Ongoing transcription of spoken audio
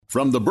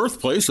From the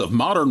birthplace of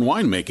modern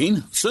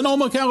winemaking,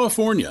 Sonoma,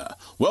 California,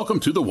 welcome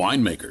to The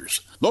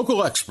Winemakers.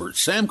 Local experts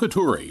Sam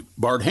Couturi,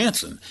 Bart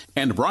Hansen,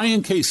 and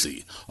Brian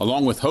Casey,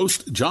 along with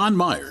host John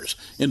Myers,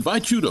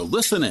 invite you to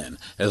listen in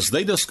as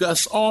they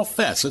discuss all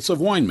facets of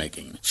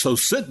winemaking. So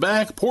sit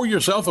back, pour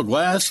yourself a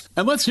glass,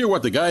 and let's hear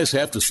what the guys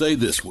have to say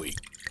this week.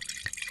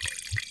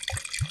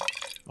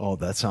 Oh,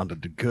 that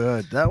sounded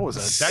good. That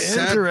was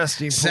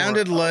interesting. It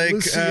sounded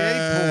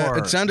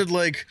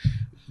like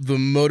the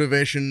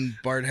motivation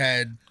Bart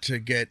had to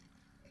get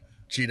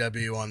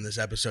GW on this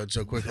episode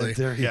so quickly. Is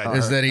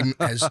that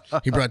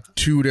he brought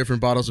 2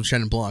 different bottles of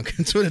Chenin Blanc.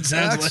 That's what it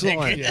sounds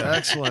like. Yeah.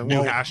 Excellent.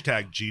 New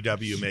hashtag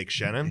GW make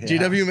Chenin. Yeah.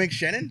 GW make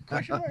Chenin?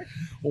 Question mark?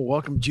 Well,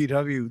 welcome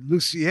GW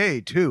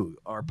Lussier to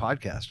our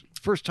podcast.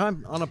 First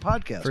time on a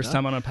podcast. First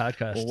time on a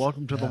podcast. Well,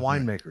 welcome to the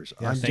Winemakers.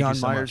 Yeah, I'm John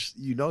Myers.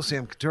 Much. You know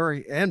Sam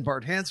Couturi and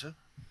Bart Hansen.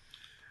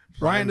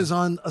 Brian is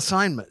on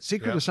assignment.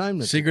 Secret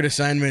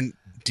assignment.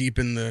 Deep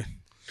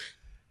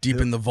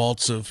in the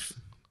vaults of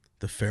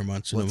the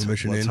Fairmont Sonoma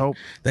Mission Inn. Hope.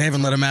 They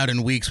haven't let him out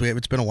in weeks.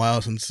 It's been a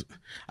while since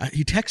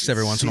he texts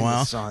every once in a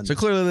while. So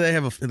clearly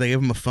they give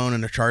him a phone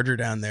and a charger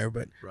down there,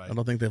 but right. I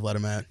don't think they've let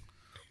him out.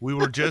 We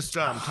were just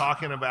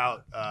talking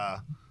about.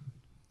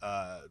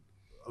 I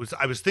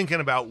was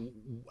thinking about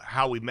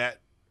how we met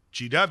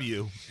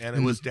GW, and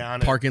it was down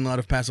parking lot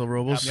of Paso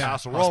Robles.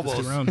 Paso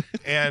Robles,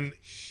 and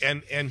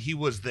he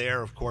was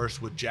there, of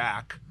course, with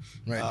Jack.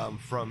 Right.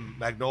 From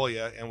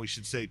Magnolia, and we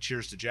should say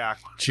cheers to Jack.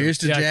 Cheers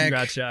to Jack.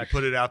 Congrats, Jack.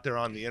 Put it out there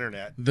on the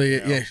internet.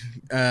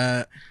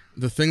 The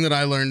thing that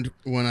I learned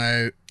when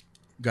I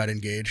got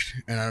engaged,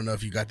 and I don't know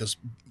if you got this,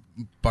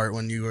 Bart,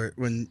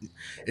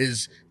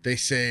 is they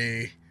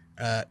say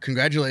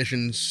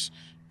congratulations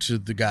to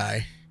the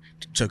guy.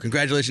 So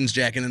congratulations,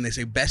 Jack, and then they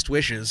say best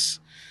wishes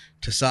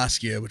to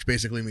Saskia, which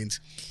basically means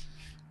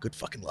good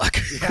fucking luck.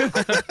 Yeah.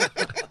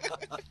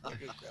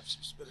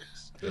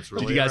 That's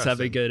really Did you guys have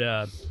a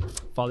good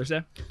Father's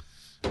Day?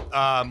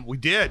 We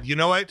did. You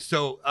know what?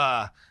 So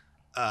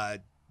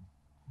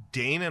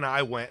Dane and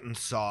I went and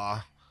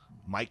saw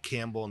Mike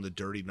Campbell and the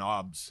Dirty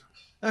Knobs.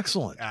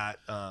 Excellent.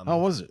 How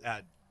was it?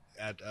 At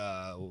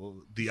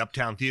the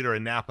Uptown Theater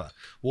in Napa.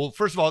 Well,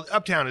 first of all,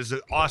 Uptown is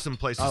an awesome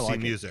place to see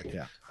music.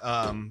 Yeah.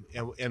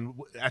 And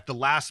at the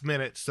last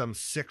minute, some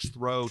 6th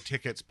row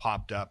tickets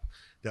popped up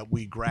that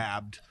we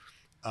grabbed.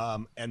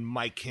 And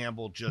Mike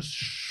Campbell just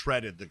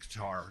shredded the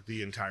guitar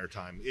the entire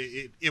time.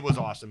 It was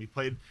awesome. He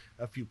played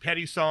a few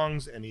Petty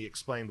songs, and he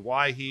explained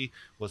why he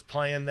was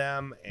playing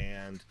them,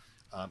 and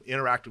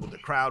interacted with the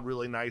crowd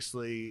really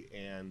nicely,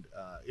 and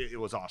it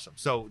was awesome.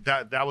 So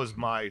that was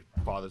my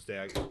Father's Day.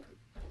 I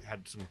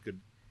had some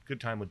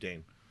good time with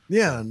Dane.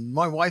 Yeah, and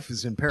my wife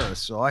is in Paris,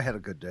 so I had a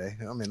good day.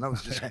 I mean, I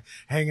was just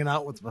hanging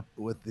out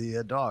with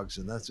the dogs,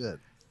 and that's it.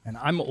 And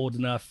I'm old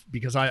enough,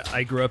 because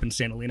I grew up in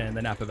Santa Elena in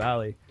the Napa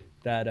Valley,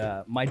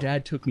 that my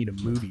dad took me to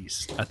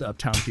movies at the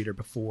Uptown Theater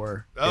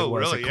before it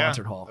was a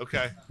concert hall.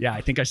 Okay. Yeah,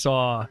 I think I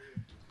saw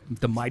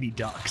the Mighty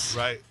Ducks.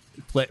 Right.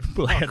 Play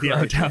at the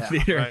Uptown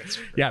Theater. Right.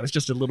 Yeah, it was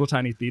just a little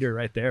tiny theater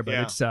right there, but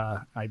Yeah. it's I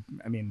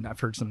mean, I've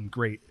heard some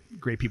great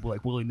people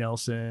like Willie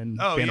Nelson,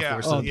 Oh, Band of yeah.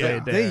 Forces Oh,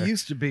 played there. They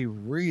used to be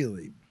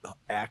really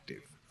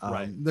active.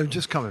 Right. They're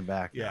just coming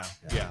back. Yeah.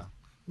 now. Yeah.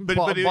 But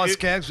Bus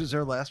Skaggs was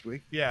there last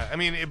week. Yeah, I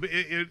mean,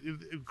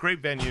 it great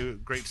venue,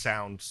 great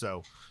sound.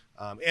 So,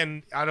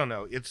 and I don't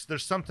know,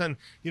 there's something,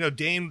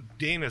 Dane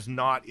is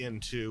not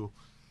into,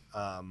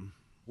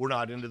 we're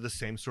not into the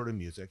same sort of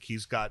music.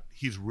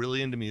 He's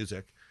really into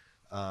music,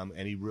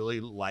 and he really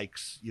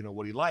likes,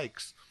 what he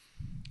likes.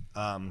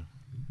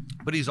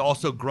 But he's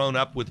also grown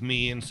up with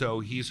me, and so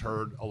he's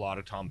heard a lot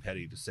of Tom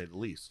Petty, to say the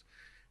least.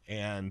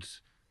 And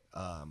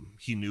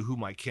he knew who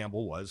Mike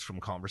Campbell was from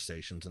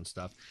conversations and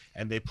stuff,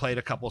 and they played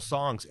a couple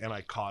songs, and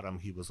I caught him.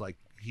 He was like,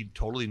 he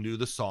totally knew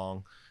the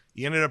song.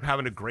 He ended up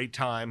having a great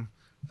time,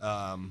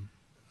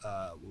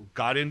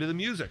 got into the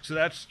music. So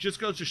that's just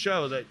goes to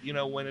show that,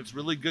 when it's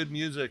really good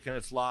music and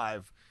it's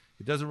live,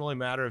 it doesn't really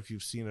matter if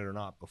you've seen it or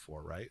not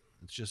before, right?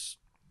 It's just,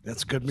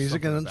 That's good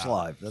music and it's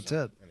live. That's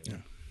it.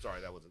 Anyway,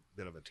 sorry, that was a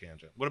bit of a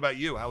tangent. What about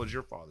you? How was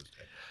your Father's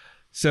Day?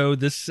 So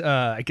this,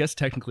 I guess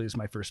technically is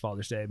my first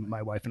Father's Day.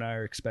 My wife and I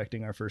are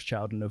expecting our first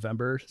child in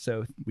November,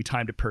 so we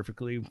timed it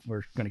perfectly.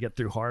 We're going to get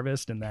through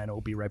harvest, and then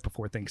it'll be right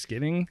before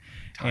Thanksgiving.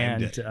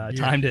 Timed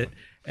it.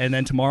 And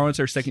then tomorrow it's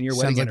our second year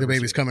wedding. Sounds like the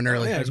baby's coming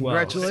early as well.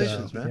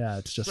 Congratulations, man. Yeah,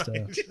 it's just.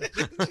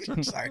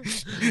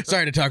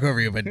 Sorry to talk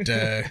over you, but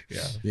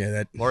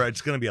that. Or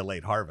it's going to be a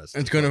late harvest.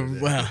 It's going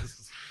to. Well,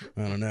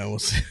 I don't know. We'll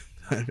see.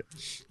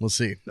 We'll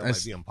see. That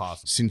might be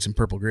impossible. Seen some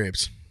purple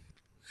grapes.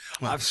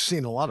 I've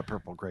seen a lot of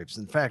purple grapes.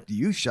 In fact,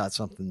 you shot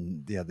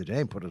something the other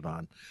day and put it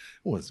on.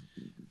 No,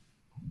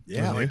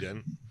 I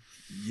didn't.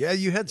 Yeah,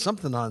 you had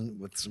something on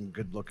with some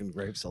good-looking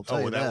grapes. I'll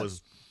tell you that. That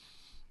was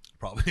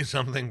probably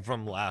something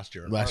from last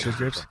year. Last year's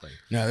grapes?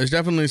 No, there's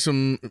definitely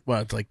some,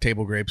 it's like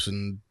table grapes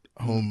and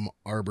home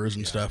arbors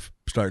and stuff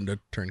starting to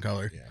turn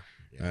color.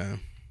 Yeah.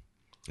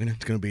 And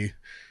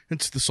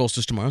it's the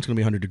solstice tomorrow. It's going to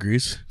be 100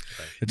 degrees.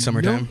 Right. It's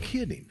summertime. No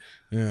kidding.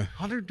 Yeah.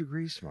 100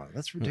 degrees tomorrow.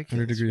 That's ridiculous.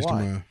 100 degrees Why?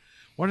 tomorrow.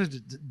 Why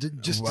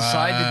did just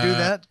decide to do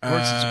that? Of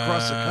course, it's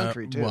across the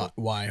country too.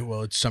 Why?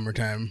 Well, it's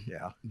summertime.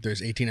 Yeah.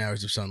 There's 18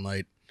 hours of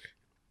sunlight.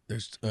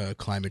 There's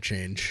climate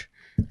change.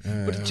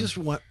 But it just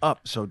went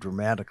up so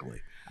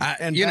dramatically.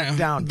 And you back know,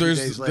 down 2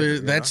 days later.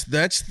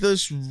 that's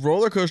this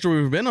roller coaster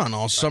we've been on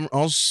all summer,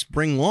 all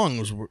spring long.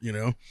 Was, you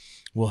know,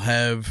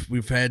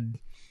 we've had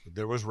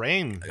There was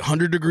rain.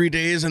 100-degree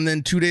days, and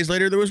then 2 days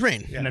later there was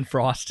rain, And then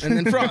frost. and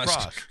then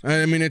frost.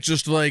 I mean, it's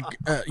just like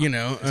you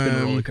know, It's been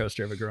a roller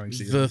coaster of a growing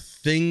season. the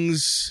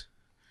things,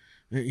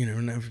 you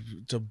know,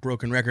 it's a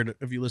broken record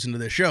if you listen to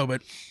this show,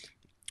 but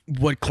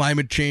what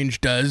climate change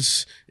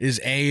does is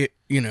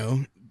you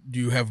know,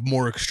 you have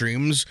more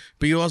extremes,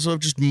 but you also have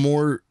just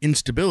more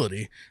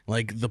instability.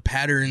 Like the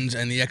patterns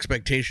and the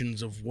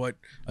expectations of what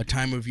a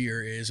time of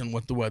year is and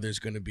what the weather's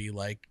going to be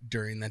like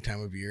during that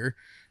time of year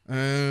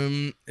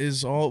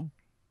is all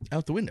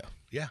out the window.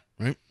 Yeah.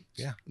 Right?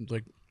 Yeah.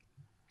 Like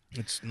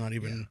it's not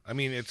even... I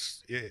mean,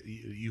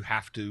 you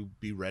have to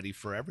be ready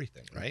for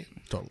everything, right?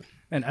 Totally.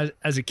 And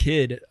as a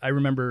kid, I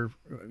remember,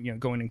 you know,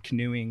 going and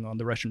canoeing on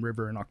the Russian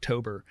River in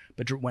October.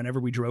 But whenever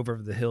we drove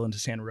over the hill into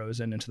Santa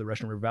Rosa and into the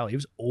Russian River Valley, it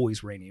was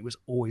always rainy. It was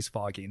always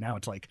foggy. Now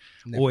it's like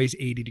always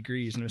 80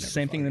 degrees. And it was the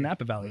same thing in the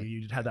Napa Valley.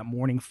 You had that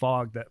morning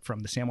fog that from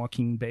the San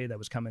Joaquin Bay that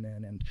was coming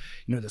in, and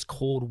you know, this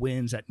cold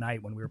winds at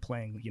night when we were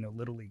playing, you know,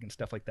 Little League and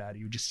stuff like that.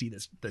 You would just see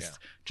this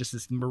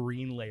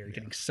marine layer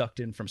getting sucked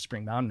in from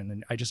Spring Mountain,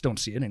 and I just don't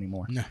see it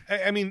anymore. No.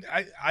 I mean,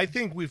 I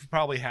think we've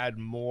probably had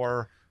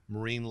more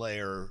marine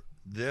layer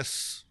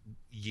this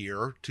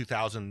year,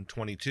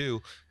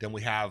 2022, than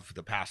we have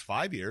the past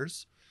 5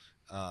 years.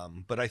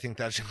 But I think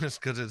that's just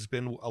because it's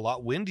been a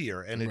lot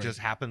windier, and it just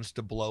happens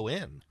to blow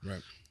in.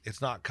 Right.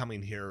 It's not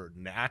coming here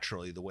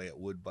naturally the way it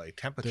would by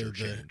temperature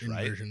change,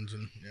 right? Inversions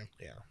and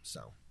Yeah.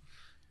 So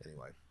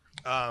anyway,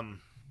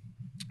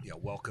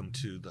 welcome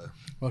to the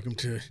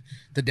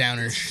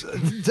downers.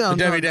 No,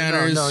 Debbie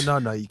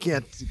Downers. No. You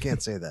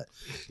can't say that.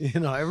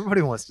 You know,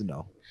 everybody wants to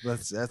know.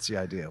 That's the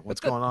idea. What's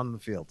going on in the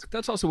field?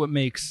 That's also what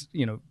makes,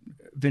 you know,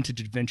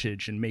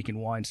 vintage and making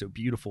wine so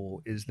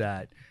beautiful, is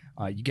that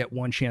you get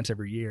one chance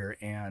every year,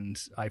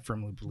 and I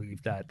firmly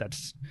believe that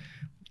that's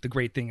the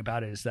great thing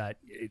about it, is that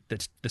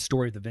that's the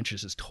story of the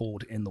vintage is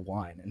told in the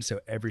wine, and so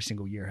every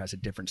single year has a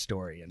different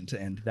story,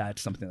 and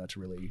that's something that's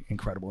really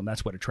incredible, and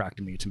that's what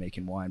attracted me to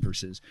making wine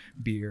versus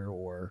beer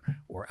or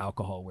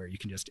alcohol, where you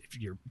can just, if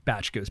your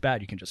batch goes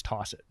bad, you can just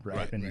toss it,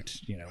 right?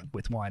 You know,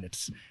 with wine,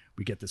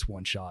 we get this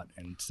one shot,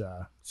 and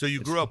so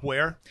you grew up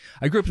where?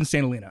 I grew up in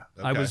Santa Elena.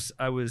 Okay.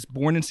 I was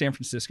born in San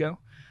Francisco.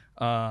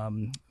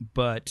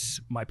 But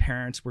my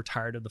parents were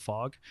tired of the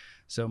fog.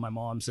 So my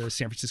mom's a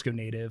San Francisco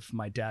native.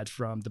 My dad's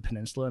from the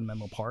Peninsula in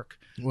Menlo Park.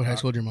 What high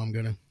school did your mom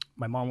go to?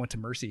 My mom went to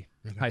Mercy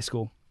High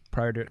School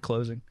prior to it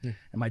closing. And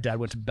my dad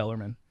went to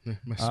Bellarmine.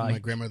 My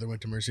grandmother went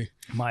to Mercy.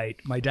 My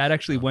dad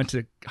actually went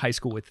to high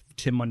school with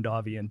Tim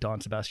Mondavi and Don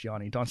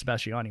Sebastiani. Don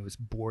Sebastiani was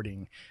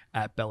boarding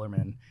at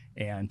Bellarmine,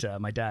 and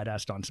my dad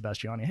asked Don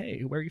Sebastiani,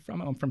 "Hey, where are you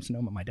from?" "Oh, I'm from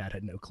Sonoma." My dad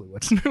had no clue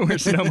where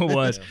Sonoma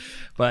was.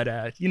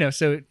 But you know,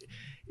 so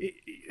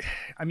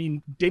I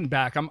mean, dating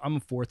back, I'm a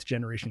fourth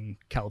generation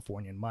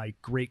Californian. My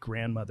great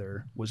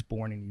grandmother was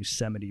born in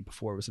Yosemite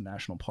before it was a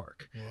national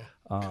park.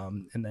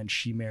 And then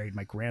she married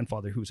my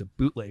grandfather, who was a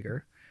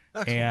bootlegger.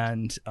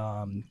 And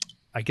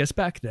I guess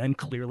back then,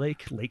 Clear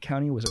Lake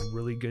County was a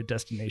really good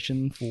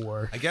destination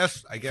for. I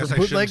guess I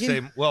shouldn't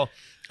say. Well,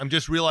 I'm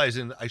just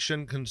realizing I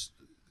shouldn't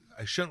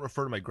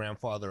refer to my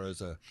grandfather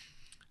as a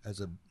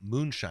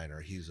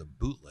moonshiner. He's a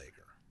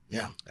bootlegger.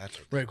 Yeah, that's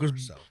what right.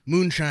 Because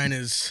moonshine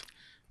is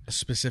a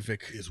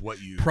specific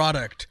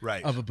product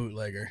of a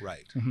bootlegger,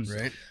 right? Mm-hmm.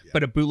 Right. Yeah.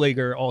 But a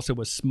bootlegger also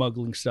was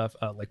smuggling stuff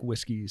like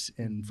whiskeys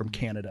in from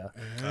Canada.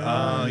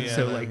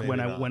 So like when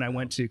I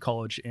went to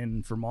college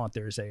in Vermont,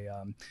 there's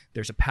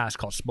a pass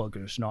called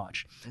Smuggler's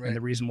Notch, and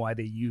the reason why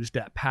they used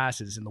that pass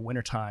is in the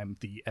wintertime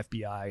the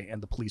FBI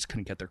and the police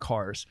couldn't get their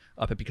cars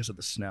up it because of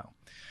the snow.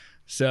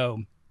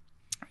 So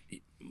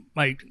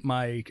my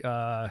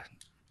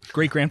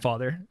great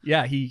grandfather,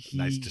 he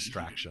nice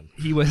distraction.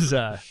 He was.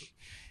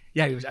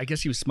 I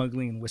guess he was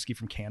smuggling whiskey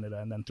from Canada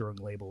and then throwing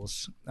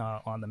labels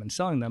on them and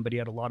selling them, but he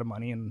had a lot of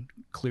money, and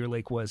Clear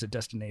Lake was a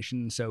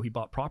destination, so he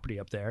bought property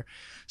up there.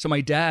 So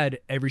my dad,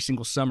 every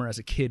single summer as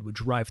a kid, would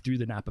drive through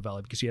the Napa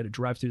Valley, because he had to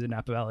drive through the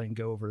Napa Valley and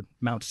go over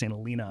Mount Santa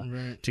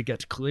Elena to get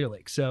to Clear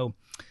Lake. So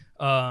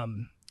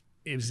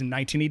it was in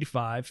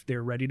 1985. They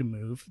were ready to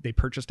move. They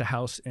purchased a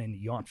house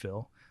in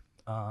Yountville.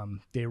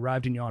 They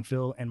arrived in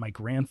Yountville, and my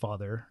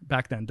grandfather,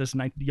 back then,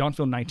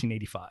 Yountville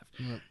 1985,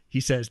 he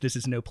says this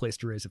is no place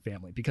to raise a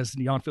family, because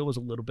Yountville was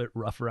a little bit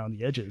rough around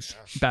the edges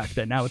back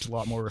then. Now it's a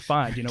lot more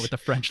refined, you know, with the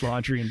French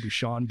Laundry and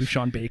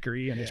Bouchon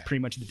Bakery, and it's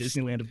pretty much the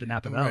Disneyland of the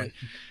Napa Valley.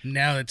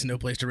 Now it's no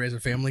place to raise a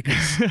family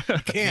because you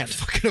can't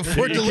fucking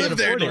afford to live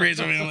there to raise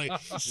a family.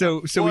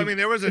 So I mean,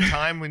 there was a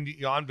time when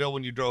Yountville,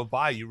 when you drove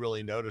by, you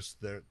really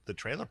noticed the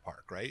trailer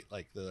park, right?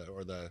 Like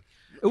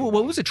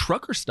What was a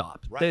trucker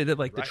stop? Right,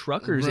 the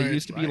truckers. It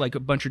used to be like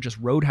a bunch of just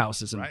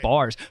roadhouses and Right.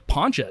 bars,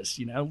 ponchas.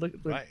 You know,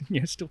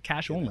 still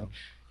cash only.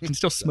 can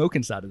still smoke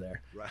inside of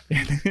there,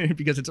 Right.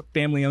 because it's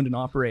family owned and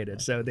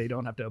operated, so they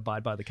don't have to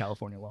abide by the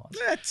California laws.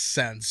 That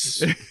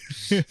sounds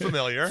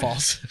Familiar.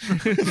 false,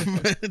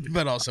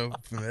 but also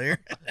familiar.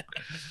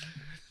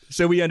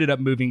 So we ended up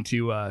moving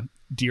to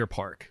Deer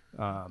Park,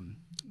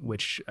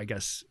 which I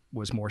guess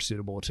was more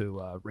suitable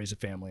to raise a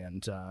family.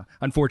 And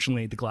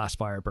unfortunately, the glass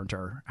fire burnt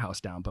our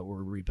house down, but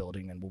we're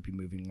rebuilding and we'll be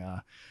moving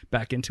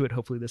back into it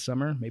hopefully this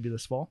summer, maybe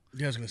this fall.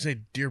 Yeah, I was gonna say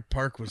Deer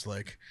Park was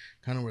like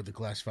kind of where the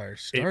glass fire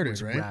started, It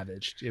was right?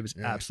 ravaged. It was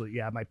absolutely,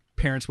 my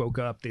parents woke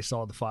up, they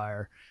saw the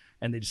fire,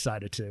 and they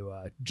decided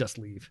to just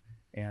leave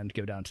and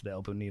go down to the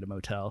El Bonita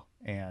Motel.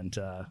 And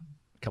a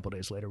couple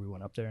days later, we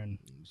went up there and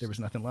there was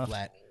nothing left.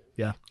 Flat.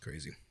 Yeah.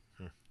 Crazy.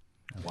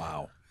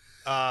 Wow.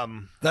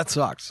 Um, That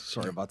sucks.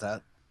 Sorry about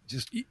that.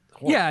 Just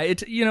Yeah,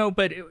 it's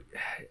but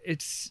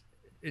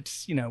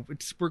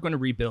we're going to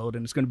rebuild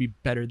and it's going to be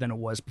better than it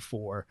was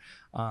before.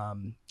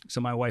 So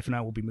my wife and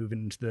I will be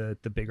moving into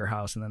the bigger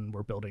house, and then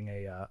we're building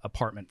a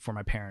apartment for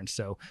my parents,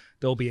 so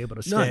they'll be able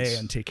to stay Nice.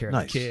 and take care of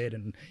Nice. the kid.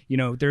 And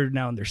they're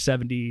now in their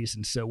 70s,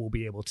 and so we'll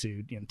be able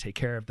to take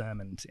care of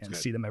them and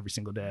see them every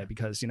single day,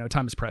 because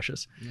time is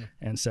precious.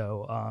 And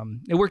so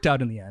it worked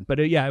out in the end. But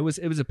it was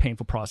a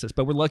painful process.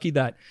 But we're lucky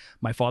that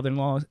my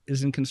father-in-law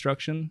is in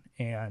construction,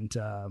 and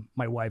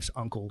my wife's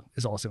uncle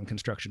is also in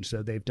construction.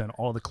 So they've done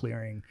all the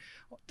clearing,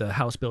 the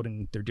house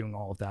building. They're doing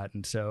all of that,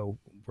 and so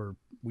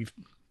we've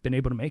been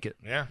able to make it.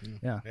 yeah.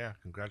 Yeah.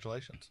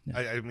 Congratulations.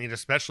 I mean,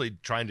 especially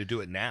trying to do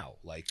it now.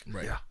 Like,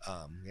 Right.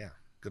 yeah.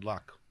 Good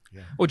luck.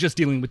 Yeah. Well, just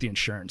dealing with the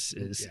insurance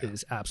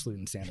is absolute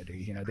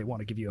insanity. They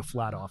want to give you a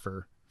flat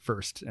offer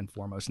first and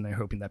foremost, and they're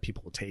hoping that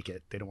people will take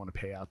it. They don't want to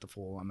pay out the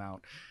full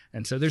amount,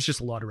 and so there's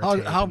just a lot of red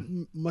tape. how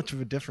much of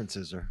a difference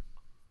is there?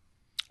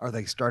 Are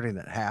they starting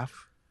at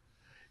half?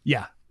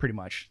 Yeah, pretty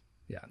much.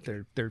 Yeah,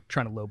 they're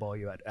trying to lowball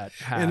you at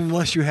half. And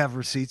unless you have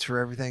receipts for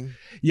everything.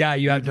 Yeah,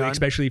 you have to, done?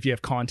 especially if you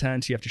have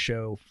content, you have to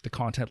show the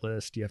content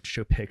list. You have to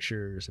show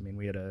pictures. I mean,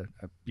 we had a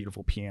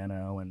beautiful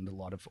piano and a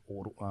lot of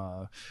old,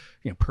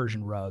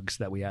 Persian rugs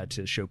that we had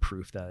to show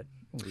proof that.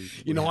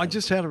 I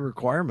just had a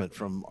requirement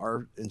from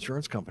our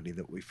insurance company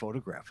that we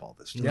photograph all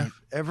this stuff. Yeah.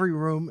 Every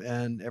room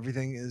and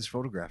everything is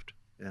photographed.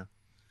 Yeah.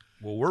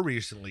 Well, we're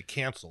recently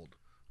canceled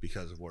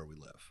because of where we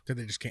live. So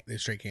they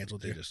straight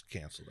canceled They you. just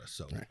canceled us.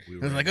 So we I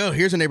were was like, oh,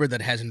 here's a neighborhood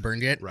that hasn't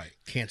burned yet. right.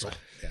 Cancel.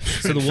 Yeah.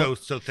 So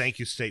So thank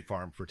you, State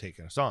Farm, for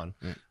taking us on.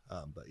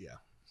 But yeah.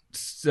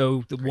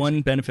 So the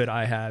one benefit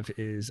I have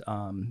is,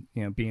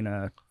 being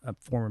a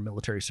former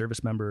military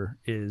service member,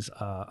 is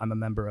I'm a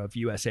member of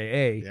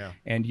USAA, Yeah.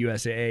 and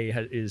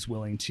USAA is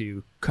willing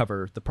to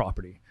cover the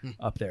property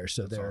up there.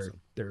 So awesome.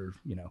 they're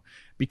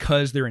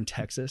because they're in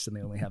Texas and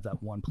they only have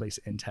that one place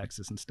in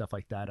Texas and stuff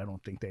like that. I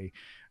don't think they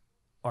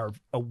are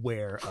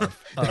aware of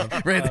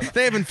Right.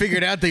 They haven't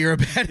figured out that you're a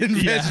bad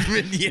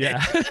investment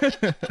yet.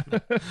 yeah.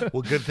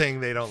 Well, good thing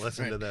they don't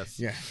listen to this.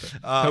 Yeah.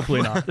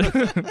 Hopefully not.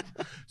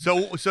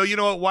 So you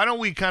know what? Why don't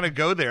we kind of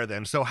go there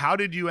then? So how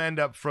did you end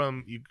up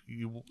from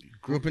you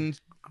Grew up in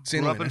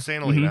St. grew up Helena. in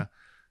St. Helena,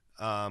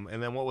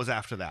 and then what was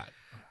after that?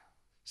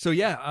 So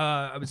yeah,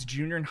 I was a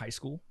junior in high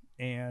school,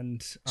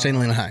 and St.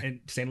 Helena High. and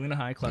St. Helena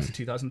High, class of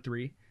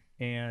 2003,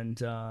 and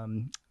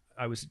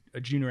I was a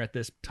junior at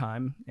this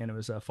time, and it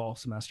was a fall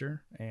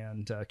semester,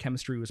 and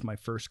chemistry was my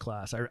first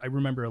class. I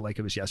remember it like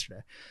it was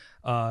yesterday,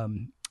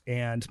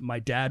 and my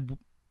dad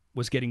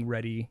was getting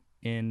ready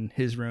in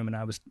his room, and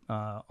I was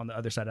on the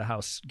other side of the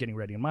house getting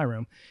ready in my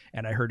room,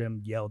 and I heard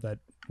him yell that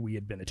we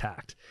had been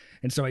attacked,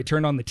 and so I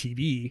turned on the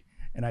TV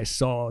and I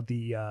saw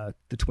the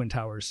Twin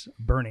Towers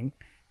burning,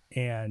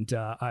 and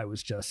I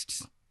was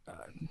just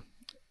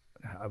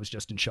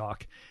in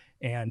shock.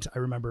 And I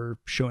remember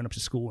showing up to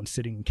school and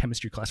sitting in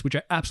chemistry class, which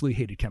I absolutely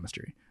hated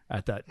chemistry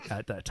at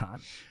that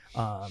time.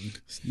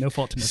 No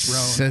fault to Miss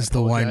Roan. Says I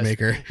the apologize.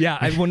 winemaker.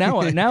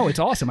 Yeah, now it's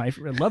awesome. I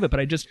love it, but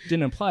I just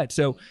didn't apply it.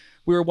 So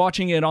we were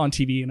watching it on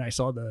TV, and I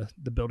saw the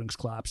buildings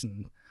collapse,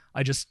 and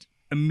I just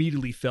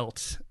immediately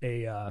felt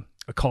a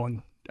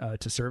calling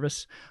to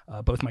service.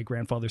 Both my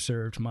grandfather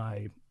served.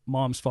 My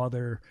mom's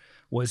father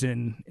was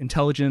in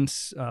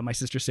intelligence. My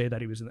sisters say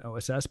that he was in the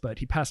OSS, but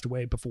he passed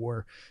away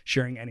before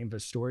sharing any of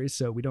his stories,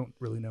 so we don't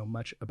really know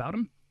much about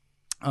him.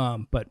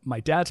 But my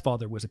dad's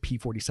father was a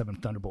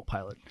P-47 Thunderbolt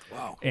pilot.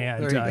 Wow.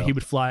 And There you go. he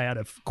would fly out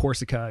of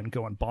Corsica and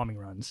go on bombing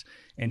runs.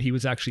 And he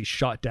was actually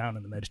shot down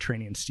in the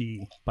Mediterranean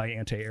Sea by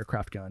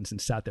anti-aircraft guns and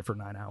sat there for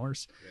 9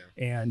 hours.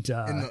 Yeah. And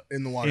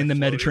In the water. in the floating.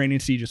 Mediterranean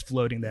Sea, just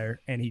floating there.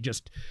 And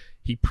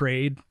he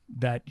prayed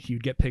that he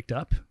would get picked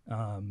up.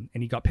 And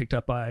he got picked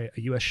up by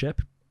a U.S.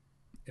 ship.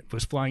 It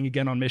was flying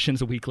again on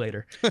missions a week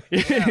later.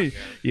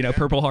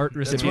 Purple Heart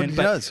recipient. what he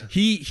does.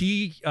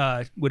 He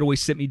would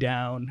always sit me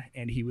down,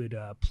 and he would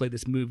play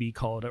this movie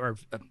called,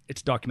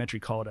 it's a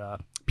documentary called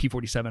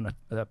P-47,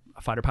 a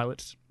fighter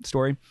pilot's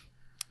story.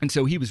 And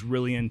so he was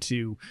really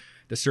into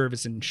the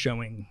service and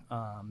showing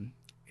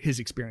his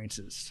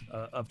experiences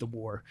of the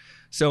war.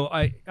 So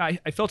I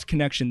felt a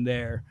connection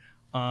there.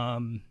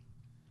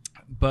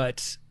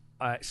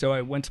 So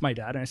I went to my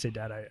dad and I said,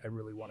 Dad, I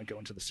really want to go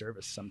into the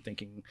service. I'm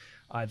thinking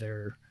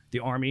either, the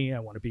Army. I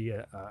want to be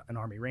an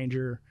Army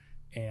Ranger.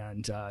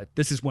 And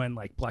this is when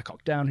like Black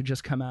Hawk Down had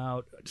just come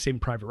out. Saving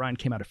Private Ryan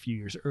came out a few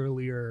years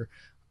earlier.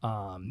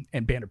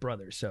 And Band of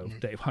Brothers. So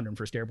the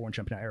 101st Airborne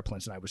jumping out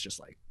airplanes. And I was just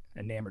like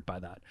enamored by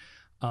that.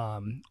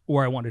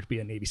 Or I wanted to be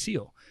a Navy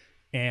SEAL.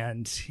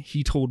 And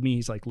he told me,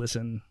 he's like,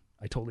 listen,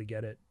 I totally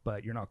get it,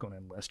 but you're not going to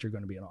enlist. You're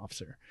going to be an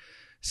officer.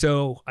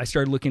 So I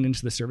started looking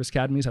into the service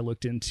academies. I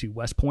looked into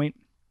West Point,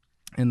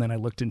 and then I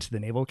looked into the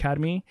Naval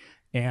Academy,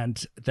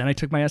 and then I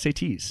took my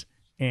SATs,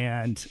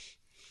 and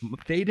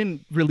they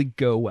didn't really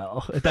go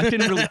well. That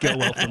didn't really go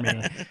well for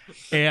me.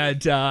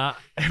 And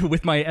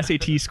with my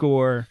SAT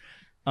score,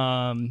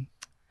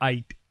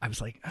 I was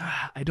like,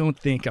 I don't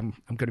think I'm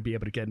going to be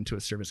able to get into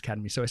a service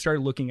academy. So I started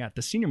looking at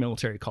the senior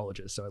military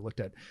colleges. So I looked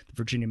at the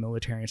Virginia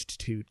Military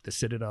Institute, the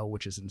Citadel,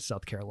 which is in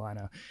South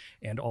Carolina,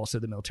 and also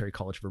the Military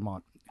College of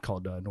Vermont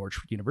called Norwich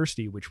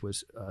University, which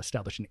was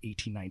established in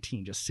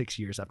 1819, just 6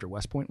 years after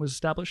West Point was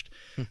established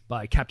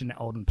by Captain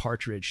Alden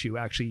Partridge, who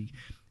actually,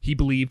 he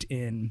believed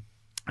in,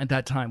 at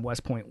that time,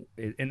 West Point,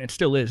 and it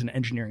still is, an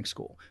engineering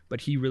school,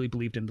 but he really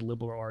believed in the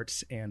liberal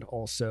arts and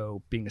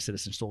also being a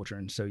citizen soldier.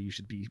 And so you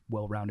should be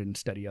well-rounded and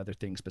study other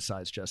things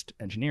besides just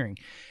engineering.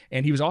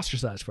 And he was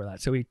ostracized for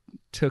that. So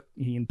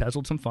he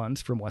embezzled some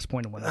funds from West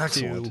Point and went up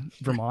to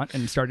Vermont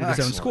and started his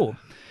own school.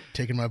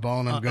 Taking my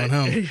ball and I'm going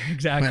home.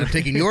 Exactly. Man, I'm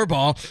taking your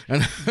ball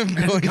and I'm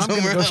going somewhere I'm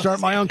going to else. start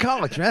my own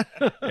college, man.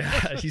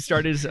 Yeah, he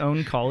started his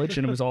own college,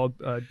 and it was all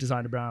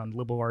designed around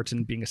liberal arts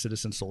and being a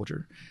citizen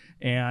soldier.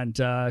 And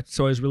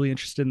so I was really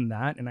interested in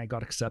that, and I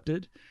got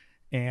accepted.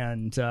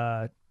 And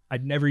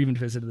I'd never even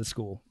visited the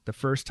school. The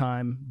first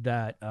time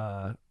I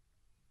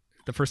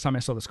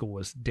saw the school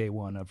was day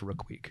one of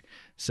Rook Week.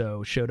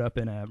 So showed up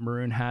in a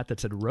maroon hat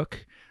that said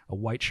Rook, a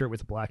white shirt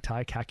with a black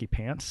tie, khaki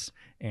pants,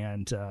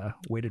 and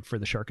waited for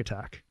the shark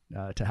attack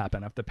to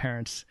happen. After the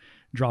parents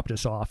dropped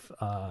us off,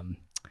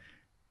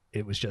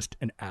 it was just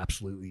an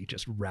absolutely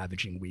just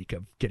ravaging week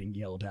of getting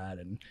yelled at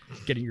and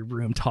getting your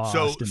room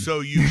tossed. So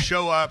you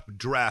show up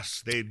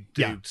dressed. They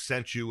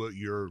sent you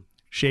your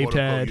shaved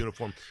head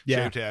uniform,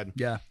 shaved head.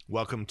 Yeah.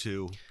 Welcome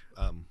to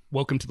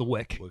the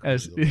Wick,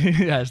 as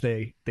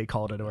they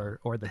called it,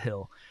 or the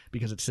hill,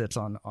 because it sits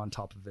on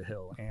top of the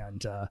hill.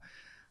 And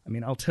I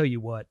mean, I'll tell you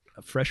what,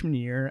 a freshman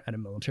year at a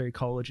military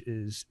college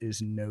is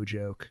no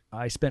joke.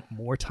 I spent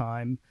more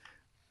time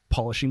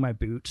polishing my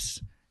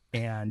boots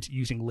and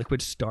using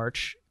liquid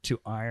starch to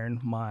iron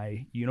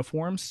my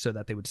uniforms so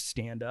that they would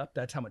stand up.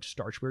 That's how much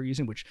starch we were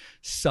using, which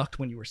sucked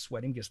when you were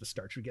sweating because the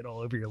starch would get all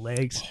over your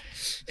legs.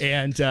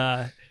 And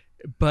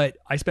but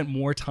I spent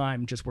more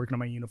time just working on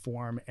my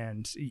uniform,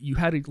 and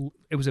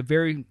it was a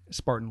very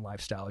Spartan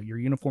lifestyle. Your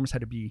uniforms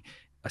had to be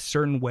a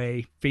certain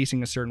way,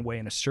 facing a certain way,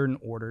 in a certain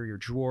order. Your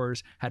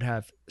drawers had to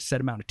have a set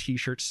amount of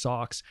t-shirts,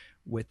 socks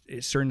with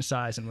a certain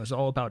size, and it was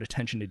all about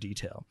attention to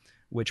detail,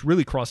 which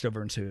really crossed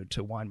over into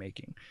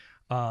winemaking.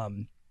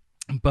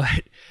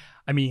 But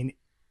I mean,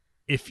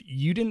 if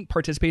you didn't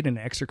participate in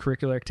an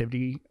extracurricular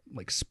activity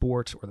like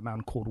sports or the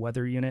Mountain Cold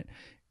Weather Unit,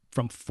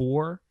 from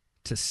 4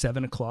 to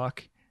 7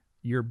 o'clock,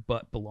 your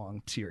butt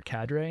belonged to your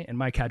cadre. And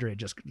my cadre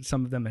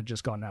some of them had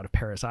just gotten out of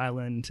Paris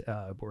Island,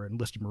 were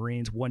enlisted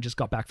Marines. One just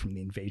got back from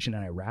the invasion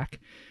in Iraq.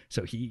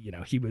 So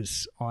he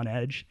was on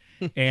edge.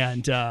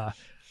 And,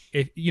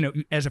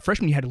 as a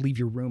freshman, you had to leave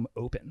your room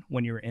open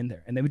when you were in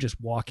there, and they would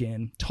just walk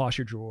in, toss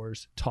your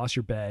drawers, toss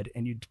your bed,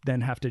 and you'd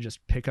then have to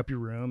just pick up your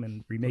room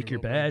and remake your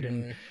bed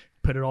and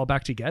put it all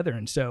back together.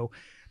 And so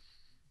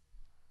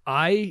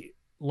I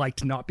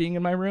liked not being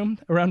in my room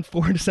around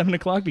 4 to 7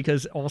 o'clock,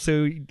 because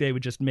also they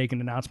would just make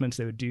an announcements.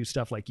 They would do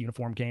stuff like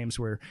uniform games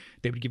where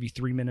they would give you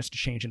 3 minutes to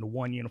change into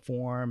one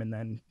uniform and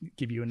then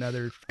give you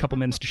another couple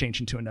minutes to change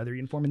into another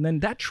uniform. And then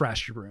that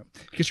trashed your room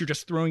because you're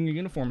just throwing your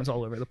uniforms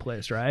all over the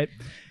place. Right.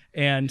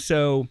 And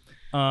so,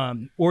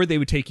 or they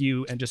would take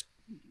you and just,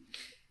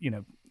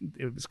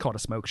 it was called a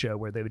smoke show,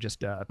 where they would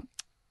just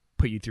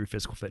put you through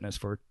physical fitness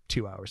for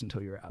 2 hours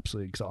until you were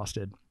absolutely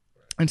exhausted.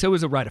 And so it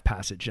was a rite of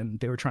passage, and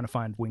they were trying to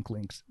find weak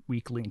links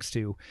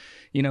to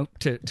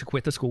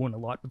quit the school, and a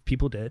lot of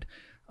people did.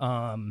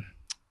 And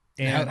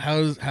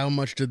how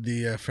much did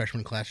the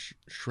freshman class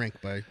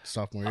shrink by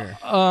sophomore year?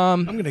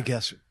 I'm going to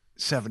guess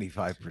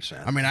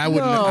 75%. I mean, I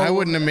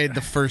wouldn't have made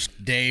the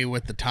first day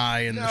with the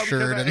tie and the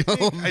shirt and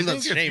I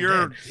think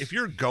if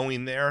you're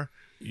going there,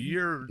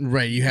 you're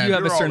right. You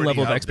have a certain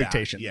level of that.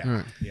 expectation.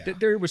 Yeah.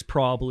 There was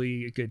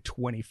probably a good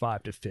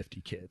 25 to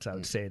 50 kids, I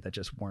would say, that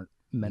just weren't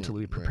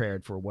mentally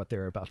prepared for what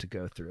they're about to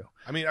go through.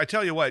 I mean, I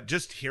tell you what,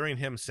 just hearing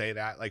him say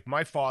that, like,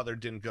 my father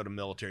didn't go to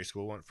military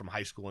school, went from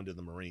high school into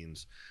the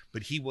Marines,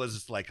 but he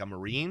was like a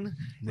Marine,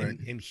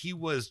 and he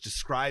was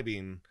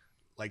describing,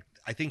 like,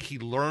 I think he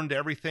learned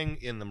everything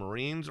in the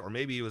Marines, or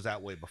maybe he was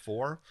that way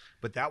before,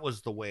 but that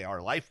was the way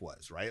our life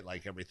was, right?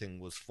 Like, everything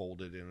was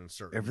folded in a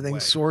certain Everything way.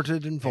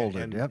 Sorted and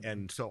folded.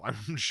 And so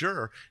I'm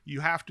sure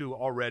you have to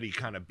already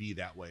kind of be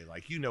that way.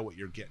 Like, you know what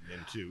you're getting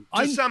into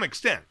to some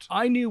extent.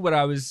 I knew what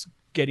I was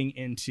getting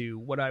into.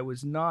 What I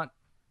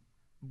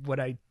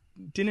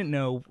didn't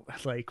know,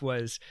 like,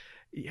 was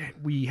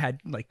we had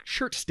like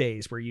shirt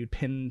stays where you'd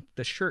pin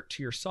the shirt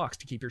to your socks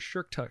to keep your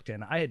shirt tucked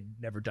in. I had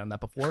never done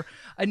that before.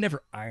 I'd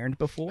never ironed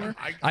before.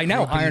 I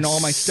now iron all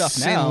my stuff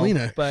now,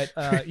 but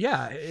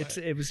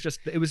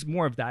it was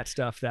more of that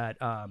stuff that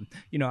I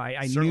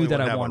knew that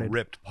I wanted. A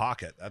ripped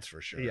pocket, that's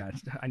for sure. Yeah,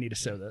 I need to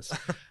sew this,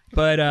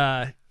 but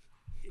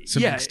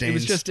it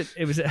was just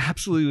it was an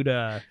absolute.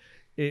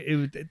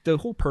 The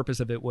whole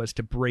purpose of it was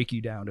to break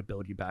you down to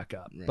build you back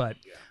up. Right. But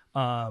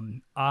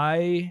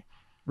I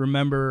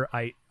remember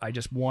I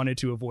just wanted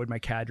to avoid my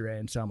cadre,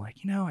 and so I'm like,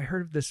 I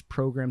heard of this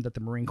program that the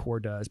Marine Corps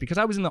does, because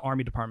I was in the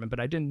Army department, but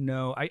I didn't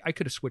know. I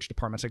could have switched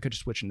departments. I could have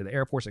switched into the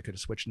Air Force. I could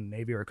have switched into the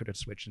Navy, or I could have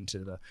switched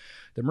into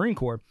the Marine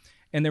Corps.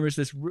 And there was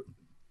this,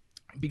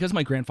 because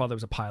my grandfather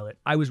was a pilot,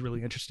 I was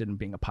really interested in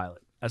being a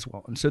pilot as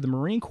well. And so the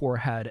Marine Corps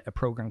had a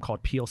program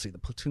called PLC, the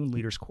Platoon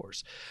Leaders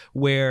Course,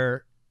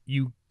 where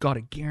you got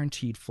a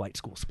guaranteed flight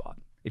school spot.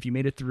 If you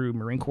made it through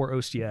Marine Corps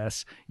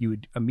OCS, you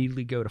would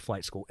immediately go to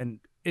flight school. And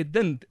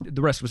then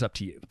the rest was up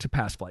to you to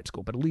pass flight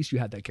school, but at least you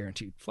had that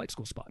guaranteed flight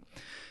school spot.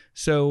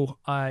 So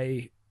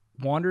I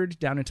wandered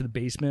down into the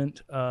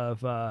basement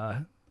of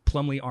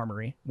Plumley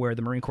Armory, where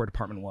the Marine Corps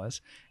department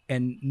was,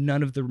 and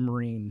none of the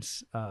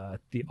Marines,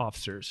 the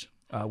officers,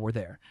 were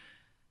there.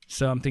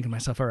 So I'm thinking to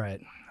myself, all right,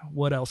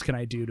 what else can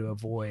I do to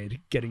avoid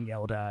getting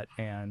yelled at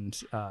and,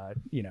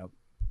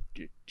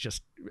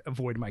 just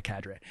avoid my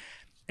cadre?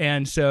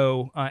 And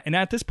so, and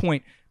at this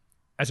point,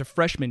 as a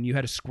freshman, you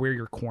had to square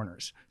your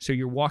corners. So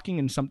you're walking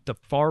in the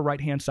far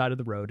right-hand side of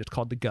the road. It's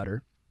called the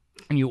gutter.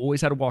 And you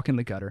always had to walk in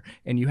the gutter.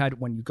 And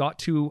when you got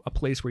to a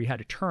place where you had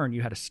to turn,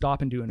 you had to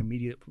stop and do an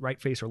immediate right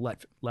face or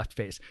left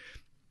face.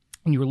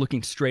 And you were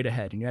looking straight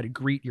ahead, and you had to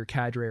greet your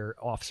cadre or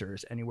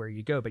officers anywhere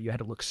you go, but you had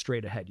to look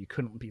straight ahead. You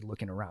couldn't be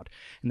looking around.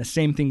 And the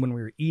same thing when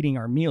we were eating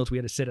our meals, we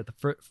had to sit at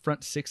the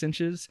front 6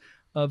 inches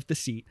of the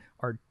seat.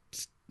 Our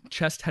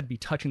chest had to be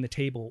touching the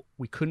table.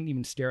 We couldn't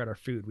even stare at our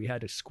food. We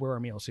had to square our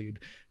meal. So you'd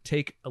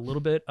take a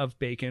little bit of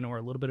bacon or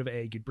a little bit of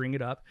egg, you'd bring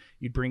it up,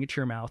 you'd bring it to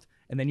your mouth,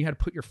 and then you had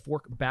to put your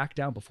fork back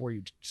down before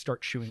you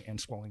start chewing and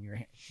swallowing.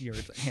 Your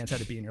hands had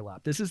to be in your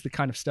lap. This is the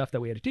kind of stuff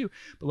that we had to do.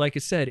 But like I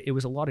said, it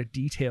was a lot of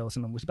details,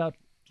 and it was about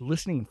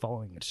listening and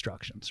following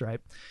instructions, right?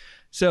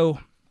 So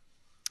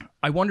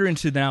I wander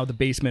into now the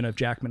basement of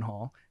Jackman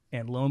Hall,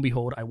 and lo and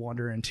behold, I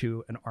wander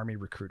into an Army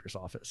recruiter's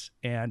office.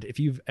 And if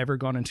you've ever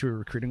gone into a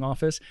recruiting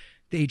office,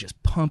 they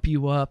just pump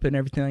you up and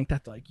everything like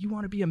that. They're like, you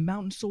want to be a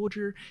mountain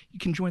soldier? You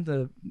can join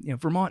the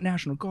Vermont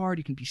National Guard.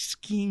 You can be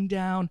skiing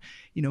down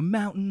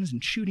mountains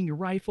and shooting your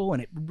rifle.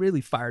 And it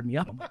really fired me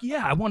up. I'm like,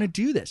 yeah, I want to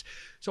do this.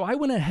 So I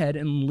went ahead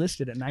and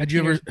enlisted at 19.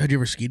 Had you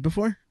ever skied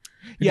before?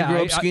 Did you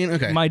grow up skiing?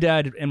 Okay. My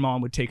dad and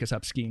mom would take us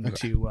up skiing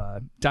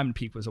to Diamond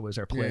Peak was always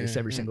our place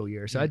every single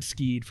year. So I'd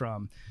skied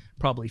from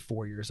probably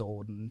 4 years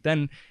old, and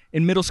then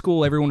in middle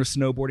school everyone was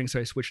snowboarding,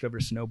 so I switched over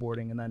to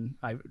snowboarding, and then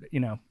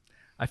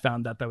I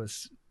found that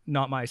was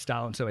not my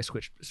style, and so I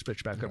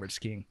switched back over to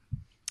skiing.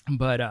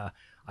 But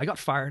I got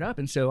fired up,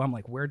 and so I'm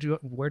like, where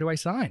do I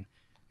sign?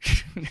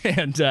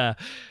 And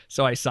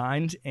so I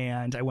signed,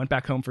 and I went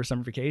back home for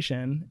summer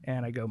vacation,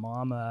 and I go,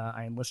 Mom,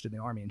 I enlisted in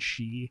the Army. And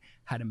she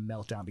had a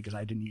meltdown because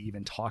I didn't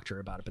even talk to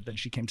her about it. But then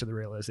she came to the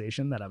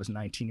realization that I was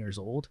 19 years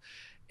old,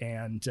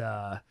 and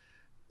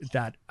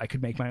that I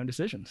could make my own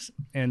decisions.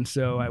 And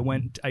so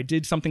I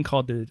did something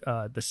called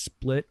the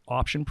split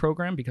option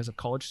program. Because of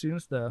college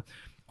students, the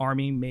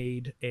Army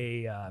made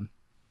a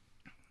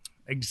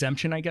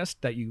exemption, I guess,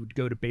 that you would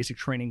go to basic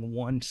training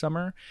one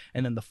summer,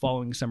 and then the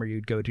following summer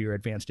you'd go to your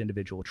advanced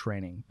individual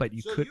training. But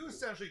you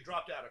essentially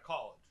dropped out of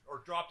college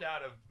or dropped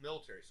out of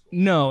military school.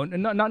 No,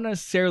 not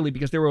necessarily,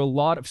 because there were a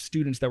lot of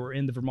students that were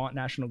in the Vermont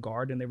National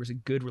Guard, and there was a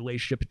good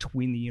relationship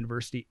between the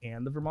university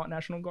and the Vermont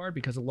National Guard,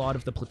 because a lot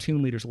of the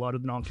platoon leaders, a lot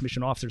of the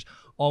non-commissioned officers,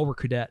 all were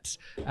cadets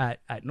at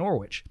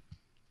Norwich.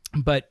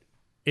 But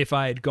if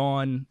I had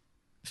gone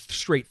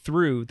straight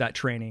through that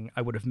training,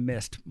 I would have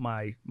missed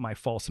my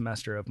fall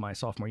semester of my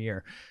sophomore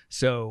year.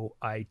 So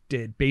I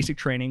did basic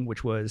training,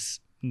 which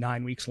was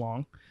 9 weeks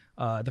long,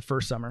 the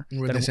first summer.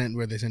 Where'd they send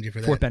you for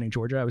that? Fort Benning,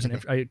 Georgia.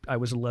 I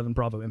was 11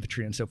 Bravo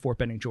Infantry, and so Fort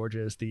Benning,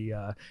 Georgia is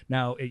the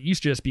now it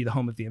used to just be the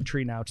home of the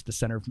infantry. Now it's the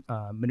center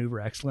of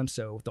maneuver excellence.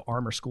 So the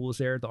armor school is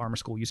there. The armor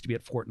school used to be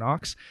at Fort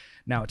Knox.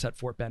 Now it's at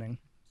Fort Benning.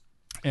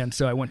 And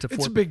so I went to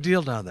It's a big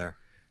deal down there.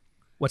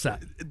 What's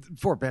that?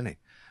 Fort Benning.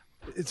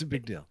 It's a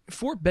big deal.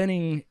 Fort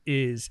Benning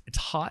it's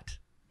hot.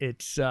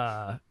 It's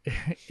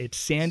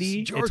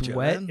sandy. It's Georgia, it's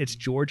wet. Man. It's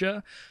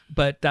Georgia,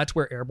 but that's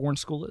where Airborne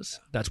School is.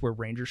 That's where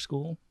Ranger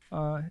School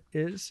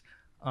is,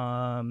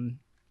 and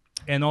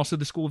also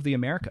the School of the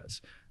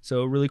Americas.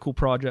 So a really cool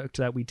project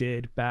that we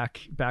did back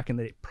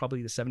in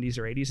probably the 70s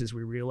or 80s is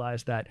we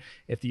realized that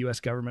if the U.S.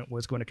 government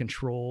was going to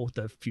control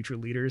the future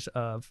leaders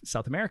of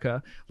South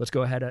America, let's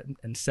go ahead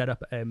and set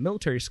up a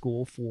military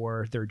school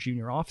for their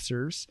junior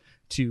officers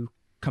to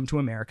come to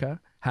America,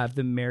 have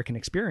the American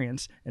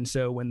experience. And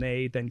so when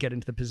they then get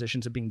into the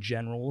positions of being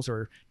generals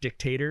or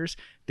dictators,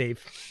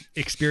 they've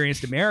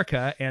experienced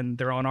America and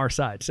they're on our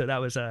side. So that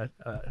was a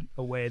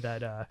way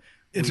that...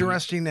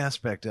 Interesting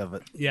aspect of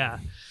it. Yeah.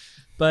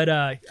 But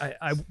I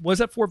was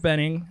at Fort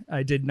Benning.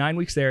 I did 9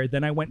 weeks there.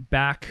 Then I went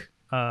back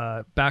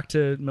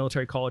to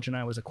military college, and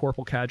I was a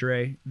corporal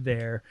cadre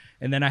there.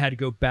 And then I had to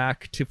go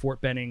back to Fort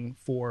Benning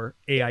for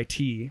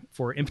AIT,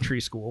 for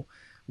infantry school,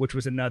 which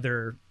was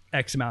another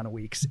X amount of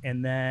weeks.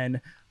 And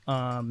then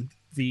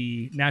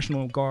the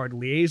National Guard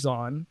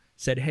liaison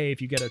said, hey,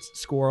 if you get a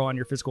score on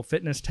your physical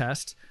fitness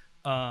test,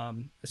 a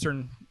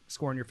certain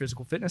score on your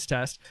physical fitness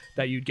test,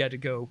 that you'd get to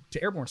go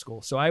to airborne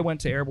school. So I went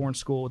to airborne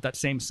school that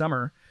same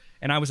summer,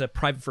 and I was a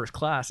private first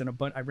class, and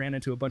I ran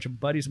into a bunch of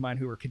buddies of mine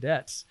who were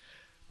cadets.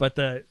 But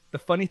the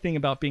funny thing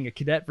about being a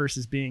cadet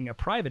versus being a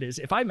private is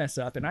if I mess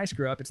up and I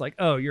screw up, it's like,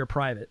 oh, you're a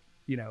private,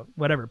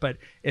 whatever. But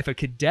if a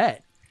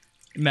cadet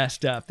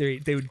messed up,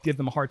 they would give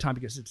them a hard time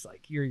because it's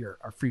like, you're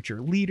our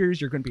future leaders.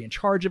 You're going to be in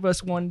charge of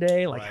us one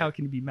day. Like, how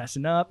can you be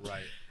messing up?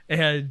 Right.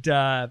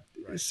 And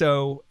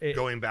so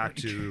going back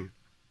to,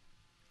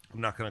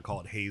 I'm not going to call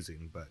it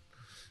hazing, but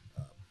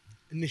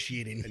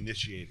initiating.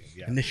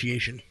 Yeah.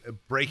 Initiation.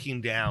 Breaking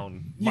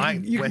down.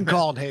 You can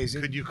call it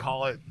hazing. Could you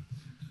call it?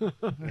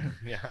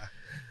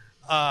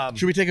 Yeah.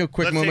 Should we take a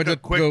quick moment to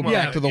go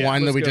back to the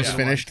wine that we just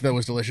finished? That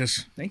was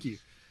delicious. Thank you.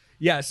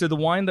 Yeah. So the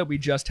wine that we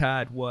just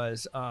had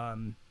was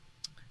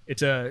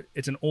it's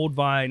an old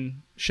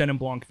vine Chenin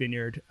Blanc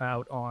vineyard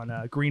out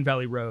on Green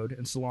Valley Road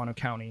in Solano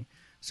County.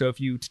 So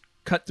if you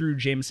cut through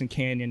Jameson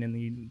Canyon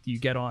and you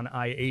get on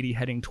I-80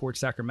 heading towards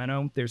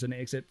Sacramento, there's an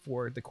exit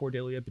for the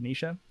Cordelia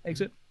Benicia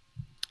exit.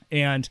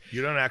 And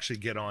you don't actually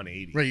get on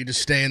 80. Right, you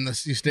just stay in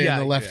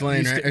the left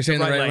lane, right? Or stay in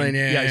the right lane.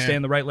 Yeah, you stay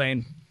in the right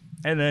lane.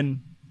 And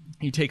then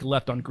you take a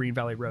left on Green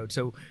Valley Road.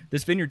 So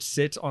this vineyard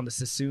sits on the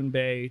Sassoon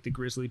Bay, the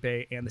Grizzly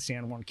Bay, and the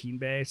San Joaquin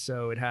Bay.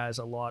 So it has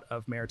a lot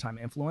of maritime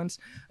influence.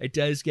 It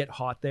does get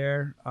hot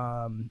there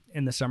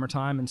in the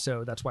summertime. And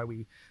so that's why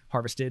we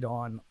harvested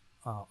on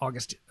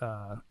August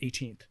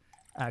 18th,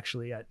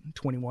 actually, at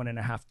 21 and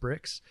a half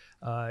bricks.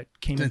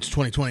 Since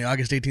 2020,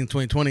 August 18th,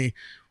 2020.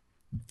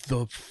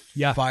 The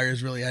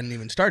fires really hadn't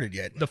even started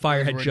yet. The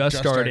fire had just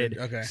started.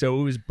 Okay. So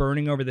it was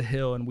burning over the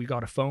hill, and we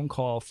got a phone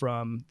call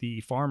from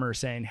the farmer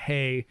saying,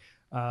 hey,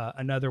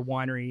 another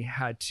winery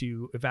had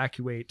to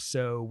evacuate,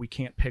 so we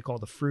can't pick all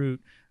the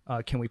fruit.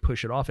 Can we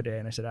push it off a day?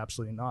 And I said,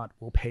 absolutely not.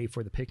 We'll pay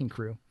for the picking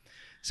crew.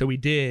 So we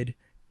did,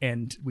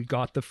 and we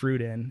got the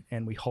fruit in,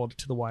 and we hauled it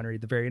to the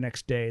winery. The very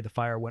next day, the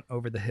fire went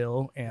over the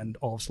hill, and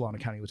all of Solano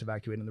County was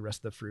evacuated, and the rest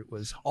of the fruit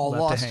was all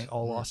left lost. to hang.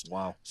 All lost.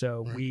 Wow.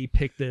 So we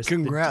picked this.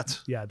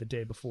 Congrats. The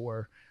day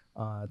before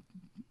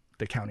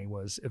the county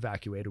was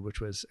evacuated,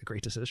 which was a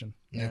great decision.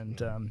 Yeah.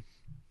 And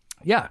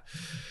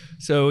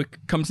so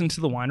it comes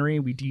into the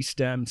winery. We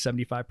de-stem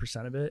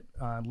 75% of it,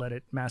 let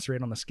it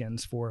macerate on the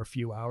skins for a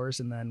few hours,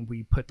 and then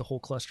we put the whole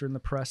cluster in the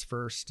press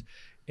first,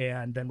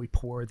 and then we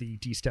pour the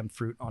de-stemmed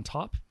fruit on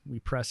top. We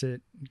press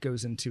it,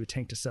 goes into a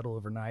tank to settle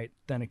overnight.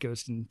 Then it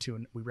goes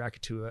into we rack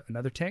it to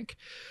another tank.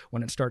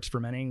 When it starts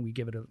fermenting, we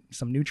give it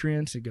some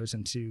nutrients. It goes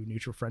into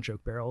neutral French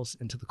oak barrels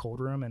into the cold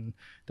room, and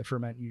the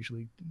ferment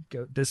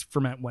this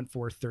ferment went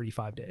for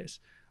 35 days.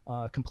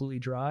 Completely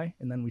dry,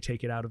 and then we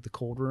take it out of the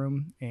cold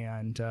room,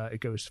 and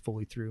it goes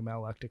fully through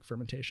malolactic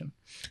fermentation.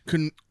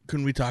 Can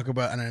we talk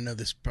about, and I know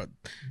this,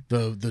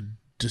 the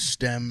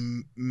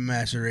destem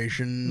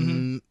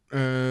maceration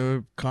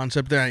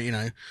concept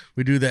there.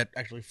 We do that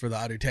actually for the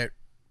Auditech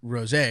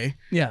Rosé.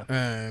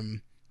 Yeah.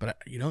 But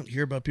you don't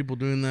hear about people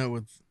doing that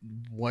with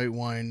white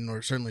wine,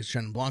 or certainly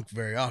Chenin Blanc,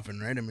 very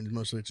often, right? I mean,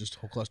 mostly it's just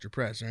whole cluster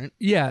press, right?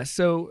 Yeah,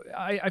 so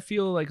I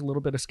feel like a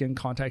little bit of skin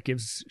contact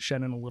gives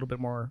Chenin a little bit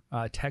more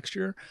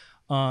texture.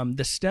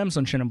 The stems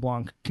on Chenin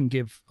Blanc can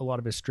give a lot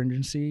of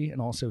astringency and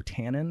also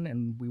tannin,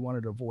 and we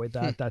wanted to avoid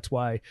that. That's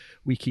why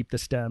we keep the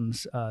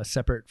stems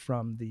separate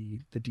from the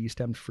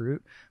de-stemmed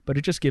fruit. But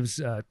it just gives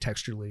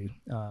texturally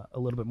a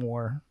little bit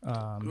more.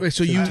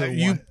 So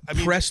you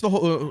press the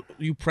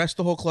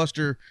whole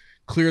cluster,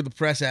 clear the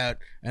press out,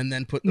 and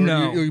then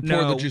you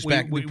pour the juice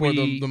back. We pour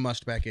the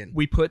must back in.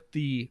 We put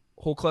the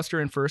whole cluster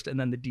in first, and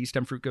then the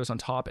de-stem fruit goes on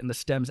top, and the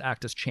stems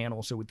act as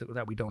channels, so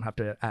that we don't have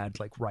to add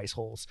like rice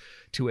hulls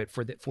to it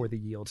for the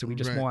yield. So we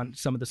just want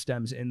some of the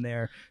stems in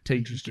there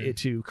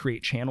to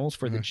create channels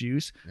for the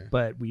juice,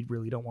 but we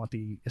really don't want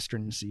the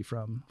astringency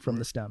from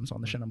the stems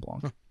on the Chenin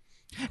Blanc.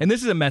 And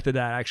this is a method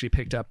that I actually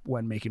picked up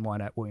when making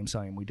wine at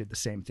Williams-Sonoma. We did the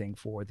same thing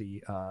for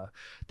the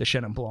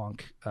Chenin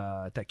Blanc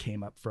that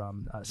came up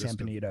from San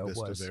Benito.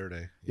 Vista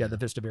Verde. Yeah, the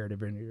Vista Verde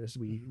vineyards.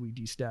 We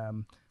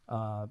de-stem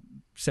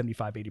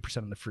 75-80%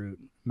 of the fruit,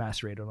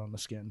 macerated on the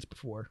skins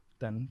before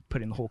then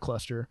putting the whole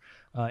cluster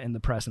in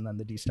the press, and then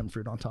the de-stem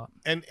fruit on top.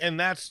 And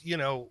that's,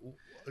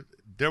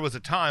 there was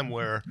a time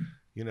where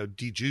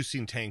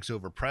dejuicing tanks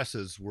over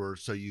presses were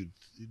so you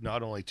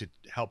not only to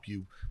help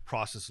you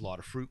process a lot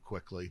of fruit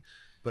quickly,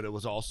 but it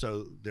was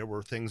also, there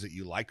were things that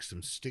you liked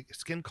some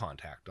skin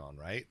contact on,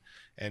 right?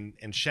 And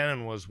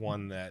Chenin was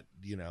one that,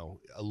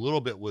 a little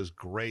bit was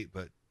great,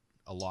 but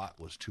a lot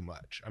was too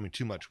much. I mean,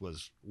 too much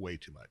was way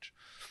too much.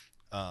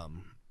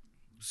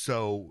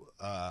 So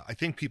I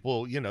think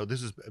people,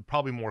 this is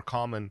probably more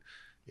common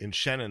in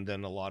Chenin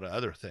than a lot of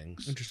other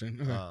things.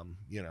 Interesting. Okay.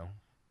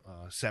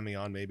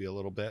 Semillon maybe a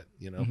little bit.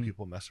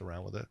 People mess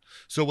around with it.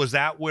 So was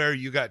that where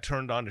you got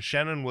turned on to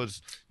Chenin?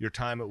 Was your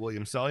time at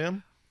William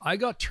Sellium? I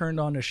got turned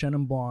on to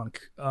Chenin Blanc.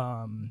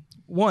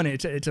 One,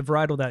 it's a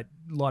varietal that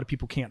a lot of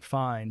people can't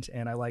find,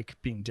 and I like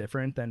being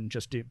different than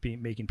just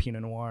making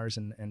Pinot Noirs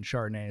and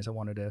Chardonnays. I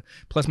wanted to.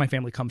 Plus, my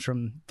family comes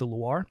from the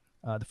Loire,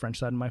 the French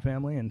side of my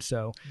family, and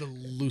so the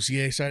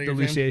Lussier side of your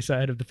family? family? Lussier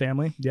side of the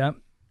family, yeah.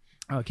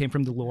 Came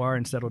from the Loire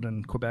and settled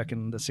in Quebec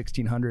in the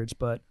 1600s,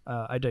 but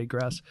I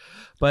digress.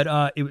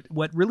 But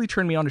what really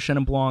turned me on to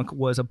Chenin Blanc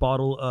was a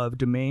bottle of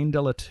Domaine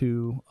de la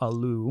Toux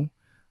Alou,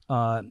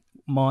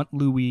 Mont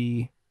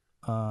Louis.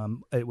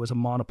 It was a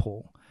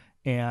monopole,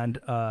 and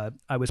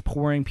I was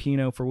pouring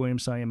Pinot for William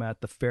Sellium at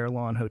the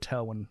Fairlawn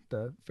Hotel when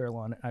the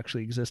Fairlawn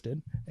actually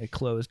existed. It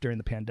closed during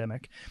the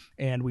pandemic,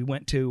 and we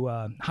went to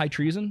High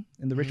Treason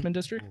in the Richmond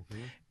district,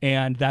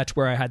 and that's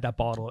where I had that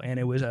bottle, and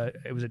it was a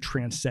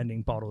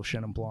transcending bottle of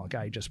Chenin Blanc.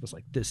 I just was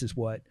like, this is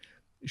what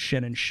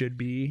Chenin should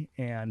be,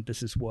 and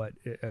this is what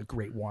a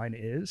great wine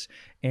is.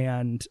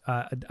 And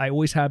I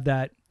always have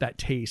that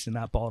taste in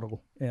that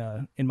bottle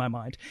in my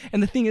mind.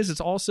 And the thing is, it's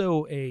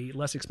also a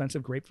less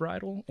expensive grape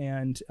varietal,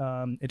 and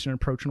it's an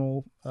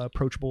approachable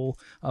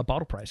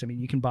bottle price. I mean,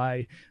 you can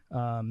buy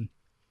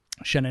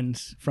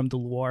Chenins from the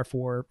Loire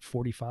for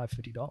 $45,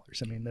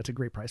 $50. I mean, that's a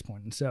great price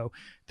point. And so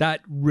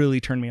that really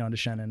turned me on to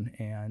Chenin,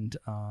 and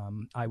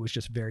I was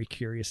just very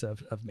curious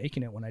of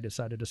making it when I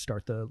decided to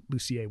start the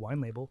Lussier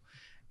wine label.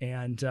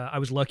 And I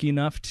was lucky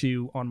enough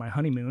to, on my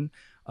honeymoon,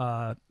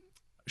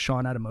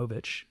 Sean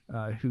Adamovich,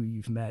 who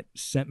you've met,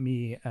 sent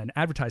me an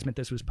advertisement.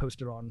 This was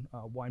posted on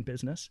Wine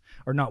Business,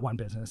 or not Wine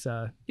Business.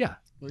 The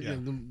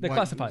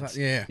Classifieds.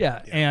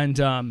 Yeah.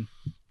 And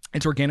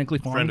it's organically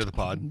farmed. Friend of the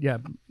pod. Yeah.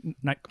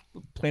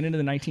 Planted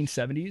in the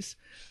 1970s.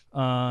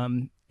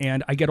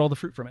 And I get all the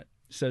fruit from it.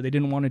 So they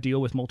didn't want to deal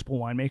with multiple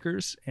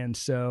winemakers. And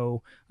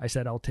so I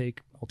said, I'll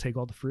take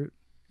all the fruit.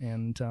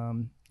 And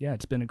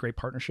it's been a great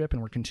partnership,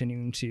 and we're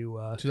continuing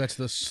to. So that's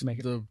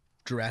the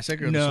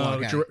Jurassic or no,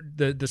 the Solano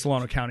County? The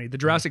Solano County. The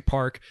Jurassic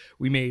Park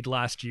we made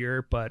last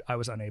year, but I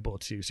was unable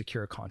to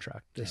secure a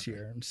contract this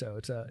year, and so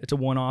it's a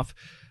one-off.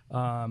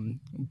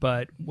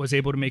 But was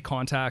able to make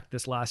contact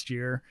this last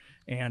year,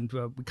 and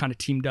we kind of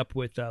teamed up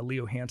with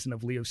Leo Hansen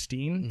of Leo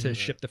Steen to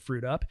ship the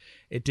fruit up.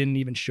 It didn't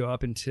even show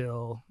up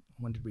until.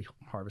 When did we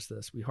harvest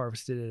this? We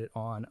harvested it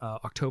on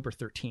October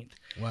 13th.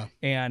 Wow!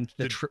 And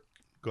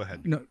Go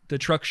ahead. No, the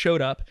truck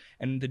showed up,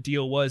 and the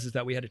deal was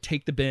that we had to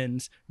take the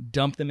bins,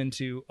 dump them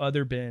into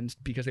other bins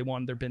because they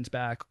wanted their bins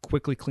back,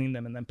 quickly clean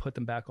them, and then put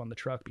them back on the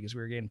truck because we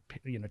were getting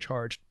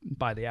charged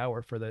by the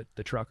hour for the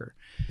trucker.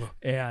 Wow.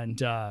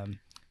 And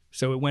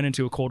so it went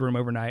into a cold room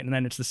overnight, and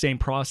then it's the same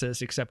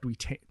process, except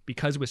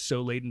because it was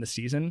so late in the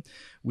season,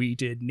 we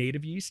did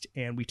native yeast,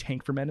 and we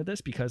tank fermented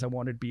this because I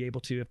wanted to be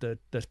able to, if the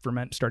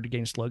ferment started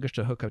getting sluggish,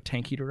 to hook a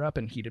tank heater up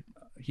and heat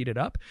it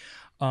up.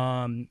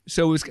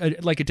 So it was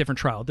like a different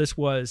trial. This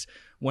was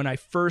when I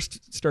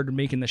first started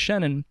making the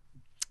Chenin.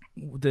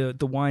 The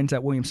wines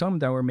at William Selliam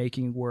that we're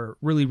making were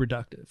really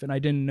reductive, and I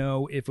didn't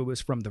know if it was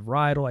from the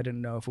varietal. I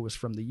didn't know if it was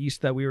from the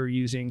yeast that we were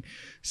using.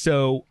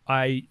 So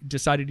I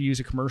decided to use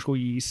a commercial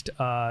yeast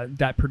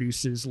that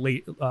produces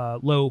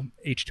low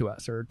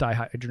H2S or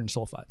dihydrogen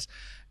sulfides.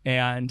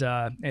 And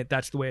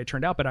that's the way it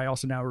turned out. But I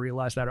also now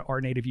realize that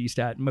our native yeast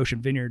at Motion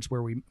Vineyards,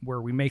 where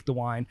we make the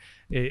wine,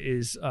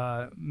 is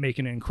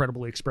making an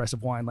incredibly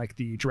expressive wine like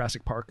the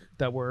Jurassic Park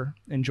that we're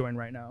enjoying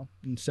right now.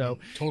 And so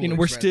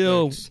we're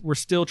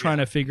still trying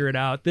to figure it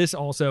out. This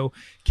also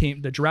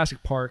the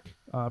Jurassic Park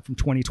from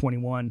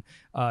 2021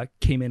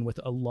 came in with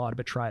a lot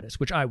of botrytis,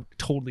 which I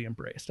totally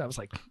embraced. I was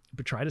like,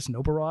 botrytis,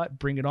 Noborot,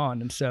 bring it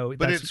on. And so,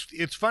 but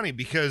it's funny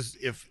because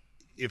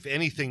if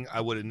anything,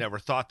 I would have never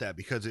thought that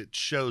because it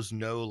shows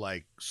no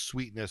like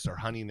sweetness or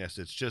honeyness.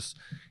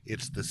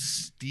 It's the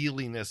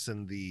steeliness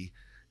and the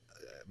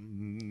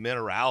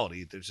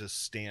minerality that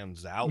just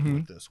stands out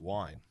with this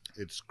wine.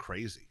 It's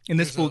crazy. And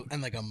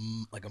and like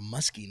a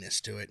muskiness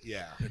to it.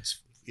 Yeah.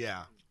 It's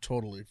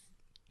totally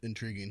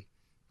intriguing.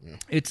 Yeah.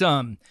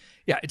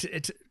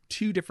 It's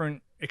two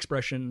different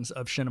expressions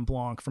of Chenin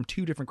Blanc from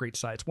two different great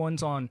sites.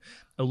 One's on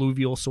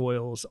alluvial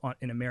soils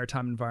in a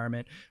maritime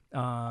environment.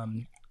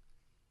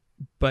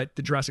 But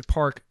the Jurassic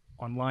Park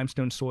on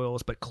limestone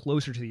soils, but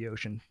closer to the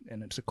ocean,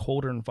 and it's a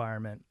colder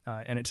environment,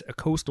 and it's a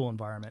coastal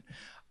environment.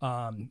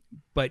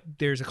 But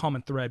there's a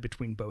common thread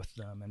between both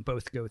of them, and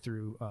both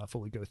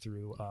fully go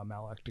through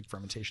malolactic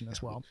fermentation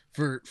as well.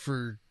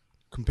 For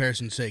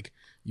comparison's sake,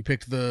 you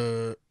picked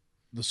the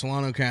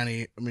Solano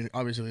County. I mean,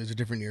 obviously it's a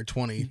different year,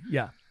 20.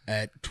 Yeah.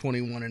 At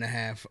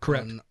 21.5.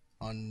 Correct.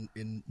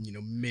 In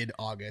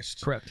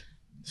mid-August. Correct.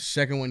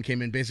 Second one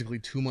came in basically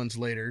 2 months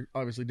later,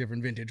 obviously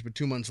different vintage, but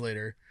 2 months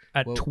later.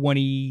 At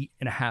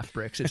 20.5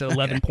 bricks. It's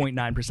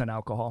 11.9%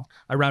 alcohol.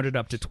 I rounded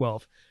up to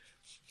 12.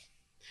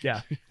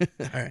 Yeah.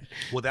 All right.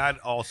 Well, that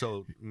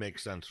also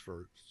makes sense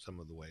for some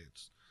of the way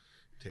it's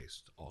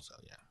tastes also.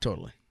 Yeah.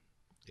 Totally.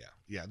 Yeah.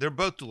 Yeah. They're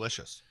both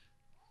delicious.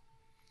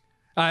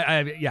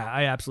 I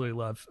absolutely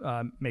love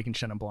making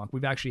Chenin Blanc.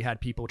 We've actually had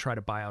people try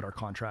to buy out our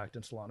contract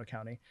in Solano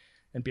County.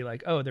 and be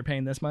like, oh, they're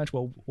paying this much.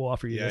 Well, we'll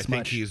offer you this much.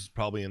 I think he's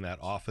probably in that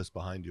office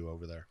behind you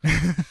over there.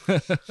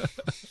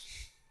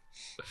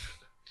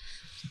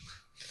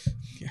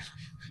 Yeah.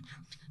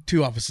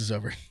 2 offices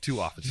over.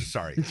 2 offices.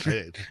 Sorry,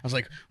 I was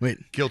like, wait,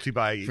 guilty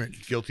by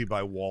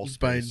wall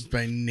space.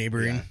 by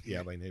neighboring.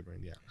 Yeah, by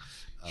neighboring. Yeah.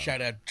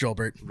 Shout out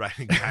Joelbert. Right,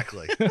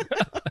 exactly.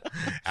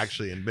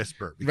 Actually, and Miss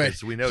Burt,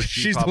 because we know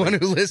she's probably, the one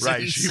who listens.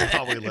 Right, she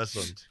probably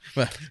listens.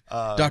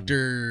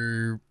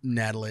 Dr.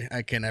 Natalie,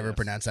 I can never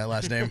pronounce that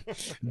last name.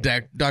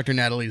 Dr.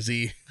 Natalie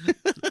Z.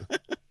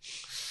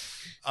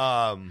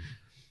 Well,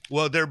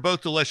 they're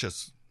both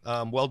delicious.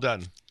 Well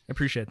done. I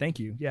appreciate it. Thank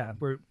you. Yeah,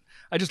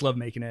 I just love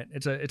making it.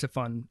 It's a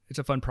fun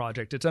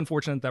project. It's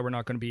unfortunate that we're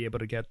not going to be able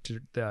to get to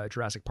the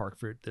Jurassic Park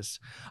fruit this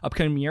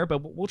upcoming year, but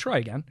we'll try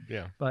again.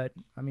 Yeah. But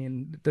I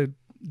mean,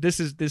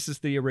 this is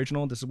the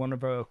original. This is one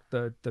of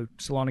the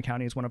Solana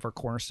County is one of our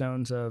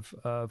cornerstones of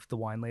the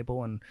wine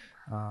label, and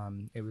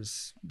it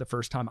was the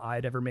first time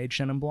I'd ever made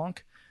Chenin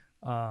Blanc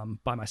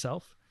by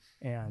myself,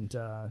 and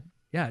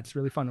yeah, it's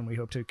really fun, and we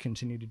hope to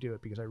continue to do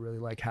it because I really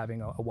like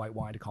having a white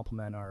wine to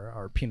complement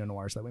our Pinot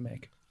Noirs that we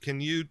make. Can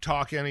you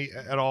talk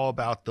at all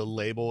about the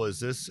label?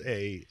 Is this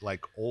a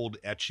old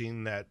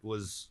etching that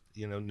was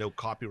no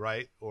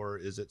copyright, or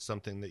is it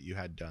something that you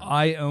had done?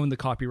 I own the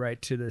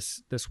copyright to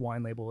this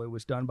wine label. It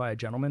was done by a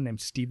gentleman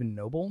named Stephen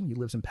Noble. He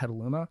lives in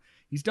Petaluma.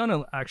 He's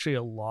done actually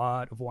a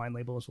lot of wine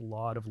labels, a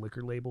lot of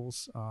liquor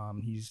labels.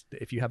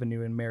 If you have a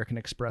new American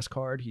Express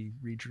card, he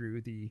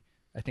redrew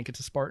I think it's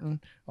a Spartan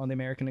on the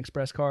American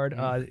Express card.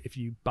 If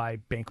you buy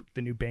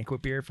the new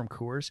banquet beer from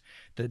Coors,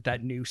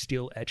 that new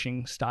steel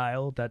etching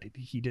style that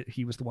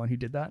he was the one who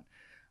did that.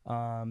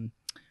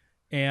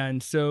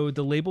 And so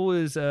the label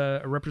is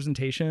a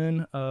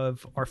representation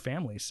of our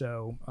family.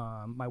 So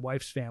my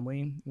wife's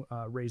family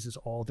raises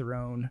all their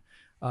own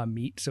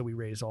meat. So we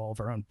raise all of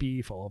our own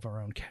beef, all of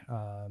our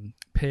own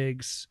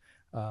pigs,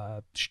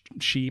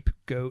 sheep,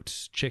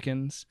 goats,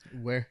 chickens.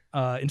 Where?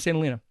 In Santa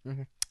Elena.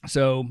 Mm-hmm.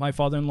 So my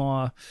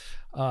father-in-law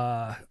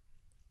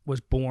was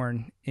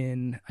born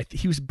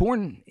he was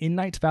born in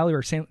Knights Valley,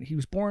 he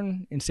was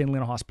born in Santa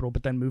Elena Hospital,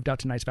 but then moved out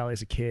to Knights Valley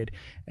as a kid.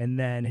 And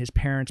then his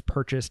parents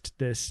purchased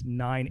this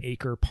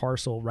 9-acre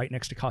parcel right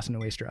next to Casa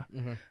Nuestra.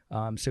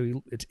 Mm-hmm.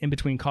 So it's in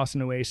between Casa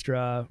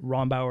Nuestra,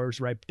 Rombauer's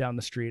right down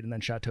the street, and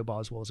then Chateau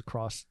Boswell is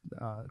across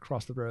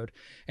the road.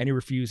 And he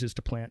refuses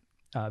to plant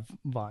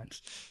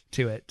vines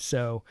to it.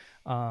 So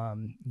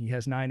he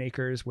has 9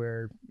 acres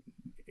where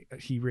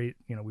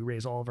we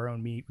raise all of our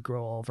own meat, we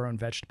grow all of our own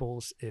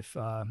vegetables. If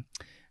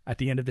at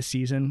the end of the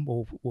season,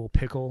 we'll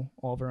pickle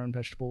all of our own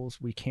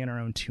vegetables. We can our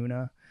own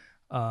tuna.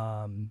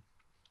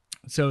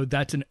 So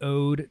that's an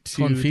ode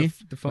to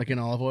Confit, like in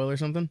olive oil or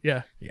something.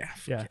 Yeah.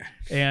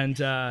 And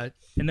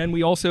then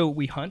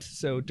we hunt.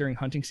 So during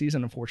hunting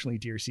season, unfortunately,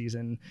 deer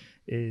season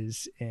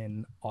is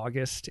in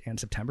August and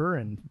September,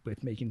 and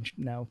with making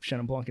now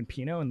Chenin Blanc and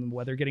Pinot and the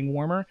weather getting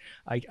warmer,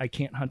 I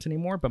can't hunt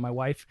anymore. But my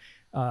wife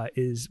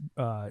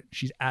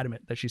she's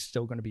adamant that she's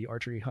still going to be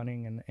archery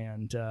hunting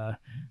and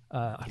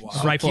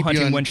rifle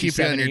hunting when she's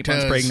 7, 8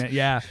 months pregnant.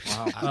 Yeah.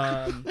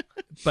 Wow.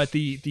 But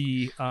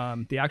the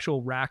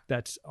actual rack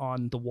that's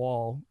on the wall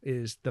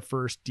is the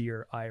first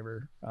deer I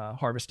ever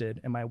harvested,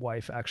 and my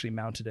wife actually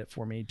mounted it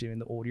for me doing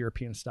the old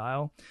European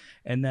style.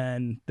 And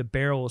then the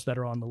barrels that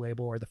are on the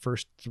label are the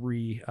first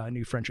 3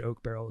 new French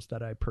oak barrels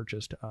that I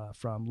purchased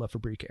from La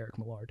Fabrique Eric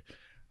Millard.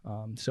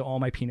 So all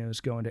my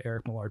Pinots go into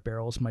Eric Millard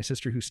barrels. My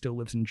sister, who still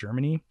lives in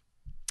Germany,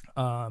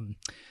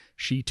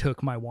 she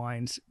took my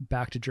wines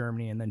back to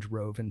Germany and then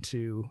drove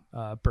into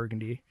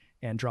Burgundy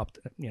and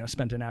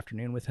spent an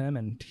afternoon with him,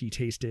 and he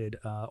tasted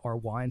our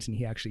wines, and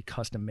he actually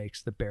custom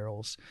makes the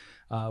barrels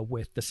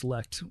with the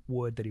select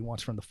wood that he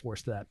wants from the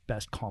forest that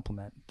best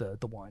complement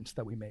the wines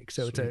that we make.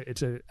 So Sweet.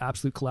 it's a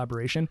absolute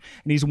collaboration,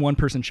 and he's a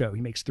 1-person show.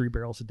 He makes 3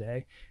 barrels a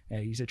day,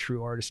 and he's a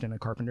true artist and a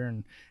carpenter,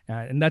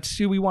 and that's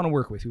who we want to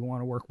work with. We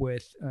want to work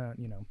with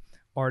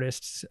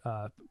artists,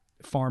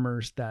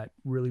 farmers that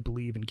really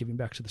believe in giving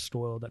back to the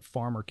soil, that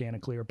farm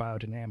organically or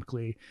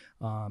biodynamically.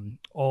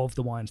 All of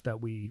the wines that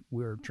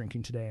we're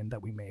drinking today and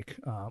that we make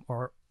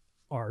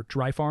are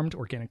dry farmed,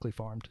 organically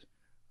farmed,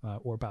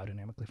 or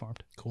biodynamically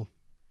farmed. Cool.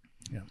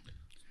 Yeah.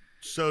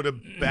 So to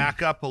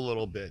back up a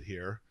little bit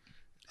here,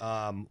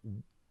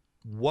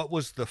 what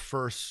was the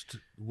first?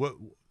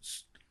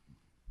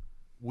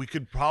 We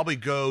could probably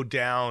go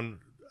down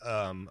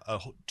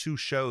 2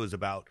 shows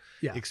about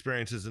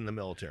experiences in the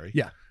military.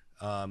 Yeah.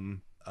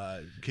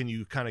 Can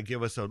you kind of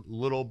give us a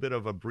little bit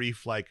of a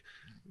brief,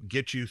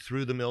 get you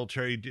through the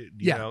military?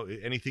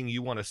 Anything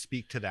you want to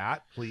speak to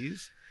that,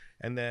 please?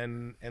 And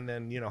then,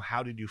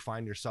 how did you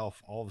find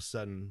yourself all of a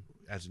sudden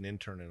as an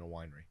intern in a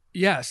winery?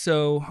 Yeah.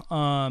 So,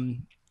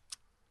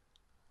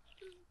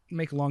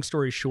 make a long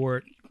story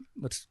short,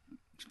 let's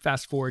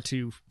fast forward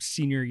to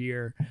senior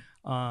year.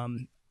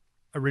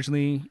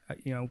 Originally,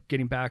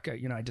 getting back,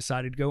 I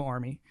decided to go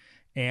Army.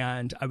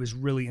 And I was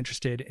really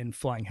interested in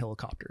flying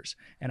helicopters,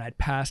 and I'd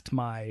passed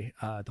my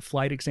the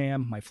flight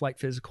exam, my flight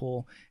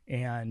physical,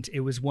 and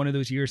it was one of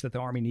those years that the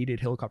Army needed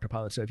helicopter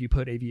pilots. So if you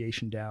put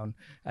aviation down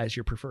as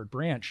your preferred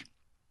branch,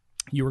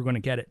 you were going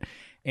to get it.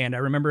 And I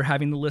remember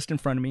having the list in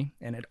front of me,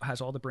 and it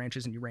has all the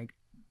branches, and you rank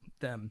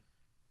them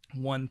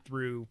 1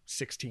 through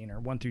 16 or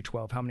 1 through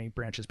 12, how many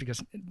branches,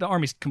 because the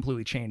Army's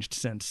completely changed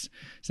since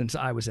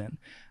I was in,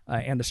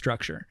 and the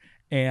structure.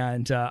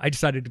 And I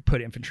decided to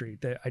put infantry.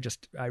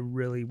 I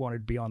really wanted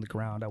to be on the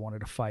ground. I wanted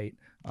to fight.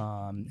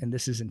 And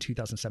this is in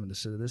 2007.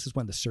 So this is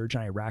when the surge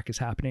in Iraq is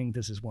happening.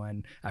 This is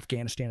when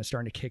Afghanistan is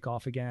starting to kick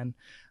off again.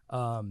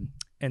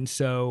 And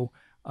so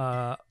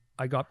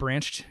I got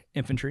branched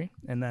infantry,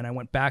 and then I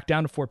went back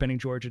down to Fort Benning,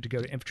 Georgia to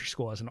go to infantry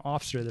school as an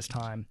officer this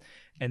time.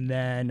 And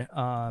then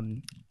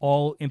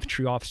all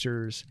infantry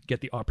officers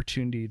get the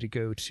opportunity to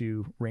go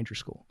to Ranger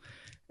School.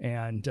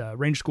 And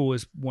Ranger School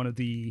is one of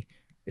the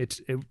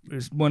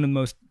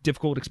most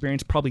difficult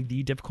experience, probably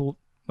the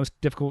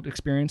most difficult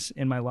experience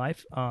in my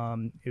life.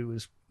 It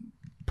was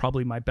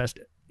probably my best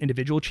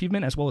individual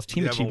achievement as well as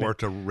team achievement. You haven't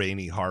worked a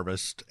rainy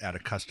harvest at a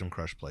custom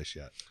crush place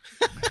yet.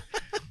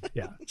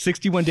 Yeah,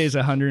 61 days,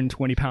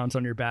 120 pounds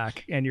on your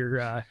back, and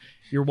you're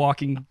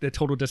walking the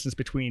total distance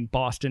between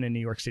Boston and New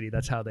York City.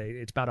 That's how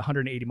it's about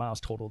 180 miles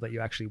total that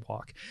you actually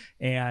walk.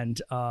 And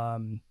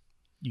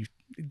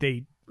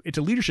it's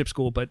a leadership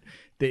school, but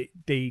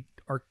they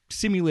are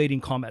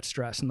simulating combat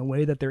stress, and the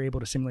way that they're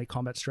able to simulate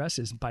combat stress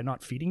is by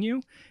not feeding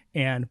you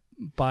and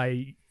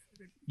by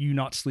you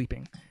not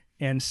sleeping.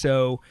 And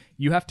so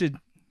you have to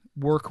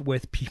work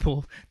with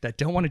people that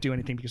don't want to do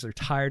anything because they're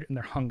tired and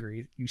they're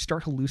hungry. You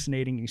start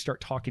hallucinating and you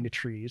start talking to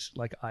trees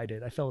like I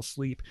did. I fell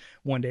asleep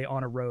one day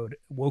on a road,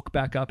 woke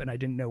back up, and I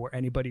didn't know where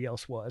anybody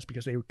else was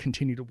because they would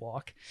continue to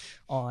walk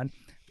on.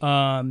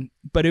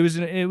 But it was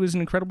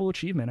an incredible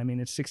achievement. I mean,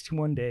 it's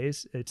 61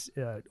 days. It's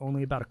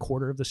only about a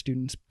quarter of the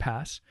students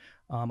pass.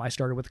 I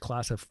started with a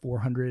class of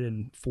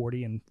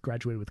 440 and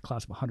graduated with a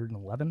class of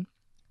 111.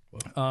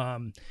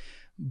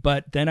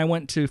 But then I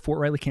went to Fort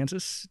Riley,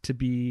 Kansas to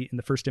be in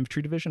the 1st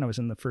Infantry Division. I was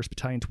in the 1st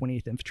Battalion,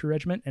 28th Infantry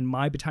Regiment, and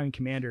my battalion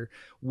commander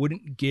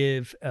wouldn't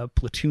give a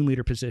platoon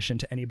leader position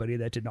to anybody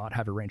that did not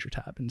have a Ranger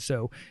tab. And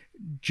so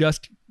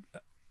just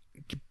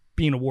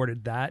being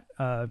awarded that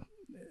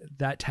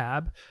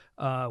tab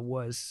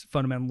was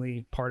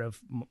fundamentally part of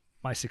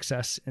my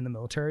success in the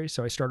military.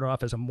 So I started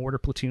off as a mortar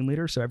platoon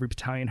leader. So every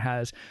battalion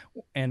has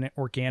an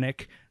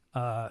organic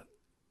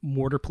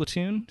mortar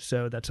platoon.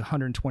 So that's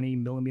 120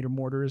 millimeter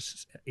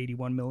mortars,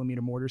 81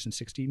 millimeter mortars, and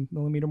 60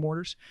 millimeter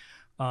mortars.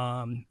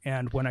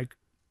 And when I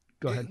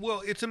go ahead.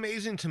 Well, it's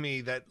amazing to me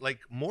that like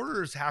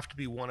mortars have to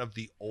be one of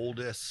the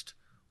oldest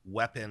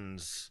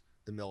weapons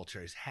the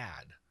military's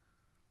had.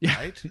 Yeah.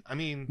 Right? I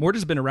mean,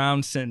 mortar's been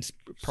around since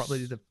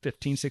probably the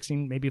 15,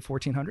 16, maybe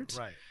 1400s.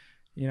 Right.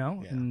 You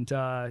know,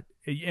 yeah.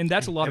 And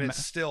that's a lot of it's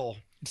still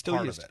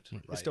part of it.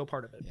 Right? It's still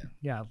part of it.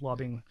 Yeah,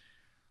 lobbing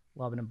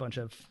a bunch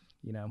of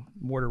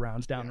mortar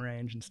rounds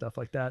downrange and stuff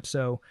like that.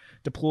 So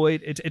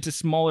deployed, it's a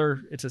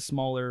smaller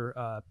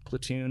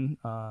platoon.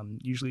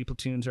 Usually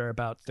platoons are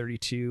about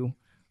 32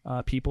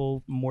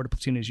 people. Mortar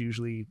platoon is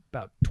usually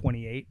about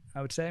 28,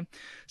 I would say.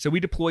 So we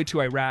deployed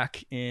to Iraq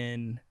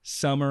in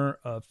summer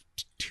of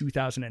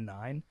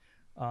 2009.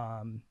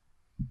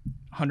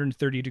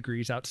 130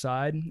 degrees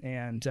outside,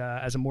 and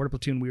as a mortar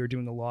platoon we were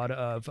doing a lot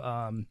of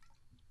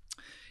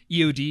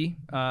EOD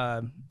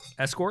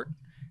escort.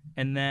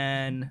 And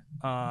then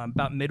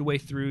about midway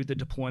through the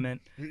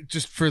deployment,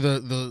 just for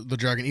the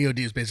jargon, EOD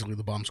is basically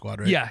the bomb squad,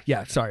 right?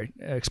 Yeah. Sorry,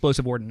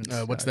 explosive ordnance.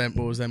 What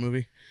was that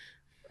movie?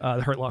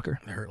 The Hurt Locker.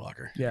 The Hurt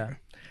Locker. Yeah.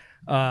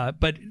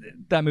 But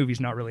that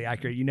movie's not really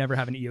accurate. You never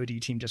have an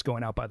EOD team just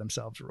going out by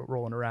themselves,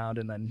 rolling around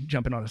and then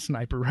jumping on a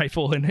sniper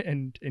rifle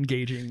and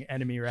engaging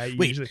enemy, right?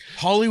 Wait, usually...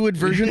 Hollywood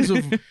versions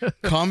of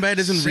combat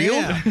isn't real?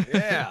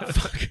 Yeah.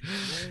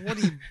 What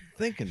are you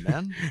thinking,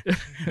 man? It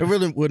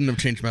really wouldn't have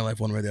changed my life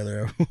one way or the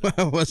other.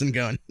 I wasn't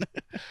going.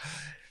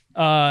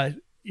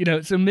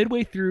 So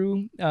midway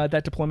through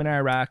that deployment in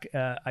Iraq,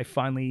 I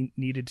finally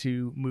needed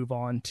to move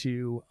on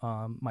to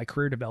my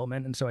career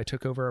development. And so I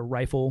took over a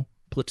rifle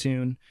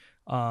platoon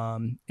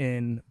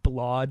in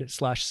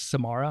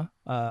Balad/Samarra,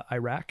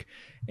 Iraq.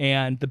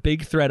 And the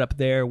big threat up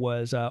there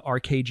was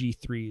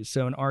RKG-3s.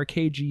 So an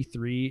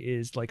RKG-3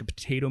 is like a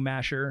potato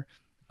masher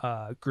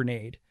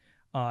grenade.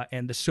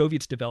 And the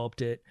Soviets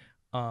developed it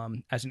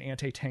as an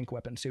anti-tank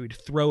weapon. So you'd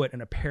throw it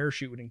and a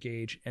parachute would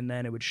engage, and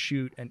then it would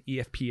shoot an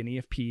EFP. An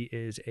EFP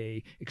is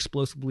a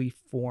explosively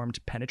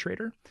formed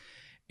penetrator.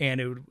 And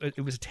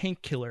it was a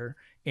tank killer,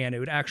 and it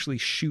would actually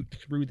shoot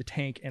through the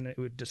tank, and it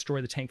would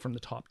destroy the tank from the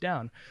top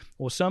down.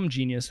 Well, some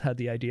genius had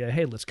the idea,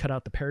 hey, let's cut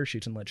out the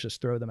parachutes and let's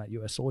just throw them at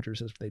U.S.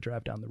 soldiers as they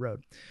drive down the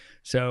road.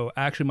 So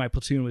actually my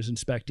platoon was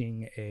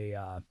inspecting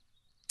a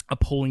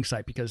polling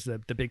site because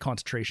the big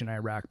concentration in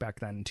Iraq back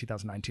then in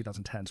 2009,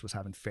 2010s was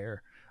having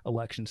fair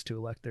elections to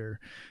elect their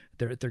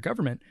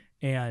government.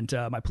 And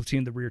my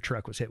platoon, the rear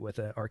truck, was hit with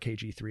a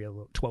RKG-3, a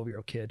little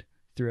 12-year-old kid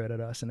threw it at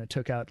us, and it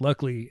took out,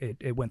 luckily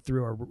it went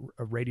through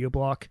a radio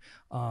block.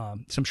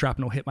 Some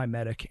shrapnel hit my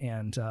medic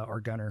and our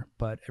gunner,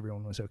 but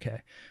everyone was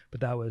okay.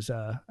 But that was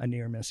a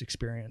near miss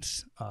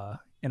experience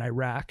in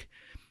Iraq.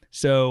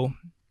 So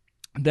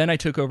then I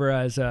took over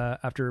as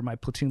after my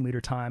platoon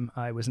leader time.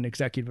 I was an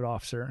executive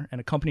officer,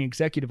 and a company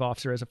executive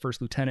officer as a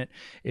first lieutenant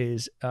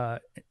is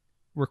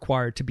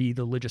required to be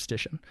the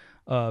logistician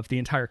of the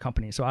entire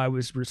company. So I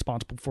was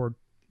responsible for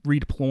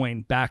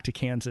redeploying back to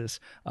Kansas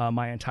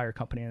my entire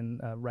company,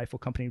 and rifle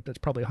company that's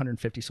probably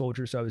 150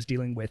 soldiers. So I was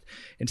dealing with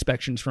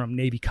inspections from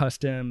Navy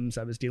Customs.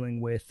 I was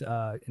dealing with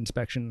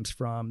inspections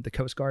from the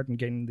Coast Guard and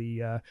getting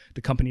the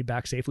company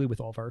back safely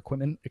with all of our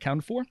equipment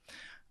accounted for.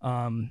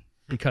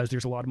 Because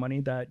there's a lot of money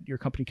that your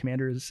company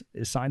commander is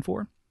signed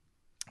for.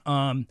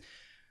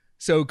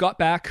 So got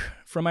back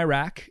from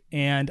Iraq,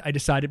 and I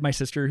decided, my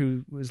sister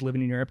who was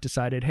living in Europe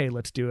decided, hey,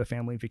 let's do a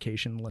family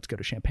vacation. Let's go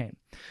to Champaign.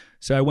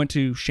 So I went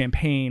to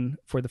Champaign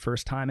for the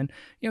first time. And,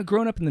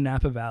 growing up in the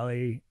Napa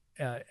Valley,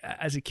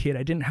 as a kid,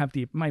 I didn't have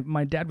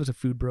my dad was a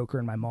food broker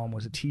and my mom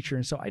was a teacher.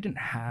 And so I didn't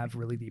have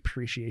really the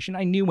appreciation.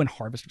 I knew when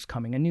harvest was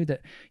coming. I knew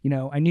that,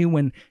 I knew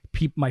when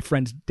my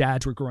friends'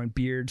 dads were growing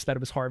beards, that it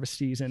was harvest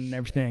season and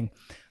everything.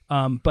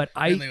 But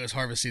it was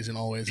harvest season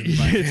always in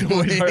my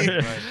family.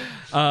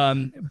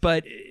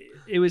 But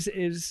it was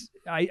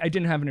I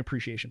didn't have an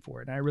appreciation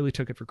for it, and I really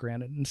took it for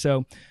granted. And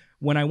so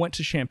when I went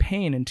to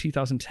Champaign in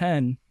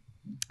 2010,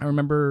 I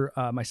remember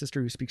my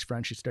sister, who speaks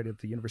French, she studied at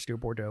the University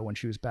of Bordeaux when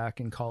she was back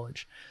in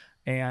college.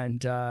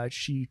 And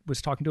she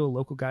was talking to a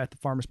local guy at the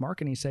farmer's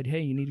market, and he said,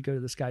 hey, you need to go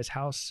to this guy's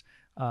house.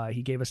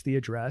 He gave us the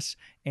address,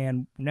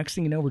 and next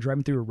thing you know, we're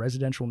driving through a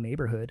residential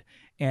neighborhood,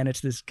 and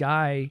it's this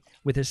guy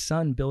with his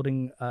son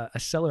building a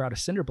cellar out of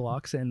cinder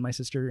blocks. And my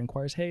sister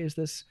inquires, hey, is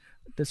this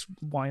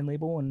wine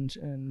label,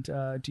 and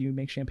do you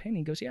make champagne? And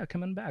he goes, yeah,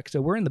 come on back.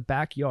 So we're in the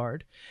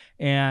backyard,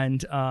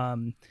 and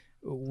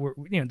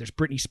there's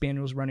Brittany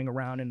Spaniels running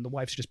around, and the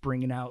wife's just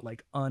bringing out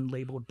like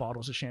unlabeled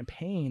bottles of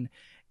champagne.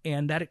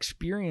 And that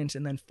experience,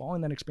 and then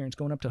following that experience,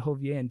 going up to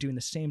Jovier and doing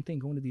the same thing,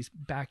 going to these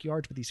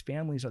backyards with these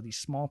families or these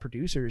small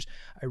producers,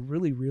 I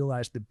really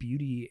realized the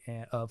beauty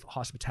of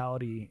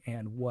hospitality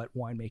and what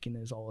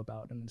winemaking is all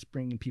about. And it's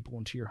bringing people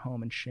into your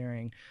home and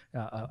sharing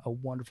a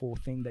wonderful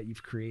thing that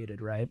you've created,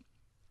 right?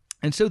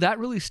 And so that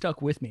really stuck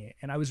with me,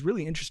 and I was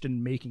really interested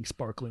in making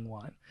sparkling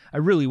wine. I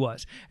really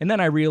was. And then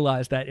I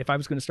realized that if I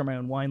was going to start my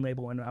own wine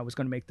label and I was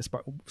going to make the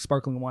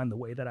sparkling wine the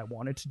way that I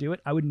wanted to do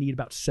it, I would need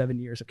about 7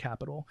 years of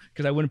capital,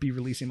 because I wouldn't be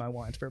releasing my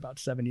wines for about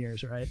 7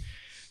 years, right?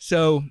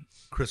 So,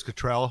 Chris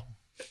Cottrell.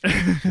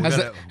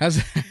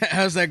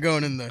 How's that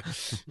going in the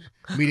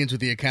meetings with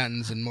the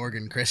accountants and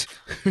Morgan, Chris?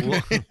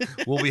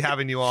 We'll be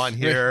having you on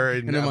here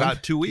in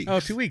about 2 weeks.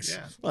 Oh, 2 weeks.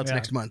 Yeah. Well, it's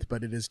next month,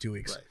 but it is 2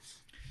 weeks. Right.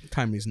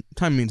 Time means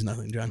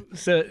nothing, John.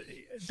 So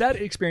that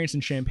experience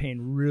in Champaign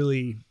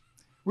really,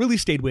 really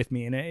stayed with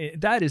me.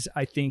 And that is,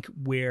 I think,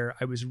 where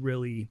I was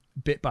really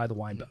bit by the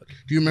wine bug.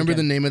 Do you remember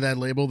the name of that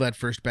label, that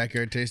first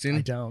backyard tasting?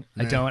 I don't.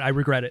 I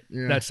regret it.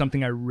 Yeah. That's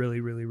something I really,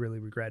 really, really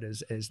regret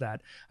is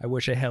that I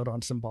wish I held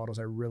on some bottles.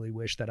 I really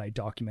wish that I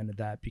documented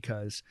that,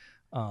 because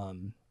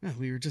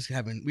we just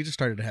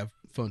started to have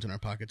phones in our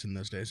pockets in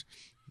those days.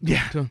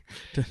 Yeah.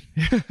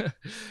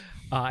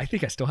 I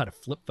think I still had a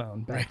flip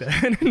phone back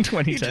then in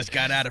 2010. You just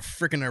got out of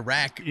freaking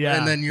Iraq, yeah,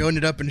 and then you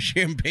ended up in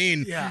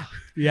Champaign. Yeah.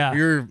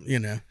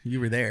 You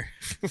were there.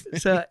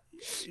 So,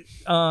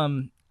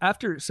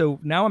 so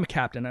now I'm a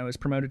captain. I was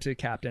promoted to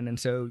captain, and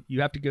so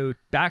you have to go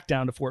back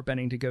down to Fort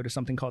Benning to go to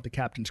something called the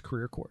Captain's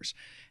Career Course,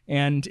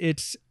 and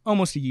it's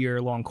almost a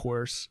year-long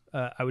course,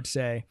 I would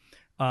say.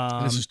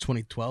 This is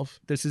 2012?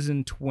 This is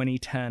in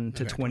 2010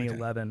 to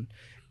 2011.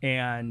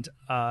 And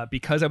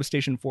because I was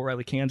stationed in Fort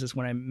Riley, Kansas,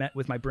 when I met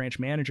with my branch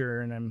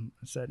manager and I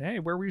said, hey,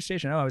 where were you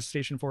stationed? Oh, I was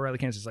stationed in Fort Riley,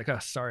 Kansas. He's like, oh,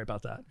 sorry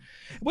about that.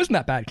 It wasn't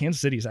that bad.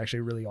 Kansas City is actually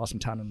a really awesome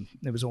town, and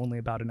it was only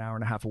about an hour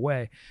and a half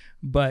away.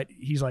 But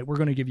he's like, we're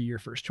going to give you your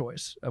first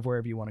choice of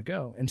wherever you want to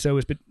go. And so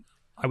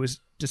I was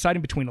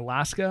deciding between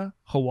Alaska,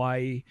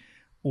 Hawaii,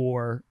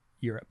 or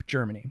Europe,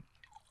 Germany.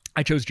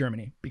 I chose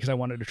Germany because I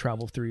wanted to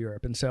travel through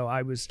Europe. And so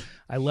I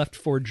left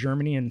for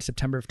Germany in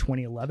September of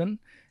 2011.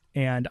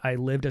 And I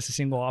lived as a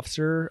single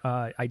officer.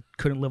 I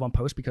couldn't live on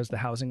post because the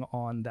housing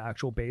on the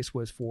actual base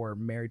was for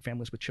married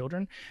families with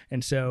children.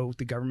 And so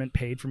the government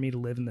paid for me to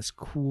live in this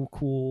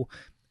cool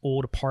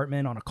old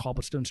apartment on a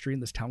cobblestone street in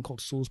this town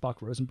called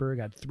Sulzbach-Rosenberg.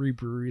 I had 3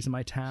 breweries in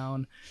my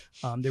town.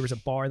 There was a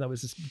bar that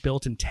was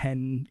built in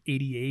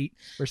 1088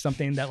 or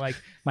something that like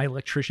my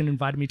electrician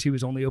invited me to. It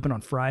was only open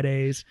on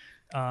Fridays.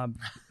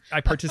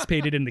 I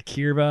participated in the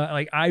Kirva.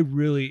 Like, I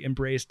really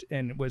embraced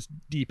and was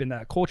deep in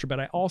that culture, but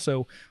I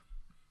also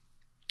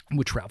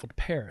would travel to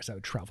Paris. I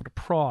would travel to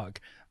Prague.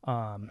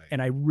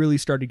 And I really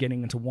started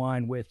getting into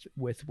wine with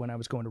when I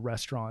was going to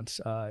restaurants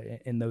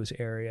in those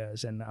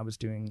areas, and I was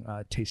doing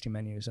tasting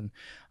menus, and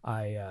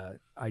I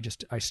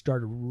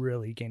started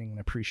really gaining an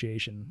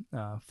appreciation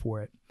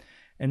for it.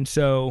 And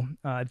so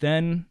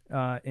then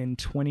in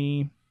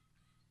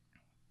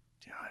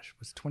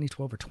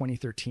 2012 or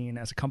 2013,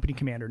 as a company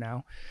commander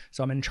now,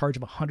 so I'm in charge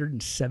of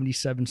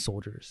 177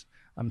 soldiers.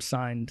 I'm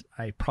signed.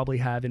 I probably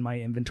have in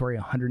my inventory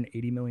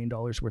 $180 million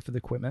worth of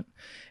equipment,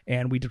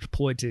 and we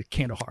deployed to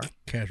Kandahar.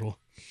 Casual.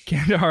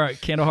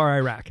 Kandahar,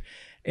 Iraq.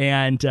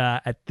 And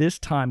at this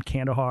time,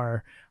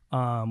 Kandahar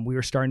We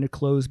were starting to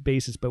close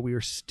bases, but we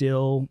were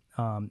still,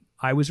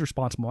 I was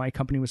responsible. My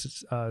company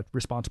was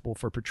responsible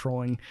for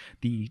patrolling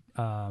the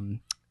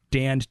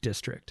Dand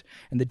district.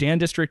 And the Dand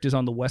district is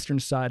on the western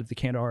side of the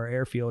Kandahar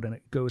airfield, and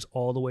it goes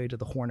all the way to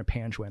the Horn of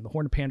Panjwai. And the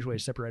Horn of Panjwai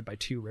is separated by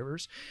 2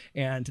 rivers,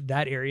 and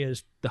that area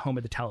is the home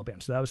of the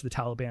Taliban. So that was the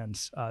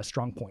Taliban's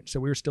strong point. So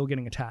we were still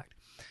getting attacked.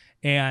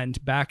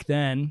 And back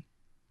then,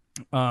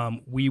 our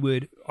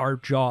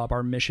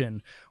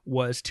mission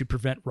was to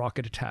prevent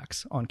rocket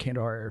attacks on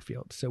Kandahar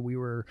airfield. So we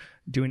were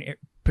doing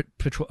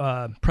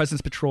presence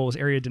patrols,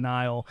 area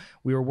denial.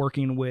 We were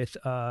working with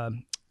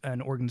an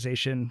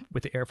organization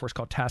with the Air Force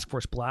called Task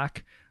Force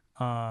Black,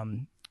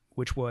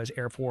 which was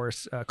Air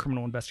Force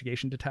Criminal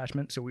Investigation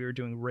Detachment. So we were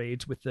doing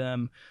raids with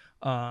them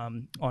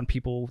on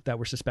people that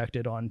were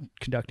suspected on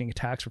conducting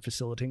attacks or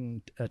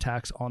facilitating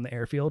attacks on the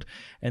airfield.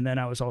 And then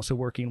I was also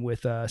working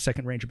with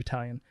 2nd Ranger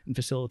Battalion and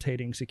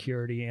facilitating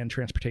security and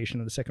transportation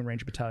of the 2nd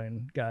Ranger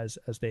Battalion guys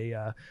as they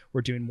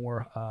were doing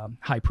more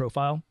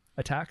high-profile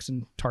attacks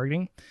and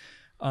targeting.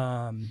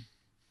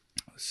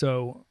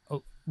 So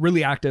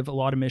really active, a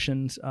lot of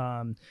missions.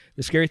 The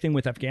scary thing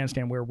with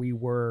Afghanistan where we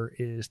were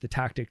is the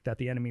tactic that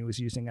the enemy was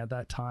using at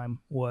that time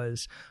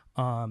was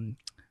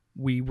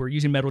we were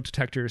using metal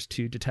detectors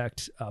to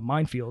detect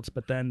minefields,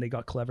 but then they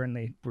got clever and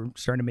they were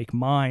starting to make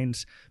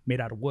mines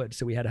made out of wood.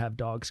 So we had to have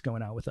dogs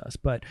going out with us.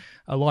 But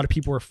a lot of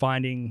people were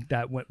finding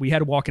that when we had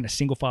to walk in a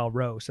single file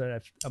row so that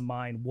if a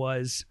mine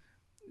was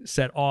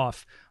set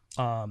off,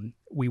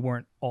 we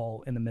weren't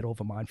all in the middle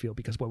of a minefield,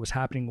 because what was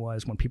happening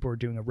was when people were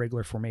doing a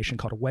regular formation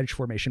called a wedge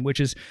formation,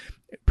 which is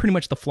pretty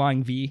much the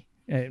flying V,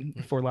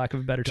 for lack of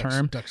a better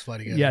term. Ducks fly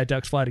together. Yeah,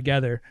 ducks fly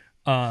together.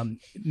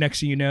 Next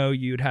thing you know,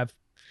 you'd have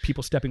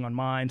people stepping on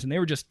mines, and they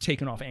were just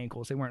taking off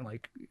ankles. They weren't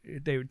like,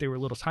 they were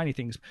little tiny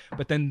things,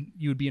 but then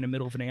you would be in the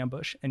middle of an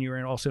ambush, and you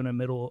were also in the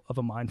middle of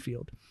a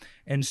minefield.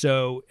 And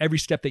so every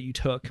step that you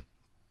took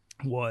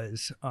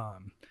was,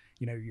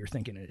 you're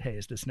thinking, hey,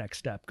 is this next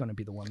step going to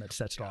be the one that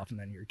sets it off, and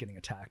then you're getting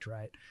attacked,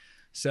 right?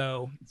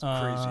 So,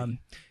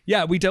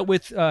 yeah, we dealt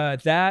with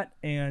that,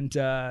 and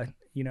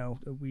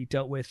we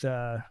dealt with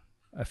a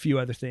few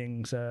other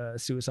things. A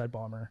suicide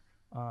bomber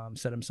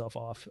set himself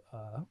off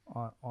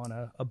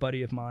on a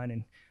buddy of mine,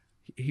 and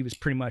he was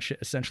pretty much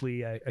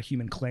essentially a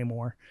human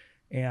claymore,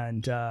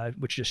 and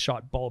which just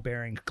shot ball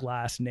bearing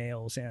glass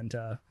nails, and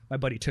my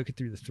buddy took it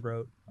through the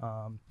throat.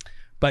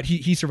 But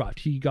he survived.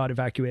 He got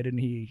evacuated and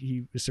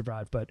he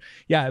survived. But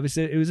yeah, it was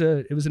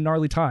a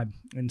gnarly time.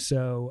 And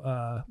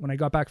so when I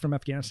got back from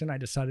Afghanistan, I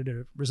decided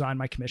to resign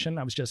my commission.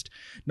 I was just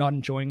not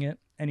enjoying it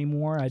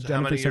anymore. I'd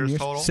done it for 7 years.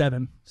 Total?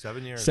 7.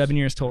 7 years. 7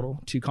 years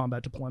total, 2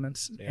 combat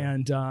deployments. Yeah.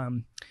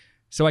 And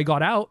so I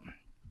got out,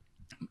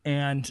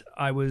 and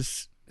I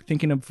was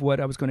thinking of what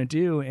I was going to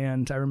do.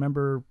 And I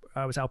remember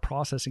I was out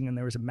processing, and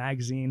there was a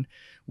magazine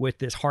with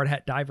this hard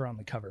hat diver on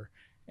the cover.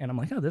 And I'm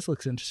like, oh, this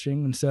looks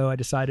interesting. And so I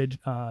decided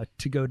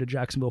to go to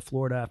Jacksonville,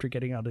 Florida after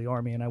getting out of the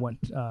Army. And I went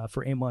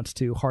for 8 months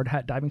to hard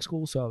hat diving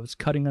school. So I was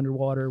cutting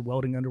underwater,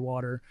 welding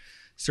underwater,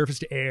 surface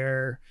to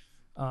air,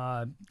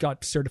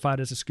 got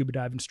certified as a scuba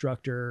dive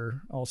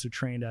instructor, also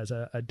trained as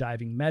a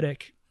diving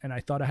medic. And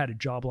I thought I had a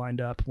job lined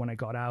up when I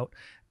got out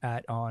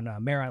on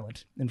Mare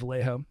Island in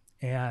Vallejo.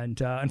 And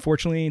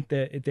unfortunately,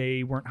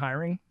 they weren't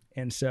hiring.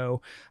 And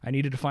so I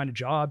needed to find a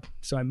job.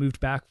 So I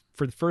moved back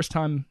for the first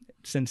time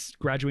since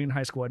graduating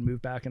high school. I'd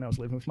moved back, and I was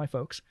living with my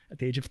folks at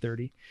the age of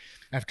 30.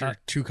 After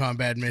 2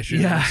 combat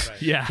missions. Yeah.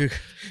 Yeah.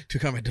 2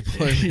 combat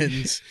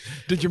deployments.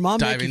 Did your mom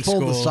make Diving you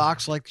fold the school,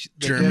 socks like they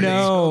did? Germany.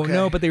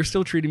 No, but they were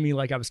still treating me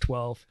like I was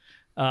 12.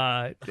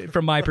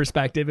 From my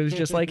perspective, it was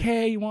just like,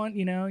 hey, do you want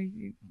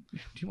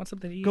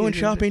something to eat? Going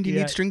shopping? Do you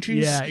need string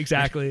cheese? Yeah,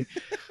 exactly.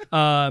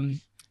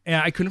 And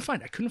I couldn't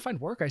find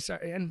work.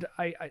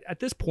 I at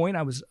this point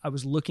I was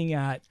looking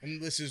at,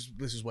 And this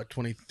is what,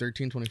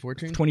 2013,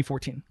 2014?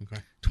 2014.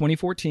 Okay.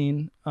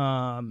 2014.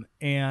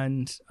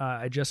 And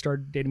I just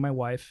started dating my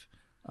wife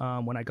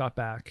when I got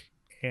back,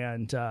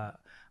 and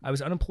I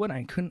was unemployed.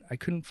 I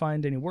couldn't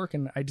find any work,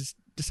 and I just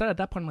decided at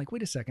that point, I'm like,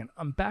 wait a second,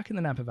 I'm back in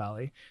the Napa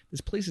Valley.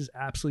 This place is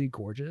absolutely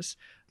gorgeous.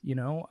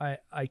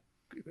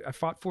 I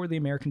fought for the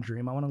American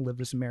dream. I want to live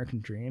this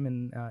American dream.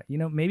 And,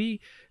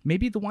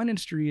 maybe the wine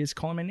industry is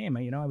calling my name.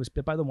 I was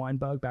bit by the wine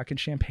bug back in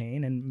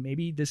Champaign, and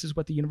maybe this is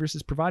what the universe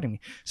is providing me.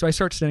 So I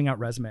start sending out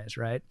resumes,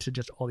 right, to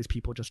just all these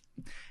people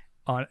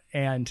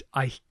and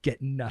I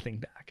get nothing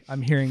back.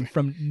 I'm hearing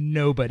from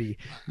nobody,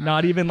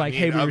 not even like,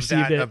 hey, we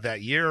received it. Of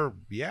that year,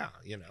 yeah,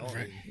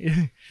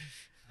 Right.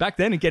 Back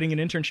then, getting an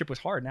internship was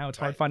hard. Now it's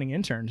hard finding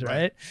interns,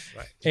 right?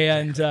 Right.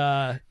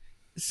 And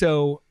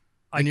so...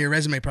 And your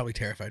resume probably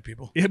terrified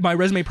people. My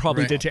resume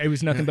probably Right. did. It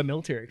was nothing but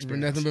military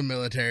experience. Nothing but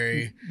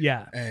military.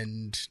 Yeah.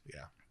 And,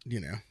 Yeah.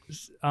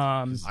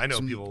 I know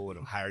people would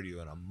have hired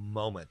you in a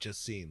moment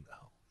just seeing,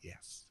 oh,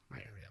 yes,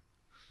 hire him.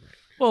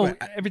 Well,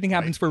 everything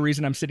happens for a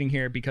reason. I'm sitting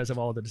here because of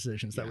all the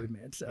decisions that we've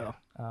made. So,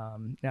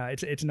 no,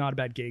 it's not a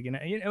bad gig, and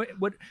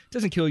what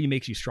doesn't kill you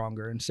makes you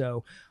stronger. And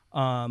so,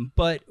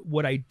 but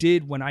what I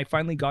did when I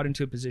finally got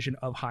into a position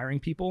of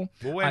hiring people.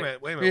 Well, wait a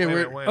minute.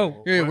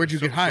 Where'd you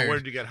get hired? So where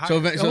did you get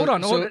hired? Hold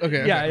on.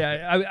 Okay.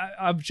 Yeah.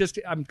 I'm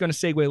going to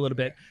segue a little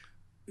bit.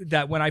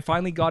 That when I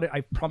finally got it, I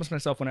promised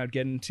myself when I would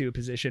get into a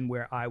position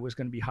where I was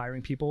going to be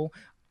hiring people,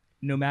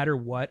 no matter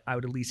what, I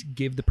would at least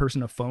give the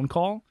person a phone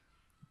call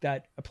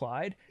that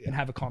applied and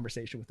have a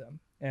conversation with them,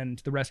 and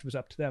the rest was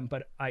up to them.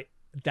 But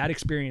that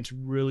experience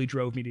really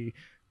drove me to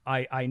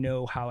I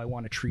know how I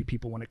want to treat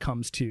people when it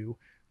comes to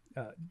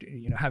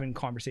having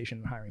conversation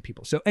and hiring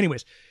people. So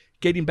anyways,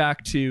 getting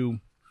back to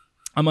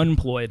I'm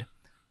unemployed,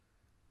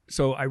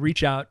 so I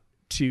reach out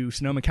to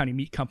Sonoma County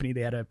Meat Company.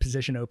 They had a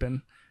position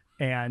open,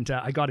 and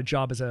I got a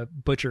job as a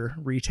butcher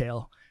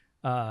retail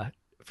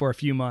for a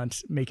few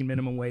months, making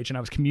minimum wage, and I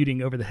was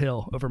commuting over the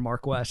hill over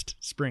Mark West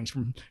Springs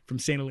from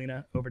Santa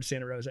Elena over to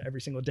Santa Rosa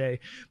every single day.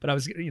 But I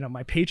was,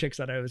 my paychecks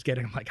that I was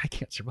getting, I'm like, I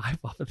can't survive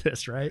off of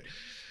this, right?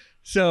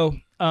 So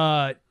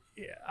I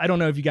don't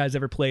know if you guys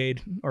ever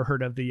played or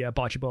heard of the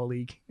Bocce Ball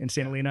League in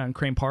Santa Elena and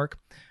Crane Park,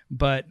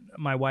 but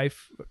my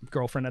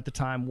girlfriend at the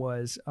time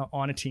was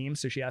on a team,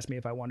 so she asked me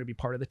if I wanted to be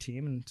part of the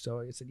team, and so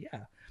I said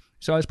yeah.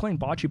 So I was playing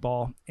bocce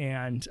ball,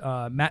 and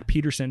Matt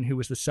Peterson, who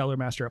was the cellar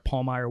master at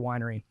Paul Meyer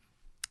Winery,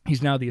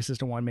 he's now the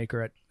assistant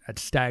winemaker at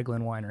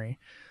Staglin Winery,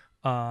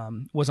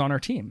 was on our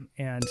team.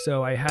 And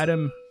so I had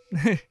him,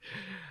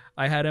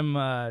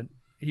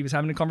 he was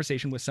having a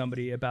conversation with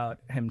somebody about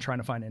him trying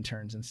to find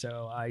interns. And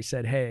so I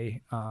said,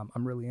 hey,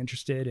 I'm really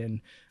interested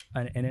in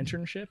an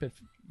internship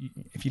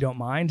if you don't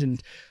mind.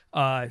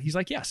 And he's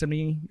like, yeah, send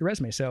me your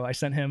resume. So I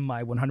sent him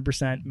my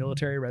 100%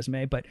 military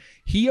resume, but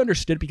he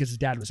understood because his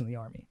dad was in the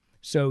Army.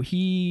 So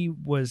he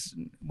was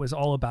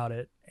all about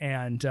it.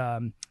 And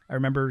I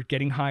remember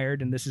getting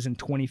hired, and this is in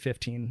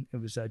 2015. It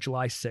was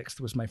July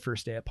 6th was my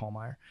first day at Paul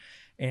Meyer.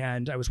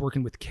 And I was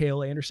working with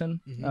Cale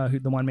Anderson, who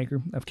the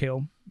winemaker of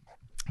Cale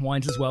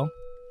Wines as well.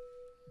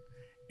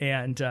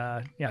 And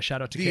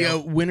shout out to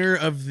Cale. The winner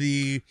of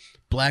the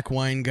Black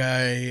Wine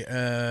Guy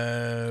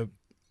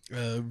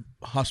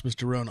Hospice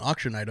de Rhone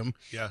auction item,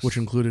 which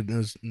included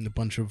a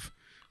bunch of...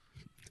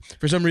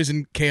 For some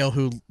reason, Cale,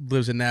 who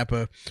lives in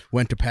Napa,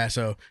 went to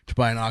Paso to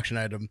buy an auction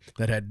item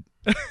that had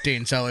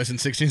Dane Cellars and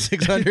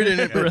 16600 in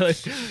it. Really?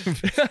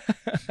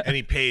 And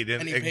he paid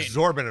an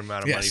exorbitant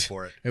amount of money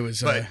for it. It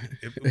was,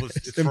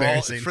 it's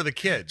embarrassing for the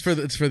kids.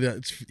 It's for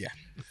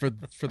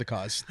the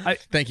cause.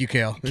 Thank you,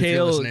 Cale.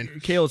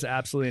 Cale is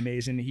absolutely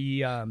amazing.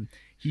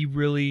 He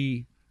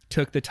really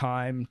took the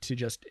time to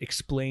just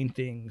explain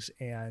things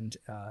and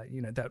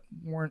that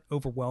weren't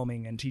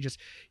overwhelming, and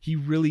he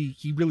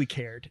really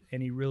cared,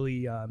 and he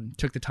really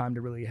took the time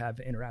to really have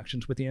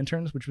interactions with the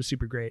interns, which was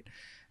super great.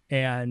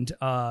 And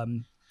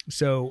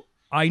so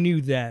I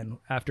knew then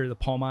after the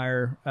Paul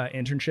Meyer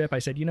internship, I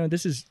said,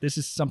 this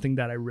is something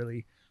that I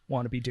really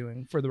want to be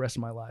doing for the rest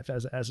of my life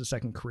as a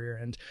second career.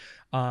 And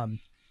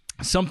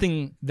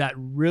something that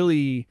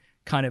really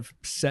kind of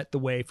set the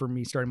way for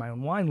me starting my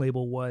own wine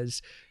label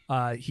was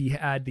he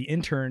had the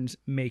interns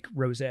make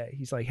rosé.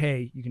 He's like,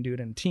 hey, you can do it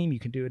in a team, you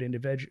can do it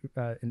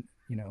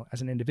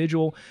as an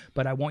individual,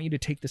 but I want you to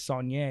take the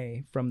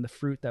Saunier from the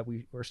fruit that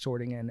we were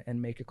sorting in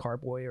and make a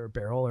carboy or a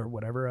barrel or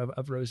whatever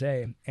of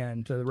rosé.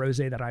 And the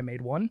rosé that I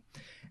made won.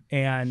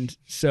 And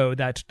so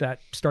that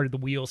started the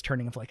wheels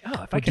turning of like,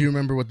 do you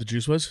remember what the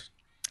juice was?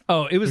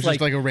 Oh, it was just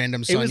like a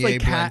random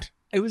Saunier blend.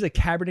 It was a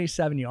Cabernet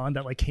Sauvignon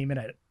that came in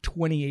at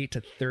 28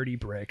 to 30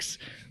 bricks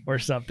or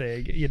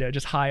something,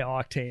 just high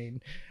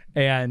octane.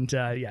 And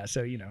so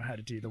how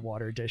to do the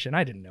water addition.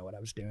 I didn't know what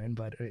I was doing,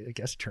 but I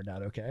guess it turned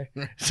out okay.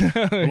 So,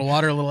 a little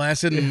water, a little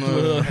acid, and a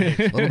little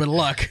bit of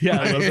luck. Yeah,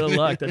 a little bit of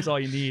luck. That's all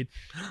you need.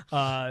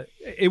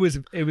 It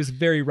was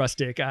very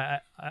rustic.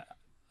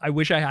 I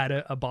wish I had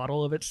a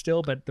bottle of it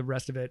still, but the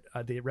rest of the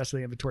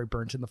inventory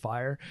burnt in the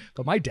fire.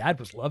 But my dad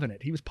was loving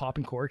it. He was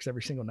popping corks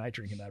every single night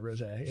drinking that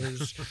rosé.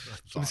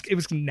 It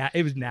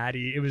was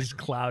natty. It was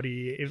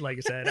cloudy. Like I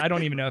said, I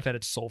don't even know if it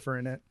had sulfur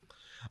in it.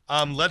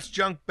 Let's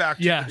jump back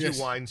to the two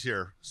wines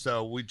here.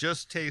 So we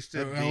just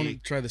tasted I want to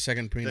try the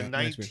second Pinot. The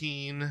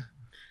 19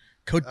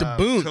 Côte de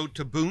Beaune. Côte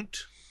de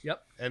Beaune.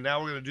 Yep. And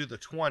now we're going to do the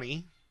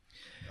 20.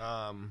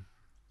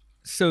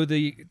 So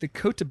the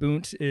Côte de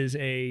Beaune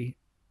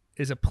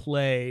is a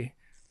play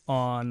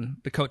on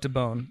the Côte de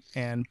Beaune,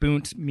 and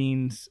Beaune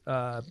means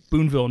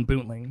Boonville and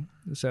Boontling.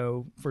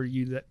 So for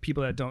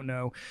people that don't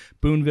know,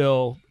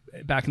 Boonville,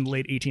 back in the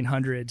late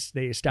 1800s,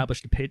 they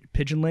established a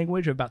pidgin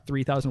language of about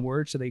 3,000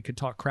 words so they could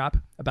talk crap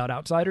about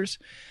outsiders.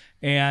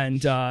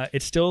 And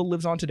it still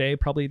lives on today.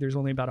 Probably there's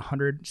only about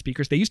 100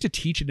 speakers. They used to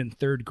teach it in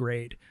third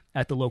grade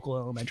at the local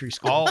elementary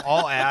school.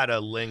 I'll add a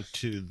link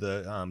to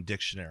the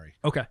dictionary.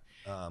 Okay.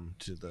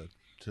 To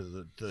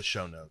the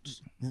show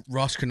notes.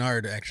 Ross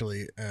Kennard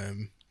actually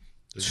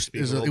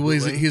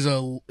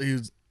he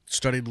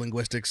studied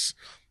linguistics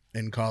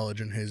in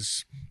college, and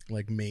his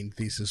main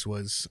thesis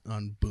was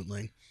on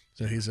Boontling.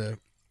 So he's a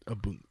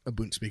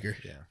Boont speaker.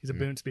 Yeah, he's a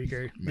Boont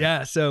speaker.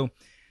 Yeah. So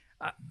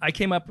I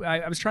came up.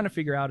 I was trying to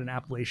figure out an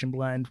appellation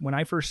blend when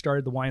I first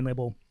started the wine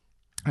label.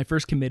 I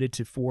first committed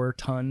to 4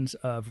 tons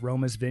of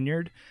Roma's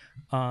Vineyard,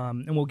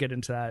 and we'll get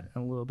into that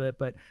in a little bit.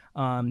 But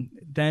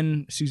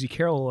then Susie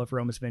Carroll of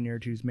Roma's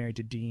Vineyard, who's married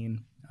to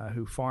Dean,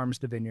 who farms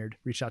the vineyard,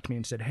 reached out to me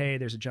and said, hey,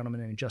 there's a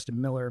gentleman named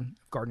Justin Miller of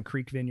Garden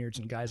Creek Vineyards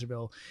in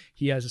Geyserville.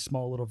 He has a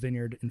small little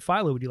vineyard in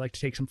Philo. Would you like to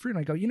take some fruit? And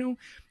I go,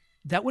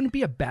 that wouldn't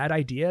be a bad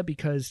idea,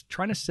 because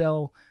trying to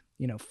sell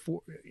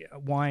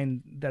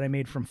wine that I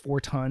made from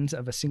 4 tons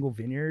of a single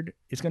vineyard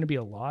is going to be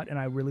a lot. And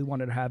I really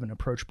wanted to have an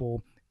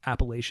approachable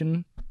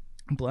appellation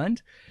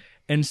blend.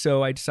 And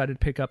so I decided to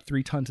pick up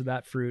 3 tons of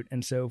that fruit.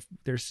 And so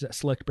there's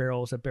select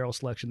barrels, a barrel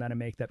selection that I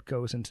make that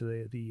goes into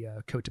the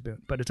Côte de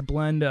Beaune. But it's a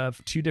blend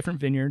of 2 different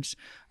vineyards.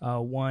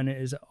 One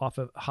is off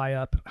of high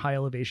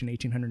elevation,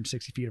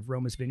 1,860 feet of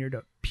Roma's Vineyard,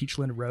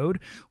 Peachland Road,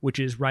 which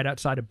is right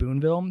outside of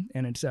Boonville.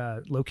 And it's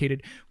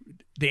located,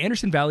 the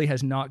Anderson Valley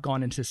has not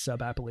gone into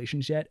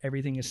sub-appellations yet.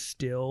 Everything is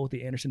still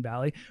the Anderson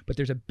Valley, but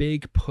there's a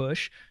big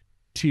push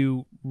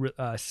to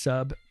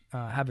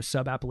have a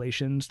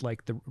sub-appellations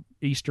like the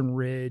Eastern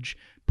Ridge,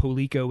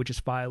 Polico, which is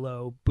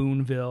Philo,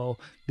 Boonville,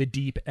 the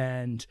Deep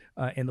End,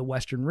 and the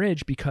Western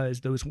Ridge,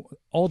 because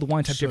all the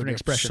wines have different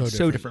expressions.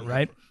 So different,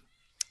 right?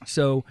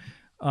 So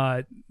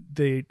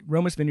the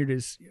Roma's Vineyard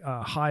is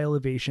high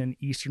elevation,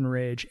 Eastern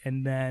Ridge,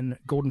 and then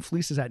Golden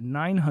Fleece is at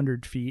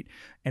 900 feet,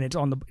 and it's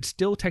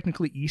still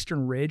technically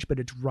Eastern Ridge, but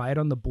it's right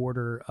on the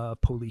border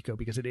of Polico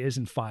because it is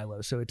in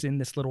Philo. So it's in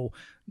this little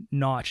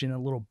notch in a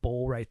little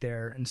bowl right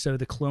there. And so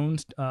the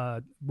clones,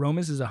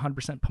 Roma's is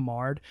 100%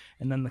 Pomard,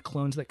 and then the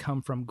clones that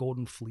come from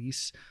Golden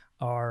Fleece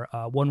are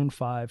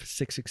 115,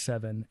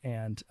 667,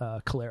 and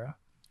Calera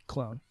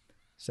clone.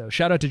 So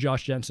shout out to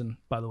Josh Jensen,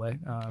 by the way,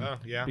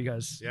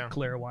 because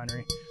Calera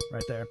Winery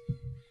right there.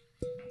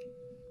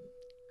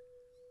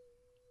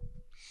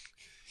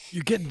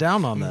 You're getting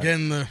down on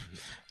that.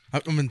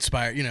 I'm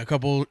inspired. A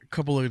couple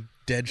of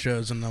Dead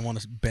shows, and I want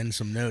to bend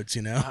some notes.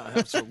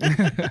 Absolutely.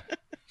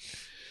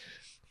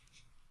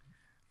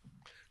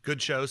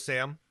 Good shows,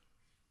 Sam.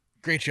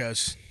 Great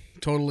shows.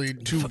 Totally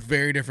 2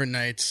 very different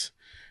nights.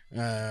 2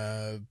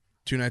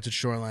 nights at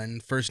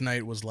Shoreline. First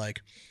night was like,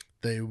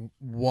 they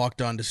walked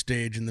onto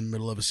stage in the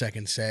middle of a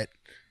second set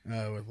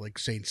with like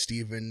St.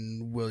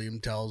 Stephen,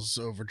 William Tell's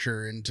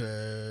overture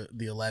into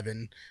the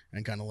 11,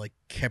 and kind of like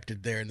kept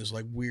it there in this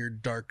like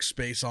weird dark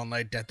space all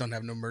night. Death Don't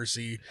Have No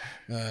Mercy,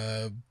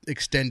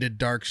 extended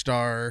Dark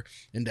Star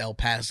into El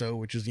Paso,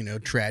 which is,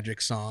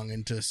 tragic song,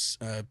 into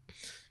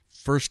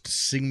first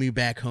Sing Me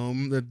Back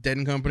Home the Dead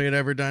and Company had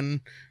ever done,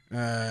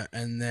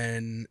 and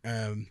then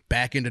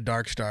back into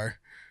Dark Star.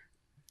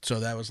 So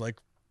that was like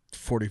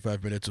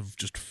 45 minutes of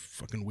just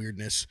fucking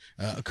weirdness.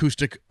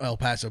 Acoustic El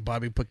Paso.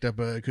 Bobby picked up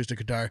an acoustic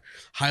guitar.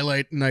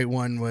 Highlight night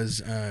 1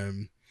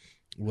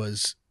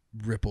 was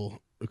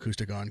Ripple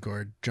acoustic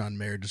encore. John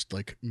Mayer just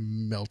like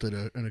melted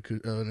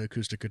an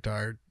acoustic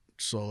guitar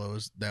solo.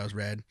 That was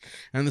rad.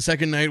 And the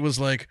second night was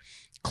like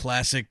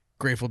classic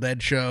Grateful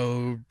Dead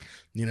show.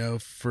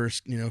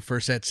 First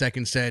set,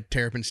 second set,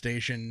 Terrapin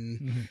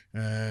Station.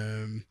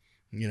 It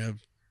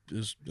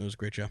was a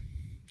great show.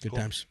 Good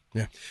times.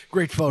 Yeah.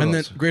 Great photos. And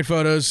then great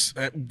photos.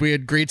 We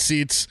had great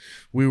seats.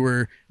 We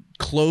were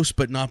close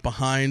but not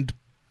behind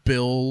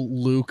Bill,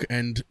 Luke,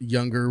 and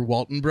younger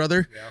Walton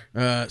brother.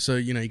 Yeah. So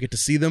you get to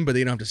see them, but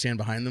you don't have to stand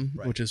behind them,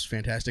 which is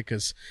fantastic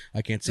because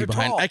I can't see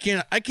behind. Tall.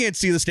 I can't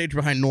see the stage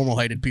behind normal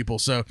heighted people.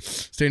 So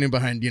standing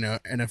behind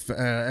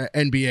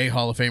NBA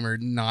Hall of Famer,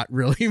 not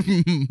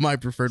really my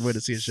preferred way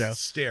to see a show.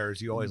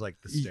 Stairs. You always like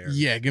the stairs.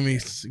 Yeah. Give me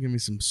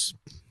some.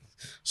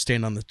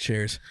 Stand on the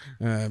chairs.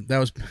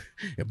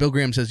 Bill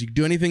Graham says, you can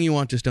do anything you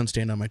want, just don't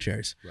stand on my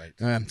chairs. Right.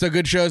 So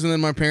good shows, and then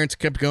my parents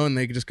kept going.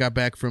 They just got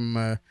back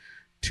from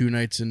 2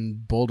 nights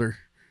in Boulder,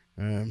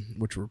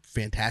 which were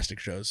fantastic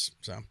shows.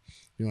 So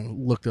you want to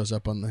look those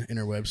up on the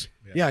interwebs.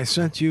 Yeah, I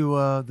sent you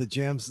the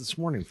jams this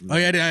morning. From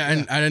I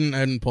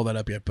didn't pull that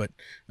up yet, but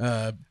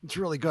it's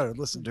really good. I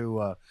listened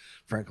to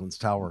Franklin's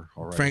Tower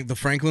already. The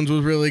Franklins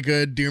was really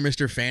good. Dear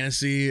Mr.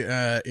 Fantasy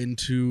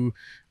into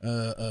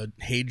a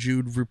Hey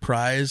Jude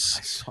reprise.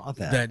 I saw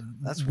that.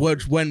 That's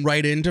what went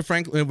right into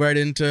Franklin, right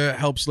into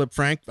Help Slip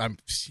Frank.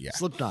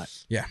 Slipknot.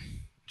 Yeah.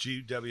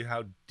 GW,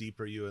 how deep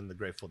are you in the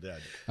Grateful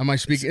Dead? Am I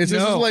speaking? This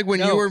is like when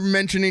you were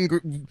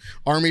mentioning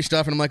army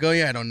stuff, and I'm like, oh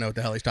yeah, I don't know what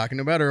the hell he's talking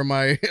about, or am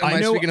I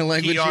speaking a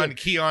language?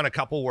 Key on a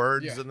couple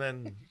words, and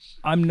then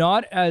I'm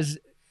not as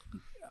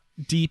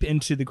deep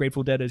into the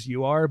Grateful Dead as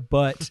you are,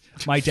 but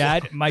my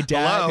dad,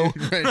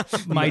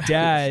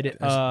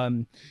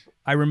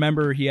 I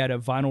remember he had a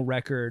vinyl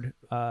record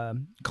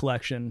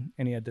collection,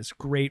 and he had this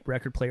great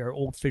record player,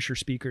 old Fisher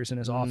speakers in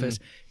his office.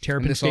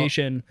 Terrapin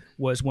Station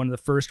was one of the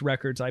first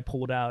records I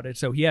pulled out, and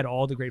so he had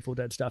all the Grateful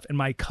Dead stuff. And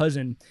my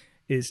cousin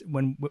is,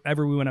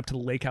 whenever we went up to the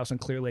lake house in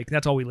Clear Lake,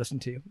 that's all we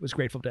listened to was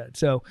Grateful Dead.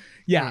 So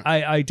yeah,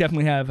 I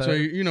definitely have. So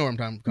you know where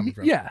I'm coming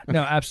from. Yeah,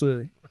 no,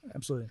 absolutely.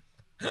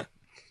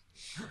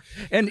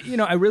 And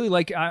I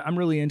really I'm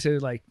really into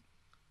like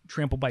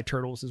Trampled by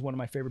Turtles is one of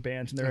my favorite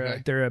bands, and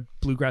Okay. they're a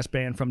bluegrass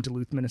band from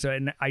Duluth, Minnesota.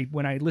 And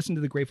when I listen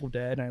to the Grateful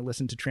Dead and I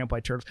listen to Trampled by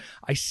Turtles,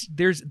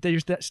 there's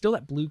still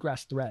that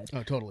bluegrass thread.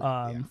 Oh, totally.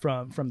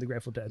 From the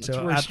Grateful Dead. That's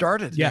where it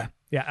started. Yeah,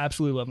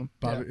 absolutely love them.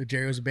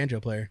 Jerry was a banjo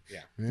player.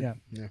 Yeah.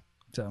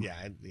 So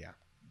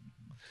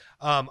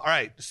All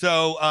right.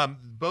 So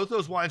both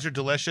those wines are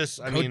delicious.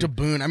 Côte de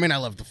Boone. I mean, I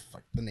love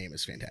the name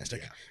is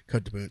fantastic.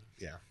 Côte de Boone.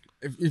 Yeah.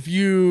 If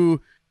you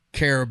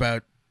care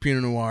about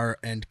Pinot Noir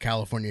and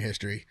California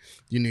history,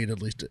 you need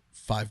at least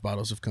 5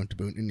 bottles of Côte de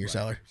Boone in your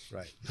cellar.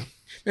 Right.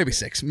 Maybe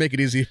 6. Make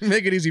it easy.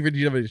 Make it easy for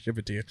somebody to ship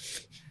it to you.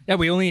 yeah,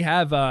 we only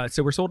have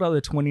so we're sold out of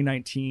the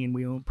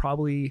 2019.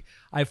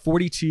 I have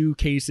 42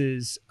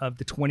 cases of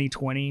the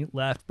 2020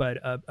 left, but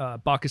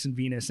Bacchus and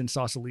Venus in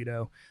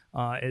Sausalito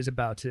is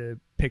about to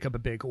pick up a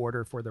big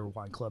order for their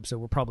wine club, so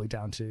we're probably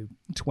down to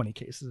 20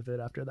 cases of it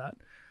after that.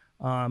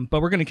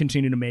 But we're going to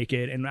continue to make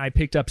it. And I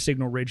picked up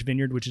Signal Ridge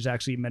Vineyard, which is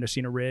actually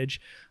Mendocino Ridge,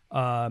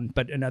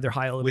 but another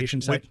high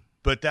elevation site.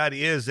 But that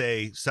is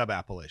a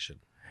sub-appellation.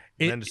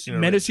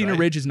 Mendocino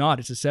Ridge is not.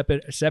 It's a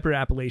separate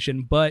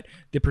appellation, but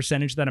the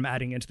percentage that I'm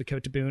adding into the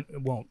Côte de Boone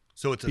won't.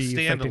 So it's a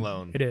be affected.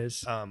 standalone. It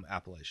is.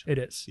 Appellation. It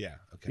is. Yeah.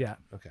 Okay. Yeah.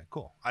 Okay.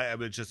 Cool. I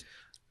was just.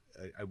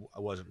 I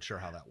wasn't sure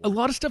how that worked. A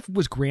lot of stuff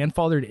was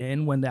grandfathered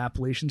in when the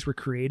appellations were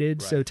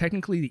created. Right. So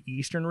technically the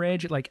Eastern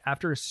Ridge, like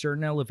after a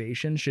certain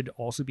elevation, should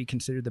also be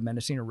considered the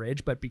Mendocino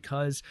Ridge. But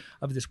because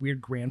of this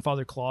weird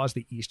grandfather clause,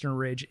 the Eastern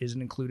Ridge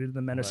isn't included in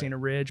the Mendocino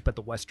Ridge, but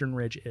the Western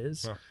Ridge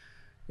is. Huh.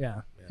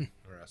 Yeah.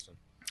 Interesting.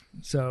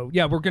 So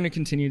yeah, we're going to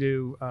continue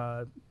to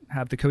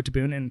have the Côte de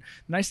Boone. And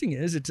the nice thing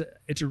is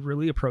it's a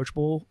really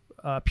approachable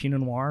Pinot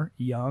Noir,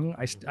 young.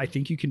 I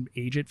think you can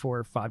age it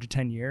for 5 to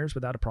 10 years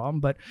without a problem,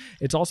 but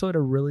it's also at a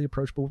really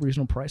approachable,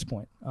 reasonable price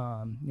point,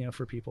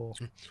 for people.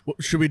 Well,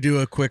 should we do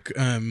a quick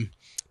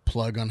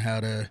plug on how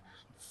to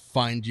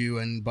find you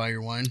and buy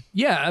your wine?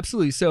 Yeah,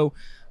 absolutely. So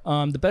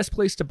the best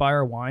place to buy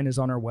our wine is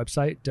on our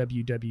website,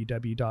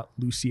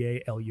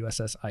 www.lussier,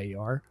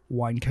 Lussier,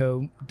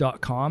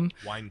 wineco.com.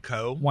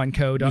 Wineco?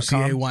 Wineco.com.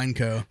 Lussier Wine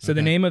Co. So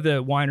the name of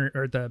the wine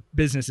or the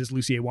business is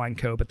Lussier Wine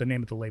Co., but the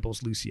name of the label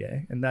is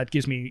Lussier. And that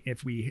gives me,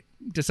 if we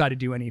decide to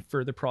do any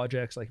further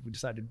projects, like if we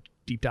decide to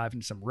deep dive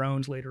into some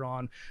Rhones later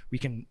on, we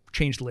can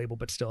change the label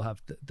but still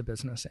have the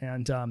business.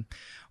 And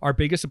our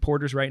biggest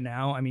supporters right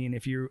now, I mean,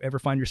 if you ever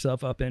find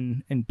yourself up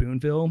in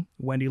Boonville,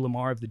 Wendy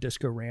Lamar of the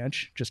Disco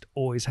Ranch just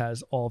always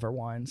has all of our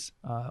wines,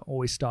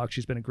 always stocked.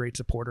 She's been a great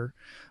supporter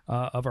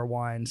of our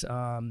wines.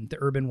 The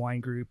Urban Wine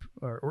Group,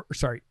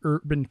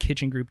 Urban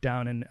Kitchen Group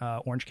down in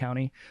Orange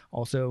County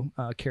also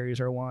carries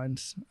our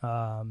wines.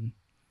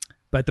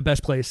 But the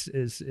best place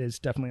is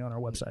definitely on our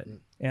website.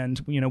 And,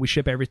 we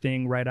ship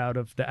everything right out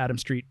of the Adam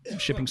Street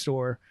shipping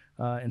store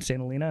in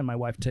Santa Helena, and my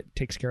wife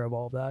takes care of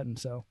all of that. And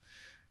so,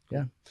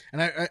 yeah.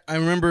 And I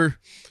remember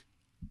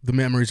the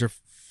memories are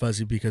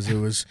fuzzy because it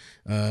was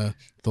the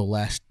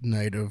last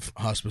night of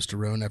Hospice to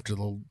Rhone after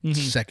the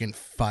second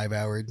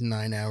 5-hour,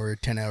 9-hour,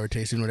 10-hour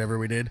tasting, whatever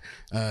we did.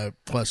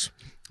 Plus,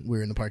 we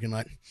were in the parking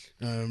lot,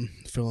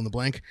 fill in the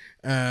blank.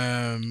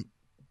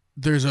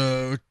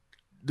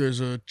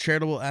 There's a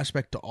charitable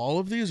aspect to all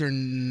of these, or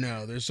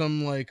no? There's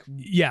some some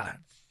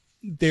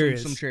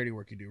charity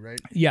work you do, right?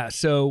 Yeah.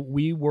 So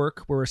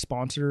we're a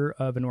sponsor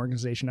of an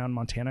organization out in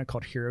Montana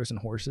called Heroes and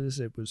Horses.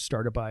 It was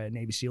started by a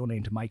Navy SEAL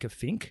named Micah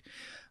Fink.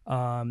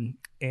 And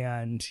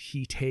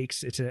you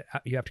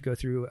have to go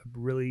through a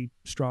really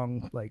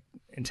strong,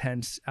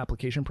 intense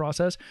application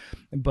process,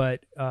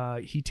 but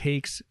he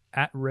takes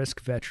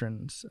at-risk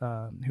veterans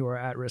who are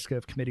at risk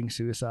of committing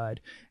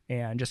suicide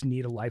and just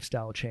need a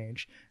lifestyle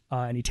change.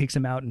 And he takes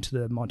them out into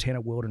the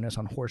Montana wilderness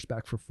on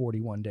horseback for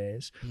 41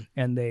 days.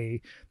 And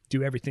they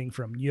do everything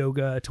from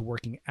yoga to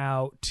working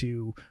out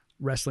to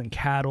wrestling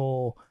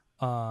cattle.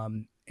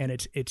 And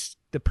it's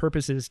the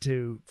purpose is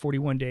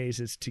 41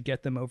 days is to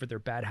get them over their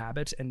bad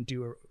habits and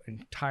do an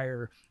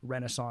entire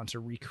renaissance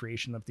or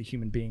recreation of the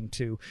human being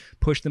to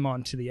push them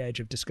onto the edge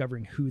of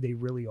discovering who they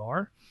really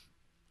are.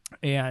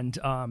 And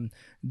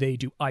they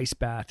do ice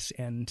baths,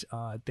 and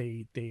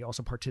they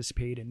also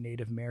participate in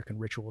Native American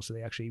rituals. So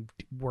they actually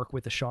work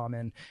with the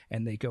shaman,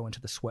 and they go into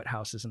the sweat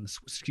houses and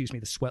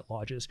the sweat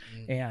lodges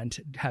and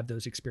have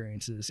those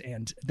experiences.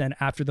 And then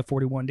after the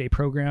 41-day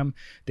program,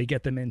 they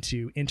get them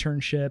into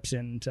internships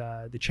and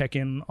they check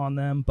in on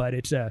them. But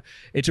it's a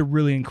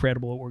really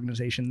incredible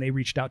organization. They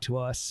reached out to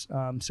us,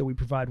 so we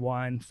provide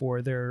wine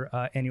for their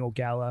annual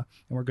gala,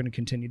 and we're going to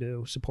continue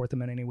to support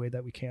them in any way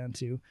that we can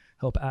to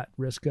help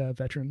at-risk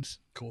veterans.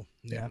 Cool.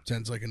 Yeah.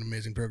 Sounds like an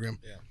amazing program.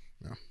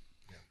 Yeah.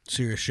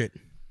 Serious shit.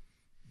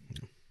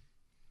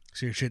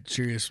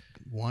 Serious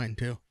wine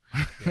too.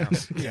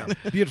 Yeah.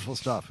 Beautiful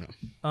stuff.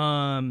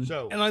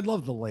 So, And I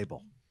love the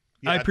label.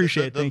 I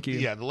appreciate it. Thank you.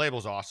 Yeah, the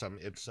label's awesome.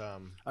 It's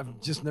I've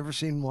just never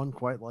seen one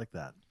quite like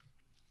that.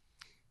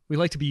 We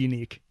like to be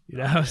unique,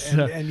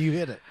 so. And you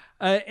hit it.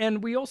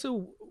 And we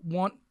also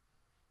want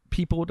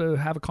people to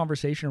have a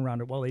conversation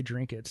around it while they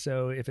drink it.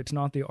 So if it's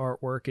not the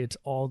artwork, it's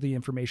all the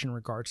information in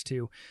regards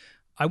to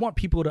I want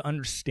people to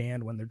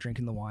understand when they're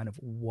drinking the wine of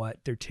what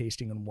they're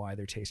tasting and why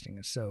they're tasting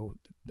it. So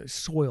the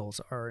soils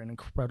are an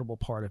incredible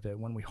part of it.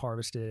 When we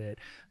harvested it,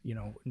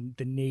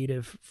 the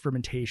native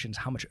fermentations,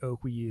 how much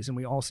oak we use. And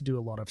we also do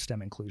a lot of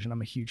stem inclusion.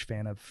 I'm a huge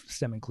fan of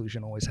stem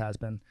inclusion, always has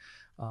been.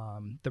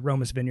 The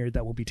Roma's Vineyard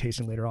that we'll be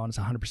tasting later on is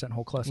 100%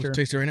 whole cluster. Let's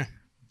taste it right now.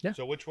 Yeah.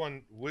 So which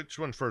one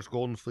first,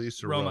 Golden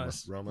Fleece or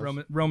Roma's?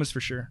 Roma's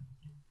for sure.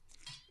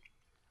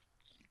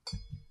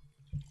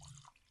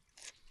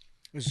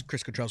 This is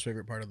Chris Cottrell's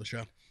favorite part of the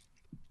show.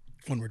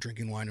 When we're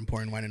drinking wine and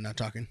pouring wine and not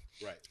talking.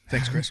 Right.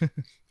 Thanks, Chris.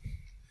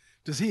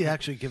 Does he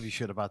actually give you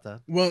shit about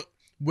that? Well,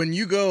 when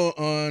you go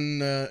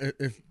on,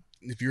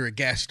 if you're a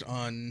guest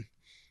on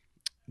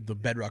the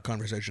Bedrock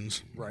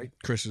Conversations, right,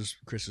 Chris's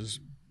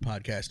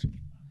podcast,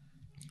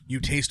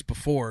 you taste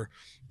before,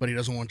 but he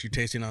doesn't want you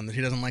tasting on.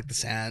 He doesn't like the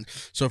sound.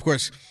 So of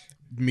course,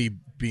 me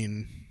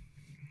being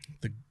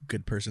the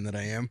good person that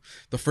I am,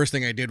 the first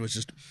thing I did was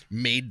just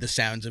made the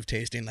sounds of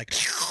tasting like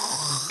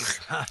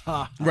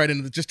right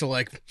into just to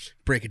like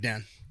break it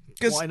down.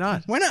 Why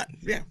not? Why not?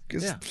 Yeah.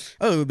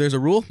 Oh, there's a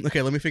rule?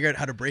 Okay, let me figure out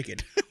how to break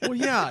it. Well,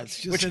 yeah.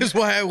 It's just which is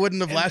why I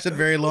wouldn't have lasted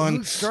very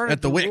long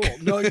at the Wick. Rule?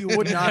 No, you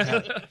would not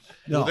have.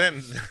 No. Well,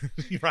 then,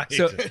 right.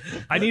 So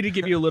I need to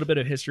give you a little bit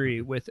of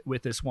history with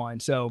this wine.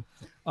 So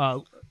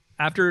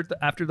after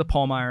the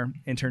Paulmeyer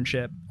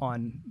internship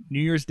on New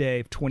Year's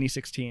Day of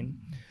 2016,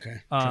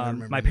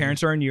 my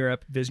parents are in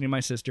Europe visiting my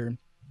sister,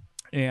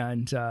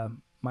 and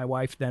my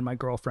wife, then my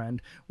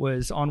girlfriend,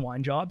 was on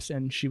wine jobs,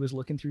 and she was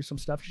looking through some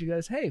stuff. She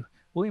goes, "Hey,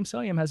 William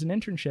Sellium has an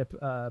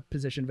internship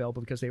position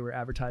available," because they were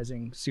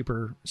advertising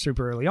super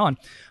early on.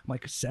 I'm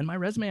like, send my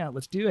resume out.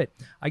 Let's do it.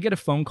 I get a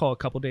phone call a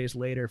couple days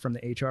later from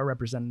the HR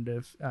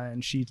representative,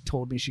 and she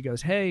told me, she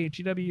goes, "Hey,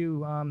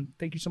 GW,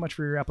 thank you so much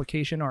for your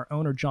application. Our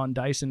owner, John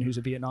Dyson, who's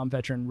a Vietnam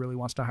veteran, really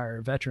wants to hire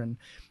a veteran,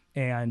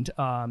 and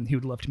he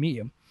would love to meet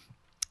you."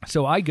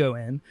 So I go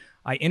in,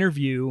 I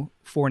interview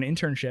for an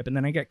internship, and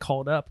then I get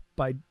called up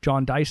by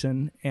John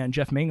Dyson and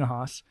Jeff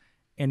Mangahaus,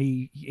 and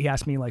he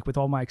asked me, like, with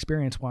all my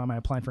experience, why am I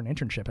applying for an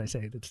internship? I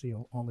say, that's the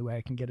only way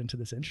I can get into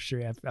this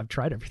industry. I've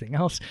tried everything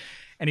else.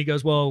 And he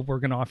goes, well, we're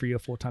going to offer you a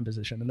full-time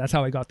position. And that's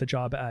how I got the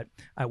job at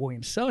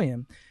William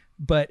Sellium.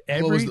 But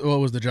what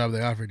was the job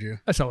they offered you?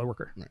 A cellar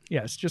worker. Right.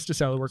 Yes, just a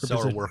cellar worker.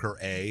 Cellar worker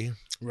A.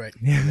 Right.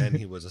 And then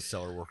he was a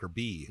cellar worker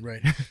B.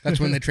 Right. That's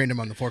when they trained him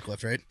on the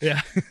forklift, right?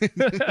 Yeah.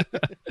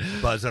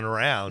 Buzzing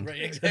around.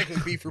 Right, exactly.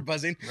 B for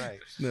buzzing. Right.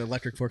 The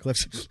electric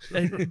forklifts.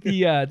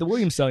 The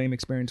William Sellium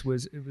experience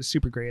was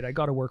super great. I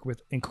got to work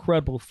with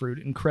incredible fruit,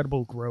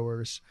 incredible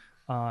growers,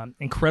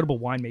 incredible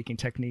winemaking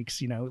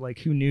techniques. Like,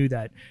 who knew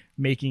that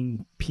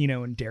making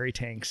Pinot in dairy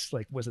tanks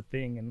was a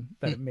thing, and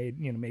that it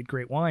made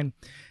great wine.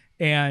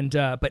 And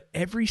but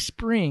every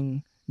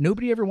spring,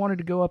 nobody ever wanted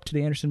to go up to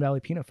the Anderson Valley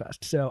Pinot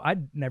Fest. So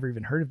I'd never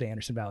even heard of the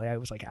Anderson Valley. I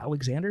was like,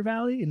 Alexander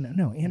Valley? And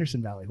no,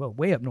 Anderson Valley. Well,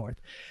 way up north.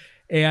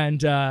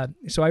 And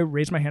so I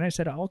raised my hand. I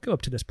said, I'll go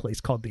up to this place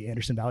called the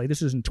Anderson Valley.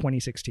 This is in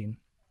 2016.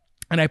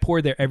 And I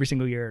poured there every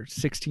single year,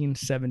 16,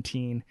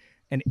 17,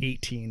 and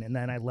 18. And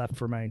then I left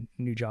for my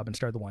new job and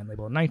started the wine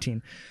label in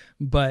 19.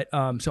 But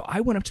so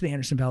I went up to the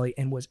Anderson Valley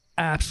and was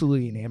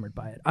absolutely enamored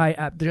by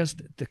it.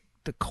 Just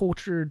the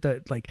culture,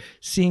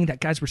 seeing that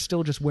guys were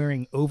still just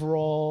wearing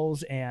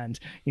overalls and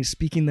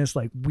speaking this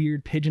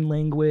weird pidgin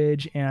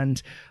language,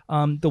 and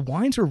the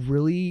wines were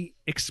really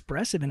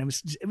expressive, and it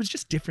was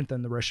just different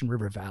than the Russian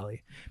River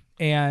Valley,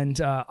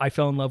 and I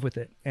fell in love with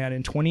it. And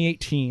in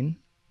 2018,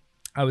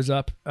 I was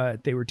up.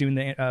 They were doing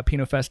the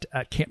Pinot Fest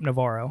at Camp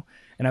Navarro,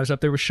 and I was up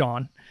there with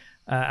Sean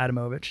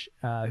Adamovich,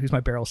 who's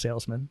my barrel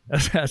salesman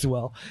as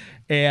well,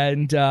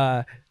 and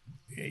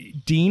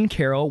Dean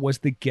Carroll was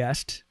the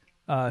guest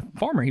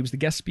farmer. He was the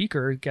guest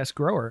speaker, guest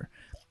grower,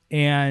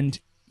 and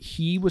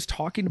he was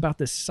talking about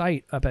this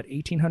site up at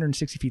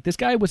 1,860 feet. This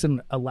guy was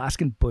an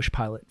Alaskan bush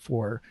pilot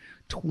for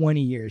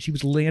 20 years. He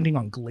was landing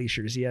on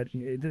glaciers. He had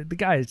the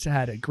guy's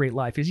had a great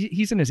life.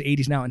 He's in his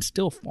 80s now and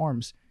still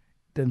farms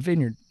the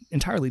vineyard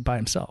entirely by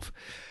himself.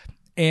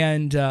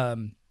 And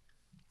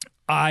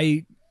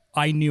I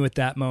knew at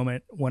that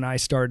moment when I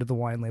started the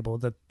wine label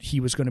that he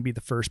was going to be the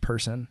first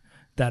person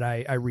that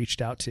I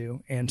reached out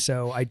to. And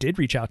so I did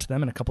reach out to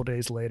them, and a couple of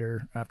days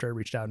later, after I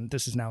reached out, and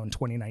this is now in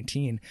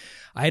 2019,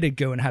 I had to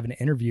go and have an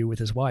interview with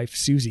his wife,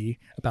 Susie,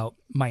 about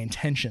my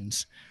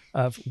intentions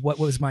of what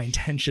was my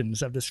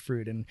intentions of this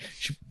fruit. And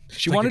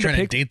she wanted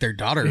to date their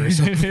daughter or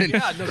something.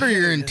 Yeah, what are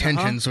your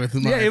intentions with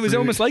my it was fruit?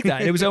 almost like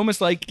that. It was almost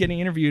like getting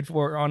interviewed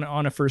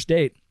on a first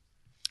date.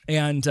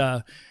 And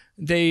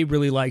they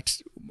really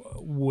liked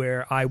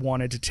where I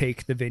wanted to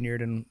take the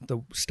vineyard and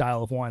the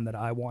style of wine that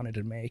I wanted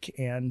to make,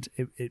 and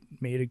it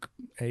made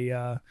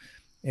a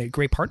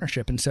great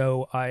partnership. And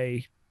so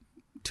I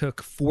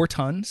took 4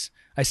 tons.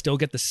 I still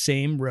get the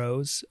same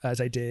rows as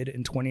I did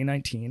in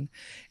 2019,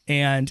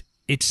 and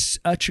it's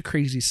such a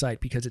crazy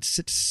site because it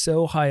sits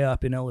so high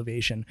up in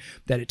elevation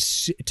that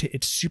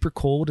it's super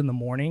cold in the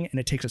morning, and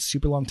it takes a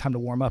super long time to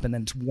warm up, and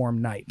then it's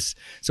warm nights.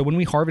 So when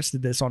we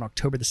harvested this on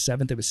October the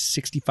 7th, it was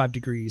 65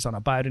 degrees on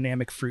a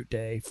biodynamic fruit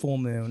day, full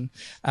moon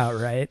out,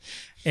 right?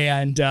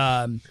 And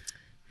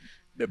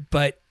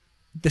but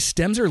the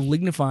stems are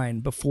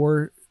lignifying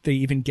before they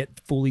even get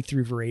fully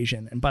through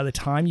veraison. And by the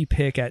time you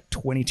pick at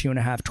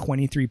 22.5,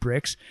 23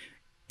 bricks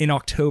in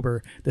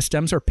October, the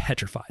stems are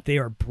petrified. They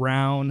are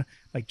brown,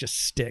 like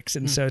just sticks.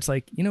 And so it's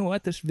like, you know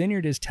what? This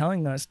vineyard is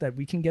telling us that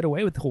we can get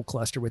away with the whole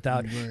cluster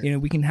without,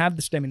 we can have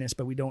the stemminess,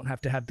 but we don't have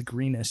to have the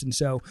greenness. And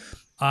so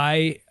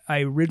I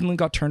originally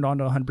got turned on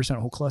to 100%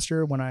 whole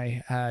cluster when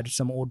I had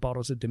some old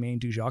bottles of Domaine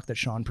du Jacques that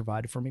Sean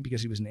provided for me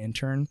because he was an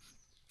intern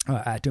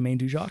at Domaine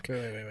du Jacques.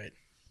 Wait.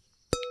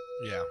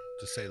 Yeah,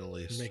 to say the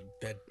least. Make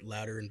that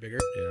louder and bigger.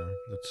 Yeah,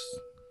 that's.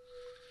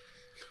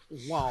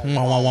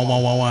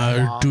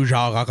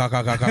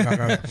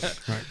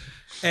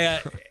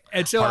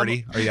 And so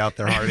Hardy, are you out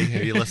there, Hardy?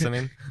 Are you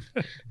listening?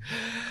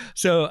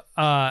 So,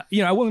 at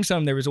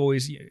Williams-Sonoma, there was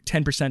always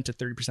 10% to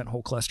 30%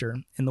 whole cluster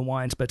in the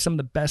wines, but some of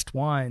the best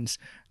wines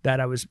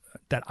that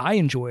I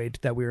enjoyed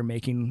that we were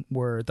making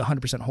were the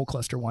 100% whole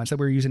cluster wines that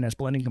we were using as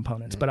blending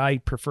components. But I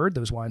preferred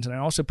those wines, and I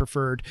also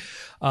preferred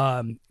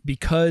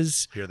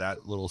because hear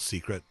that little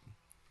secret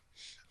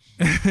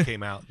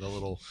came out, the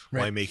little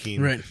winemaking.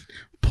 Right.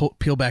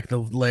 Peel back the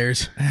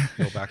layers.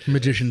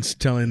 Magicians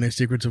telling their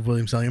secrets of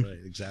William Sellium. Right,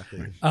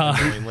 exactly.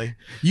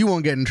 You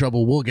won't get in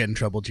trouble. We'll get in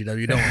trouble,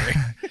 GW. Don't worry.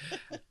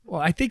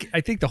 Well, I think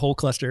the whole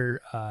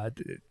cluster,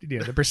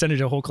 the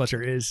percentage of whole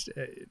cluster is,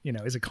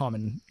 is a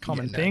common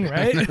thing,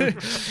 right?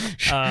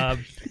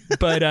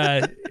 But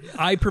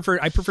I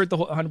preferred the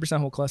 100%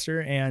 whole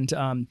cluster,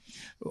 and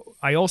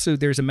I also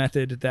there's a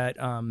method that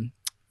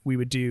we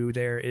would do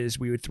there is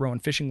we would throw in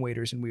fishing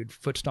waders and we would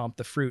foot stomp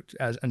the fruit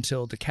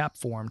until the cap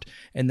formed,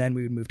 and then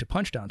we would move to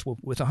punch downs. Well,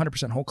 with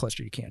 100% whole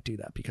cluster, you can't do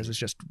that because it's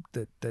just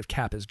the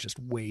cap is just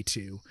way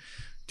too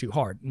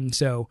hard. And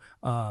so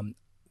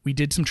we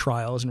did some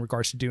trials in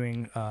regards to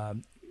doing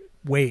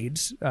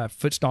wades,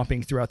 foot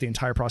stomping throughout the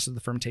entire process of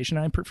the fermentation,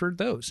 and I preferred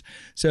those.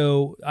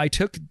 So I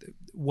took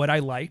what I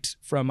liked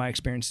from my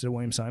experiences at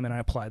Williams-Sonoma and I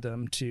applied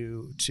them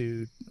to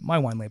my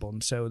wine label.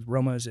 And so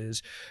Roma's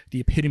is the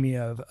epitome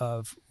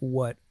of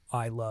what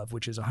I love,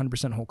 which is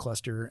 100% whole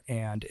cluster,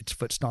 and it's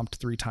foot stomped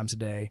 3 times a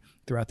day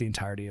throughout the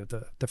entirety of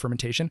the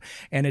fermentation.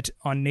 And it's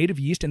on native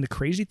yeast. And the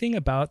crazy thing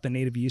about the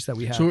native yeast that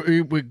we have. So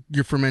you got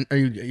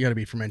to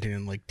be fermenting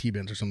in like tea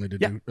bins or something to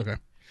do. Okay.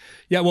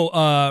 Yeah,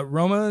 well,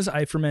 Roma's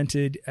I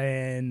fermented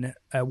in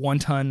a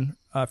 1-ton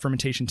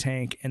fermentation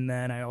tank, and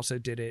then I also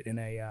did it in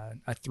a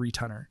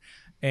 3-tonner.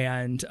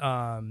 And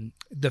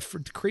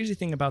the crazy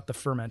thing about the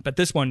ferment, but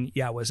this one,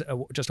 was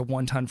just a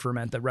 1-ton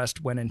ferment. The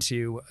rest went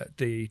into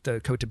the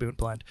Côte de Boont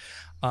blend.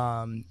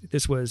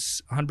 This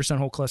was 100%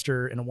 whole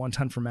cluster in a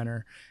 1-ton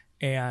fermenter,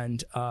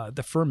 and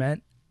the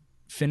ferment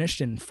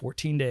finished in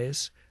 14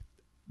 days,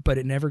 but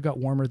it never got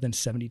warmer than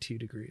 72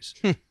 degrees.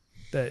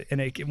 When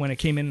it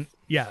came in,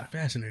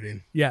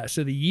 fascinating. Yeah,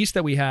 so the yeast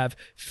that we have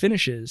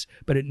finishes,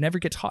 but it never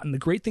gets hot. And the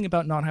great thing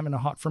about not having a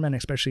hot ferment,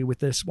 especially with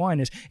this wine,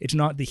 is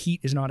the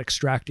heat is not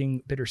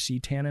extracting bitter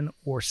seed tannin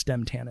or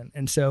stem tannin.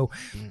 And so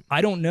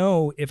I don't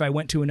know if I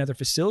went to another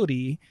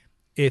facility,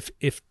 if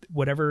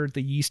whatever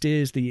the yeast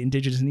is, the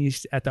indigenous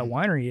yeast at that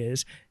winery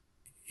is,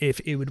 if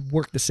it would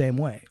work the same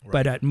way. Right.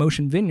 But at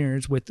Motion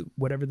Vineyards, with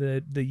whatever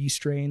the yeast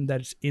strain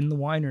that's in the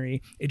winery,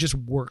 it just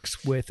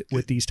works with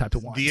these types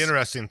of wines. The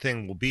interesting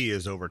thing will be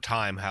is over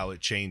time how it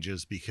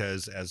changes,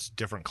 because as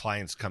different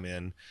clients come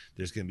in,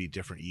 there's going to be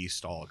different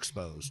yeast all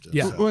exposed.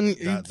 Yeah. So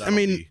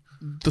the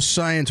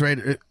science, right?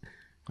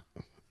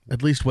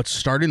 At least what's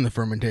starting the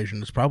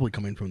fermentation is probably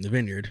coming from the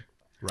vineyard.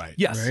 Right.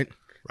 Yes. Right.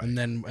 And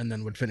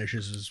then what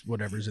finishes is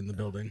whatever's in the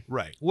building.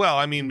 Right. Well,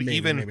 I mean,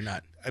 maybe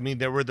not. I mean,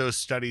 there were those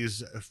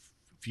studies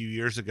few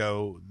years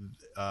ago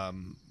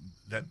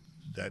that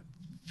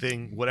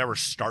thing, whatever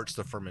starts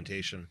the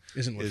fermentation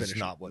is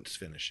not what's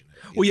finishing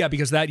it. Well, yeah,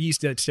 because that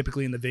yeast that's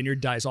typically in the vineyard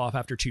dies off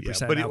after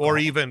 2%. But or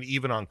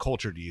even on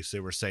cultured yeast,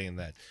 they were saying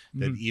that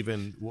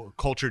even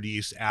cultured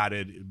yeast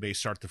added may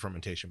start the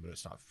fermentation, but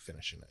it's not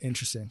finishing it.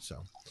 Interesting.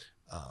 So.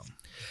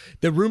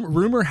 The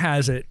rumor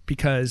has it,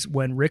 because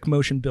when Rick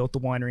Motion built the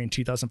winery in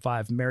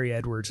 2005, Mary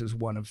Edwards was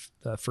one of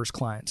the first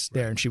clients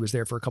there, and she was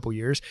there for a couple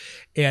years.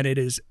 And it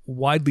is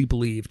widely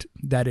believed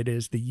that it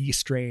is the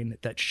yeast strain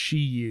that she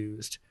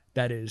used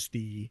that is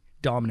the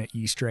dominant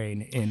yeast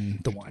strain in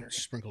the winery.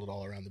 Sprinkled it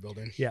all around the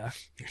building. Yeah.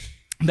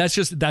 That's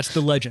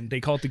the legend.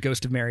 They call it the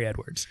ghost of Mary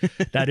Edwards.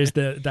 That is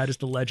the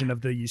legend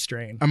of the yeast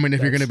strain. I mean,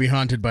 if you're going to be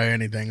haunted by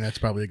anything, that's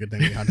probably a good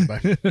thing to be haunted by.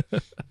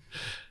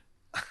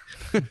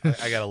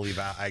 I gotta leave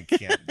out. I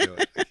can't do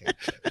it.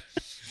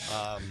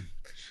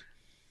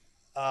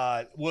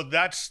 Well,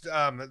 that's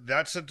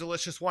a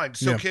delicious wine.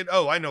 So,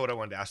 I know what I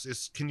wanted to ask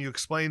is, can you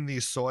explain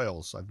these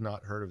soils? I've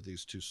not heard of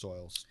these 2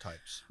 soils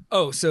types.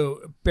 Oh,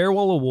 so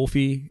Bearwalla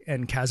Wolfie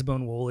and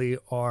Casabone Woolley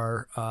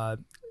are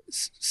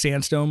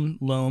sandstone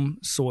loam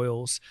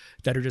soils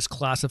that are just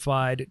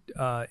classified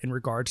in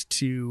regards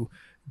to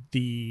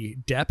the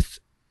depth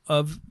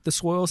of the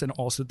soils and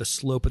also the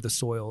slope of the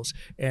soils,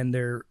 and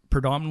they're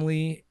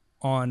predominantly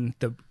on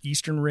the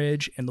eastern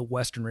ridge and the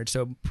western ridge.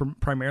 So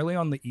primarily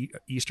on the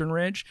eastern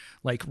ridge,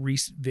 like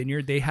Reese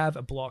Vineyard, they have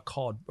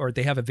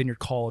a vineyard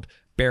called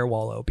Bear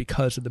Wallow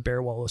because of the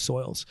Bear Wallow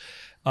soils,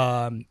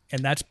 and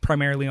that's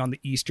primarily on the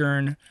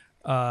eastern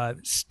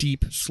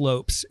steep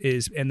slopes.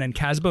 And then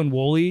Casabon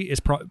Woolley is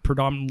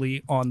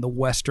predominantly on the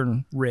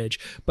western ridge.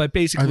 But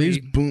basically, are these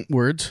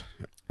words?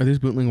 Are these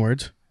bootling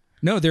words?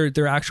 No,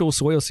 they're actual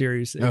soil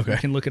series. Okay. You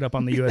can look it up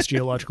on the U.S.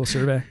 Geological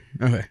Survey.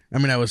 Okay. I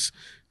mean, I was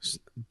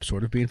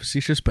sort of being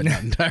facetious, but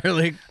not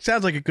entirely.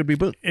 Sounds like it could be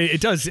boot. It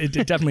does. It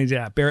definitely,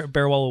 yeah.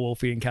 Bear Wallow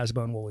Wolfie and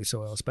Casabon Woolley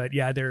soils. But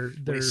yeah, they're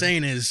What he's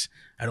saying is,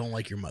 I don't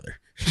like your mother.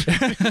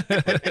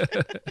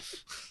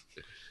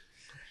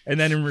 And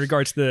then in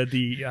regards to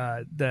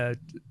the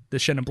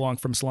Chenin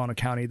Blanc from Solano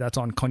County, that's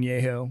on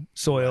Conejo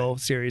soil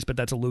series, but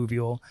that's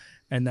alluvial.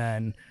 And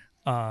then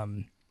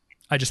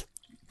I just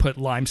put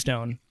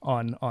limestone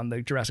on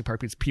the Jurassic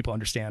Park because people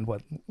understand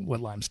what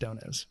limestone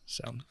is.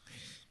 So,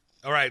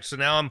 all right. So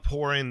now I'm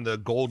pouring the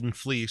Golden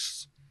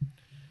Fleece.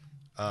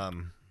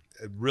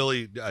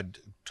 Really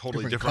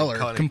totally different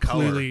color.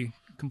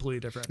 Completely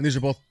different. And these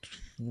are both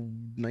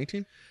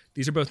 19?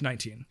 These are both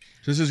 19.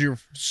 So this is your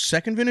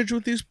second vintage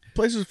with these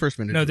places? First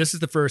vintage? No, this is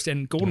the first.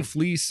 And Golden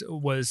Fleece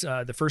was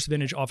the first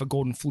vintage off of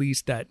Golden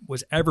Fleece that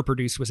was ever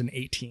produced was an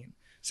 18.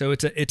 So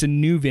it's a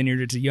new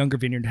vineyard. It's a younger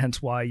vineyard,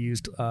 hence why I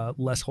used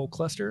less whole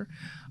cluster.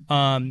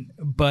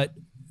 But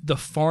the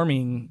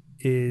farming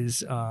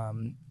is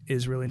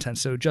really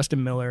intense. So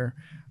Justin Miller,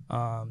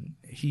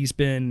 he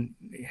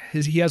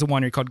has a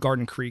winery called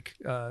Garden Creek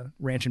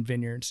Ranch and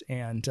Vineyards,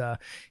 and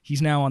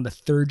he's now on the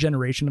third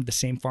generation of the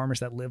same farmers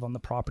that live on the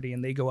property,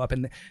 and they go up,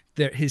 and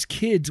his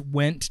kids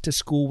went to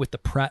school with the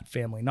Pratt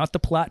family, not the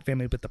Platt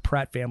family, but the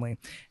Pratt family,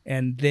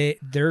 and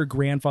their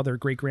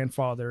great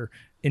grandfather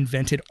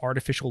invented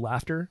artificial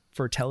laughter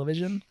for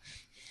television,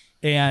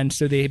 and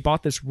so they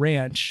bought this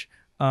ranch.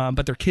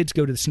 But their kids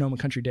go to the Sonoma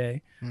Country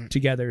Day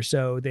together.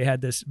 So they had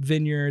this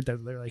vineyard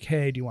that they're like,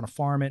 hey, do you want to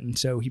farm it? And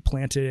so he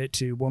planted it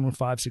to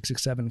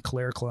 115667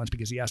 Calera clones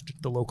because he asked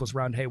the locals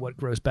around, hey, what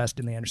grows best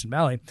in the Anderson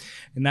Valley?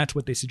 And that's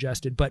what they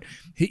suggested. But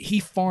he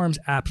farms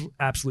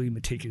absolutely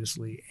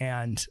meticulously.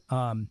 And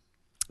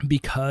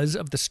because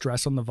of the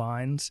stress on the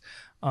vines,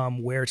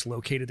 where it's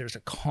located, there's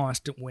a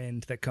constant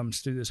wind that comes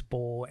through this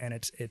bowl, and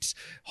it's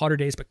hotter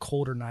days but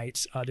colder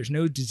nights. There's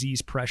no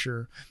disease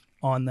pressure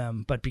on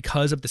them, but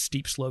because of the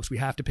steep slopes, we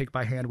have to pick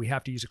by hand. We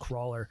have to use a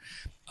crawler.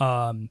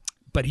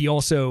 But he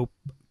also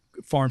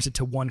farms it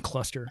to one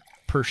cluster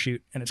per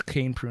shoot, and it's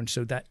cane pruned,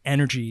 so that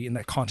energy and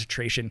that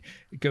concentration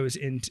goes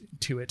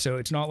into it. So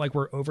it's not like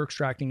we're over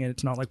extracting it.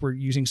 It's not like we're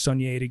using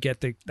Saunier to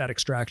get that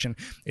extraction.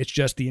 It's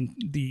just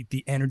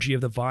the energy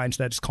of the vines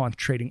that's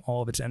concentrating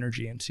all of its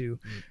energy into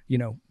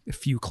a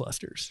few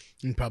clusters.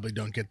 You probably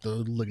don't get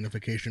the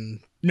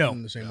lignification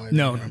in the same way.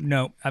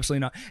 No,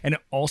 absolutely not. And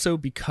also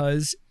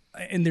because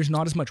there's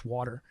not as much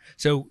water.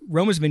 So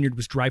Roma's Vineyard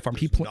was dry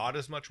farmed. Not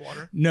as much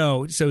water?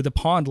 No. So the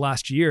pond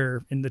last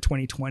year in the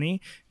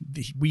 2020,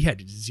 we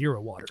had zero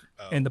water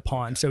in the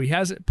pond. Okay. So he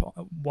has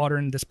water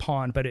in this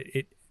pond, but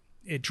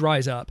it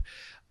dries up.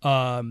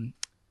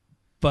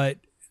 But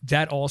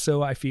that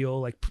also, I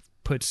feel like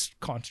puts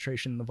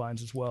concentration in the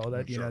vines as well.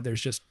 That,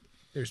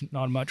 there's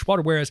not much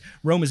water. Whereas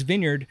Roma's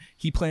Vineyard,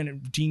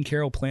 Dean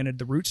Carroll planted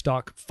the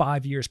rootstock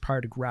 5 years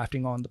prior to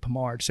grafting on the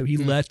pomard. So he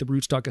let the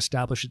rootstock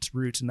establish its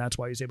roots, and that's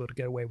why he's able to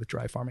get away with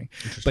dry farming.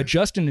 But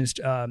Justin is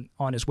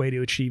on his way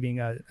to achieving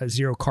a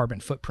zero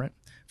carbon footprint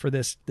for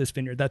this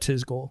vineyard. That's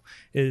his goal,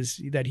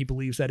 is that he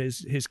believes that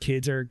his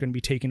kids are going to be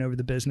taking over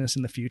the business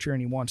in the future,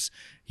 and he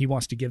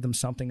wants to give them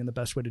something, and the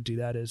best way to do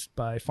that is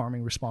by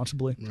farming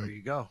responsibly. There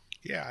you go.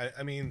 Yeah,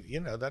 I mean,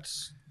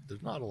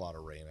 there's not a lot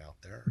of rain out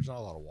there. There's not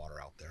a lot of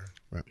water out there.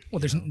 Right. Well,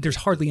 there's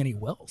hardly any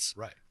wells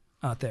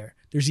out there.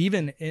 There's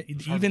even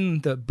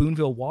the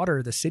Boonville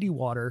water, the city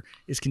water,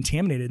 is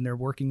contaminated, and they're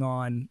working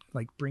on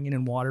like bringing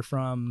in water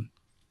from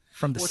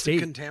the state. What's it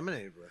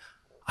contaminated with?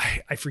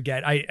 I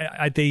forget.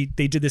 They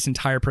did this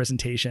entire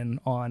presentation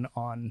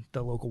on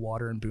the local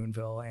water in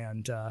Boonville,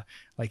 and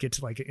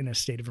it's like in a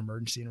state of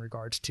emergency in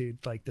regards to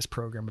like this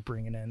program of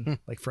bringing in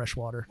like fresh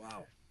water.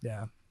 Wow.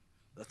 Yeah.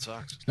 That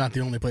sucks. It's not the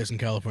only place in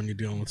California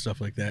dealing with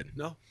stuff like that.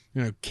 No.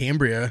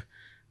 Cambria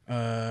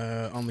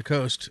on the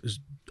coast is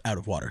out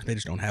of water. They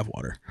just don't have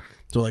water.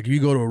 So like if you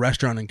go to a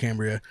restaurant in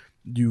Cambria,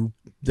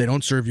 they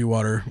don't serve you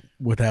water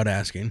without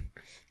asking.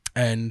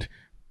 And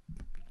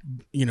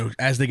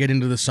as they get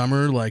into the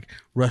summer, like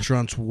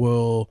restaurants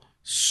will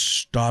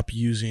stop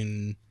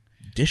using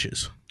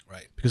dishes.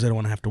 Right. Because they don't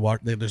want to have to wash.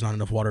 There's not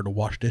enough water to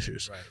wash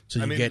dishes. Right.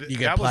 So you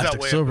get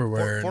plastic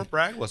silverware. Fort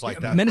Bragg was like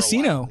that.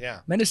 Mendocino.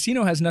 Yeah.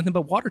 Mendocino has nothing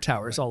but water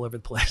towers all over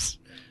the place.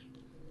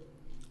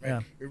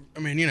 Right. Yeah. I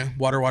mean,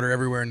 water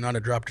everywhere and not a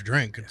drop to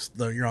drink.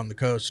 You're on the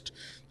coast.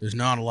 There's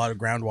not a lot of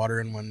groundwater,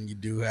 and when you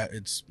do have,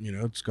 it's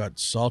got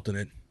salt in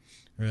it.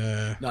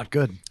 Not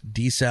good.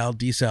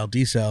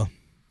 Desal.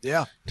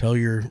 Yeah. Tell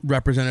your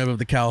representative of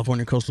the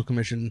California Coastal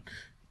Commission,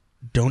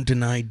 don't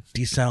deny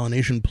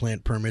desalination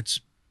plant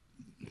permits.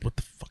 What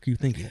the fuck fuck are you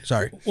thinking?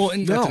 Sorry. Well,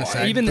 and No, that's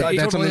I- even I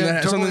That's totally- something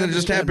that just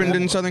understand happened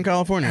that. in Southern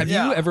California. have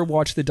Yeah. you ever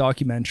watched the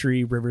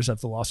documentary Rivers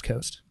of the Lost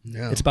Coast?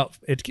 No.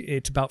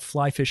 It's about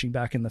fly fishing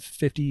back in the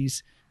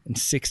 50s and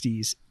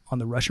 60s on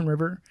the Russian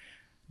River,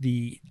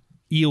 the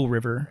Eel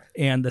River,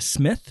 and the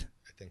Smith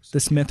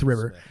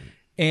River.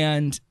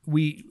 And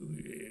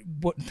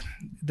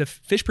the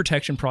fish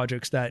protection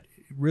projects that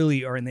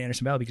really are in the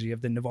Anderson Valley, because you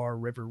have the Navarre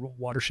River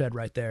watershed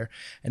right there,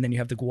 and then you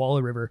have the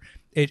Guala River.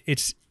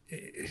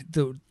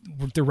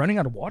 They're running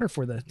out of water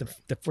for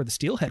the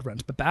steelhead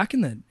runs. But back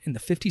in the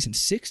 50s and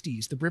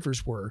 60s, the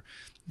rivers were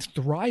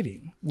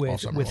thriving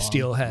with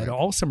steelhead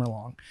all summer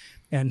long.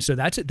 And so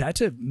that's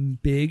a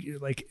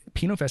big, like,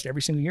 Pinot Fest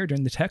every single year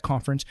during the tech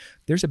conference.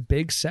 There's a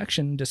big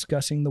section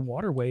discussing the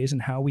waterways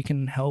and how we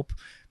can help,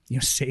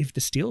 save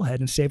the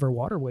steelhead and save our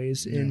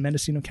waterways in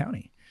Mendocino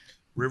County.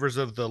 Rivers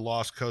of the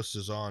Lost Coast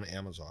is on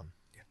Amazon.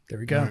 There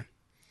we go.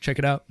 Check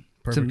it out.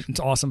 It's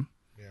awesome.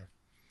 Yeah.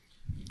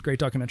 Great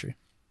documentary.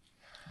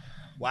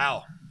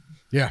 Wow.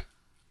 Yeah.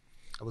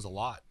 That was a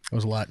lot. That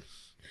was a lot.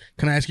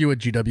 Can I ask you what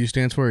GW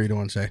stands for, or you don't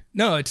want to say?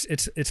 No,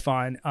 it's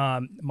fine.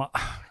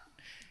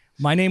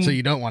 My name. So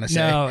you don't want to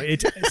say?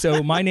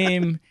 No, my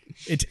name.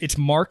 It's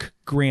Mark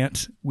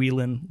Grant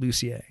Whelan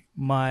Lussier.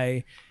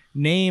 My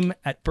name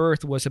at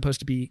birth was supposed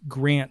to be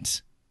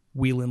Grant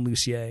Whelan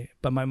Lussier,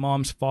 but my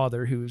mom's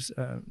father, who's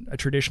a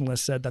traditionalist,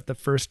 said that the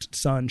first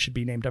son should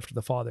be named after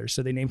the father.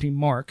 So they named me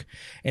Mark,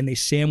 and they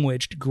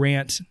sandwiched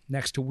Grant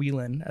next to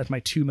Whelan as my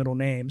two middle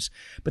names.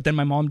 But then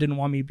my mom didn't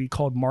want me to be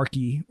called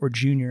Marky or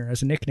Junior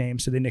as a nickname,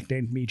 so they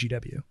nicknamed me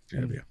GW.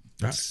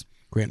 That's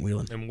Grant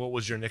Whelan. And what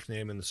was your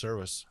nickname in the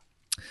service?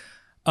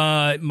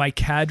 My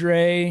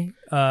cadre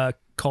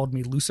called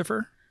me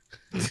Lucifer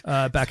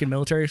back in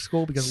military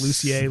school, because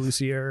Lussier,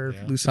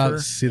 Lucifer.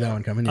 See that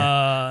one coming.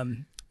 Yeah.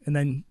 And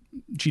then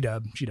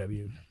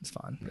GW, it's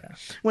fun. Yeah.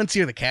 Once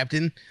you're the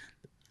captain,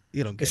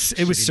 you don't get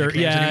It was shitty sir.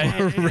 nicknames Yeah,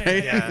 anymore,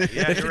 right? Yeah,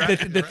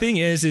 The thing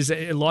is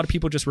a lot of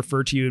people just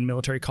refer to you in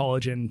military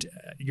college and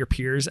your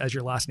peers as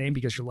your last name,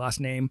 because your last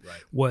name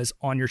was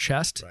on your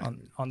chest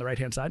on the right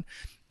hand side,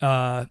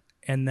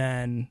 and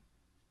then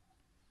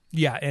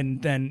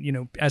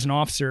as an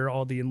officer,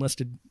 all the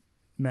enlisted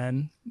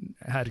men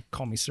had to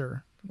call me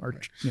sir, or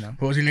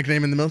What was your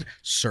nickname in the military?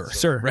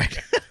 Sir. Right.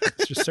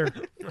 It's just sir.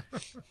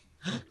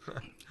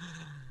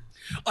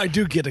 I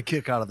do get a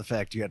kick out of the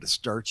fact you had to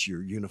starch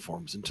your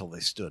uniforms until they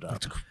stood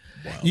up.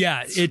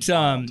 Yeah,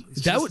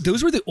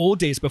 those were the old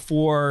days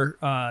before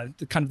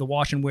the kind of the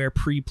wash and wear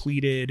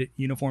pre-pleated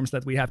uniforms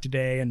that we have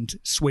today, and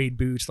suede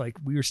boots. Like,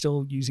 we were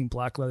still using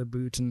black leather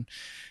boots, and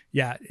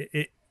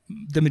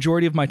the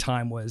majority of my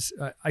time was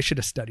I should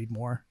have studied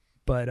more,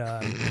 but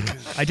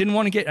I didn't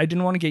want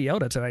to get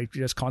yelled at, so I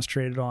just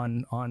concentrated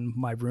on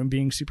my room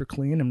being super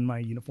clean and my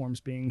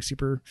uniforms being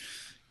super,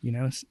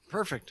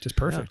 Perfect. just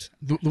perfect.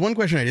 The one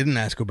question I didn't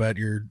ask about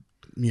your,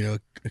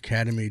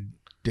 academy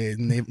days,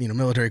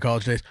 military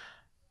college days,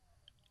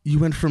 you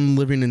went from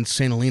living in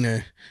St.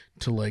 Helena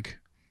to like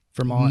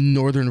Vermont,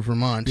 northern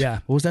Vermont. Yeah.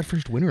 What was that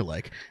first winter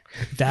like?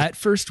 That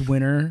first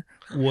winter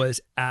was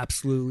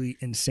absolutely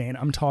insane.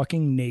 I'm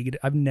talking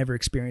negative. I've never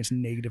experienced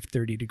negative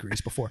 30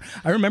 degrees before.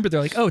 I remember they're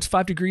like, oh, it's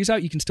 5 degrees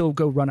out. You can still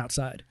go run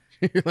outside.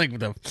 You're like,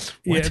 what?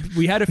 Yeah,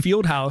 we had a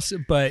field house,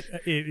 but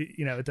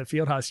at the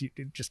field house,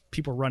 just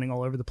people running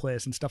all over the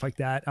place and stuff like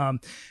that.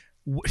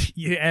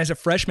 As a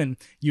freshman,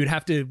 you'd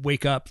have to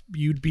wake up.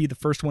 You'd be the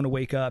first one to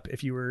wake up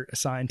if you were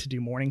assigned to do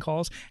morning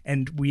calls.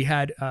 And we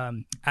had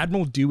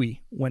Admiral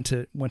Dewey went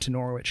to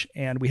Norwich,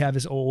 and we have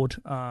his old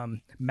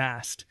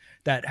mast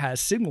that has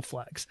signal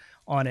flags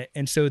on it.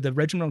 And so the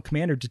regimental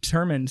commander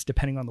determines,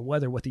 depending on the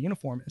weather, what the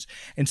uniform is.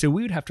 And so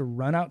we would have to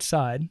run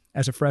outside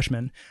as a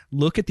freshman,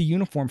 look at the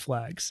uniform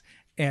flags,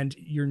 and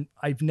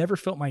I've never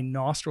felt my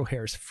nostril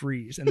hairs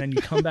freeze. And then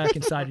you come back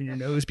inside and your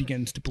nose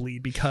begins to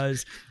bleed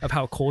because of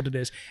how cold it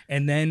is.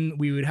 And then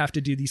we would have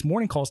to do these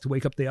morning calls to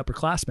wake up the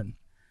upperclassmen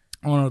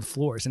on one of the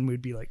floors. And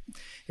we'd be like,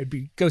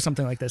 go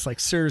something like this, like,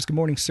 sirs, good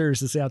morning, sirs.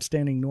 This is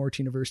outstanding Norwich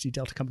University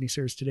Delta Company,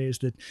 sirs. Today is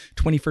the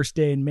 21st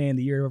day in May in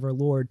the year of our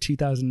Lord,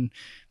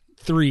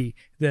 2003.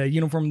 The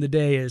uniform of the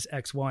day is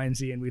X, Y, and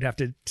Z. And we'd have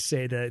to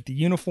say the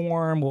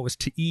uniform, what was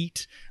to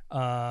eat,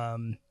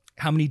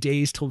 how many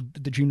days till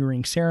the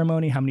junioring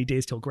ceremony, how many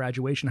days till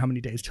graduation, how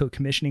many days till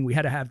commissioning. We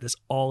had to have this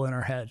all in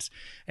our heads,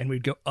 and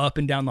we'd go up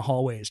and down the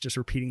hallways just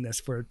repeating this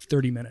for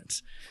 30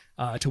 minutes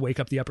to wake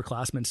up the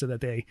upperclassmen so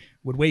that they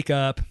would wake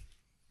up,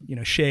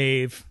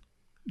 shave,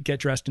 get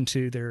dressed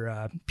into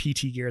their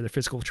PT gear, their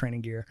physical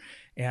training gear,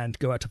 and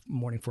go out to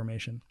morning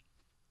formation.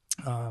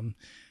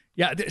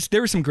 Yeah,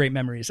 there were some great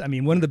memories. I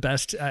mean, one of the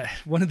best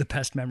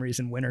memories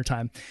in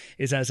wintertime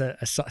is as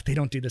they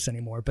don't do this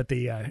anymore, but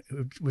it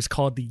was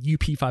called the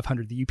UP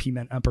 500. The UP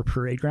meant Upper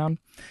Parade Ground.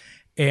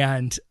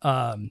 And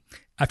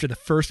after the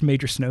first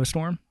major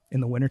snowstorm in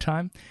the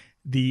wintertime,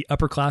 the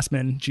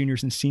upperclassmen,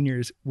 juniors and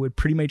seniors, would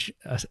pretty much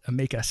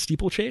make a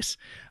steeplechase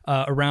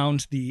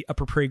around the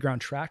Upper Parade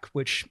Ground track,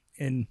 which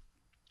in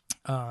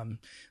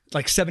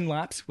like 7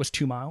 laps was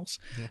 2 miles.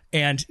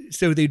 And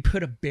so they'd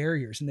put up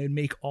barriers and they'd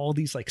make all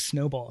these like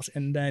snowballs.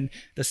 And then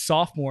the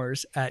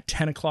sophomores at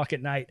 10 o'clock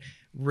at night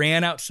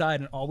ran outside,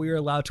 and all we were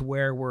allowed to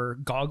wear were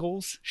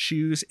goggles,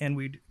 shoes, and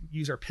we'd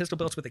use our pistol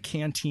belts with a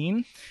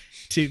canteen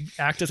to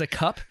act as a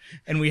cup.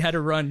 And we had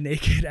to run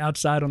naked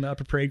outside on the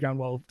upper parade ground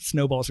while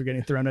snowballs were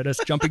getting thrown at us,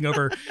 jumping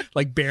over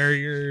like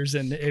barriers.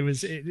 And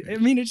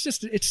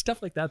it's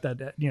stuff like that,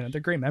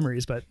 they're great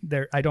memories, but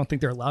I don't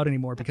think they're allowed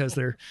anymore because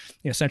they're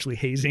essentially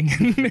hazing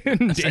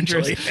and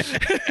dangerous.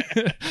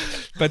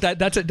 But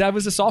that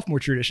was a sophomore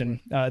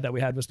tradition that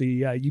we had, was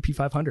the UP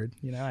 500.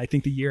 I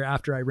think the year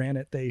after I ran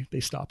it, they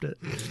stopped it.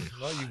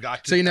 Well, you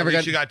got to. So you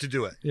got to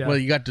do it. Yeah. Well,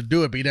 you got to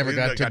do it, but you never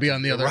got to be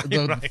on the other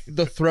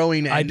the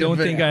throwing end. I don't of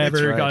think it. I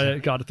ever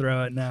got to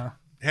throw it now.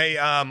 Hey,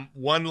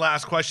 one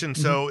last question.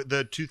 So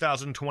the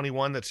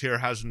 2021 that's here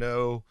has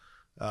no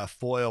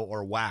foil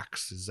or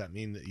wax. Does that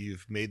mean that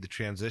you've made the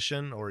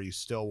transition, or are you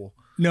still?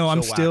 No,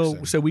 I'm still.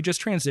 waxing? So we just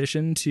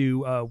transitioned to.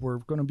 We're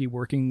going to be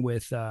working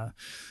with a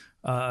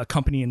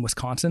company in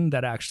Wisconsin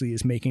that actually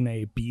is making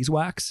a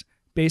beeswax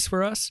base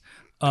for us.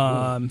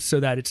 So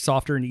that it's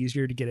softer and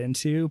easier to get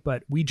into.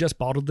 But we just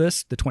bottled the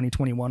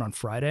 2021 on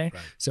Friday.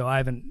 Right. So I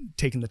haven't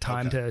taken the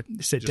time to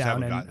sit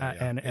down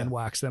and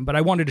wax them. But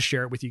I wanted to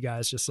share it with you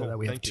guys just so that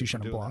we have 2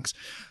 Chenin Blancs.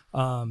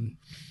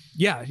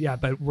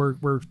 But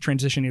we're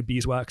transitioning to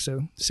beeswax,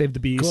 so save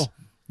the bees. Cool.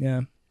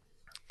 Yeah.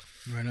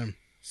 Right on.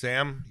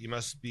 Sam, you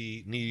must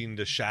be needing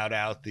to shout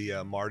out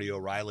the Marty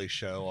O'Reilly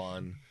show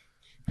on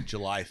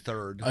July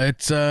 3rd.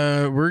 It's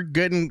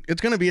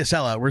going to be a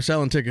sellout. We're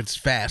selling tickets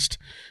fast.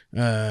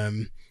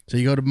 So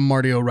you go to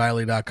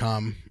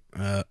MartyO'Reilly.com,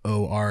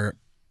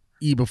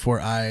 O-R-E before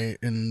I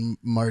in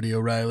Marty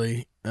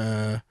O'Reilly,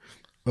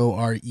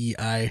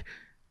 O-R-E-I-L-L-Y.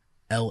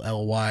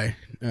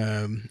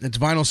 It's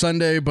Vinyl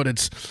Sunday, but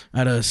it's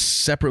at a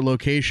separate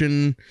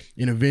location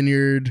in a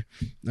vineyard,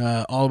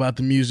 all about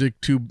the music.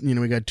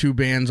 We got 2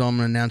 bands. I'm going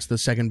to announce the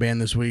second band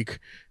this week.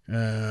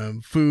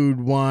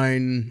 Food,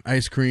 wine,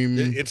 ice cream.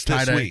 It's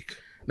this week.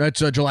 No, it's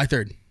July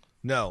 3rd.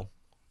 No.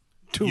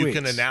 2 you weeks.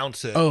 can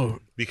announce it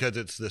because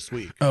it's this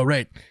week. Oh,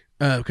 right.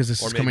 Because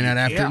this is coming out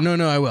after. Yeah.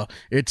 No, I will.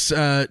 It's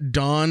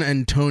Don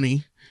and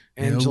Tony.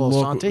 Angela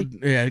Santi?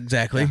 Yeah,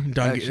 exactly.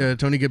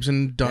 Tony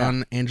Gibson,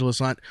 Don, Angela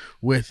Sant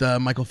with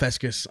Michael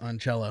Feskis on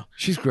cello.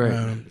 She's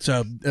great.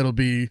 So it'll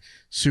be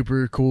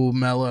super cool,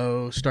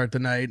 mellow, start the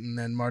night, and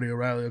then Marty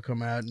O'Reilly will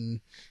come out and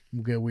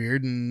we'll get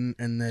weird, and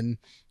then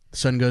the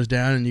sun goes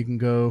down and you can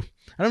go.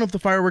 I don't know if the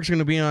fireworks are going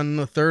to be on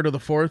the 3rd or the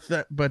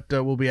 4th, but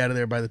we'll be out of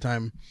there by the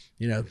time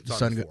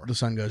the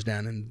sun goes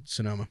down in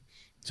Sonoma.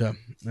 So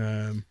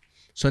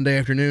Sunday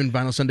afternoon,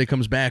 Vinyl Sunday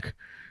comes back.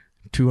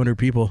 200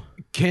 people.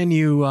 Can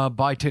you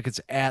buy tickets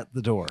at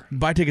the door?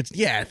 Buy tickets?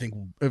 Yeah, I think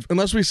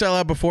unless we sell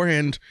out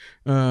beforehand,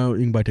 you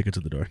can buy tickets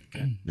at the door.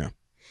 Okay. No.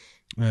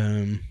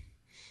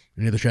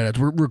 Any other shout outs?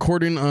 We're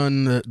recording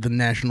on the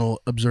National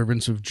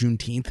Observance of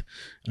Juneteenth.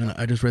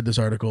 I just read this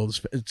article.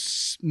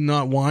 It's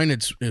not wine,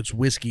 it's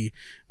whiskey,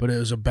 but it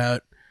was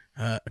about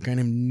a guy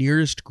named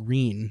Nearest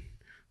Green,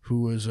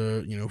 who was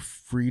a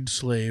freed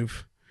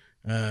slave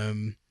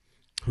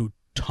who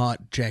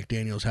taught Jack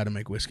Daniels how to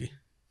make whiskey.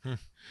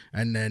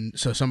 And then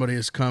so somebody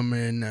has come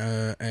in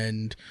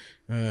and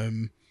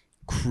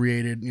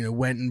created,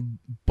 went and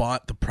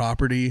bought the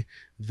property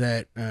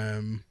that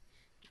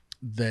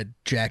that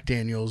Jack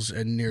Daniels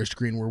and Nearest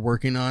Green were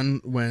working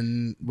on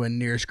when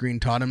Nearest Green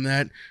taught him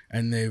that,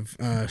 and they've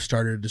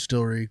started a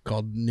distillery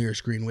called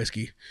Nearest Green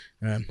Whiskey.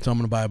 So I'm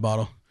gonna buy a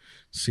bottle,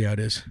 see how it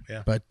is.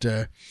 Yeah. But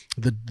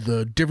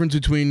the difference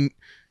between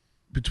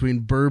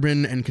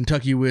bourbon and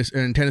Kentucky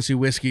and Tennessee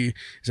whiskey is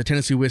that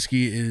Tennessee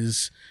whiskey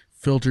is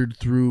filtered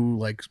through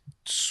like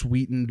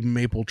sweetened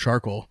maple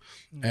charcoal,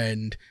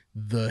 and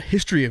the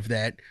history of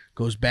that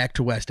goes back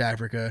to West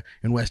Africa.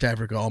 In West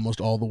Africa, almost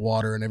all the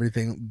water and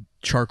everything,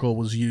 charcoal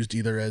was used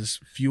either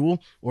as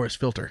fuel or as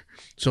filter.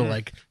 So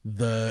like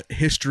the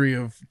history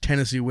of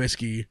Tennessee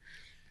whiskey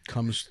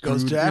goes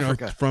to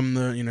Africa from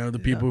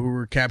the people who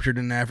were captured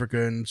in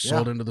Africa and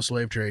sold into the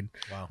slave trade.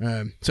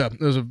 Wow. So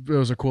it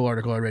was a cool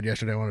article I read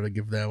yesterday. I wanted to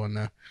give that one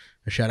a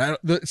shout out.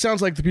 It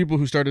sounds like the people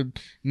who started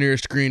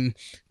Nearest Green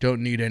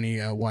don't need any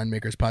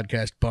winemakers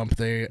podcast bump.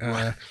 They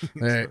are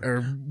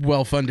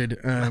well funded,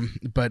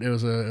 but it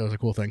was a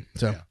cool thing.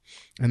 So,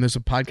 and there's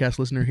a podcast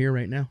listener here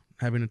right now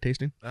having a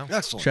tasting. Oh.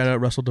 Excellent. Shout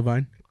out Russell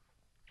Devine.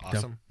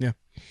 Awesome. So,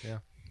 yeah.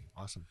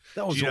 Awesome.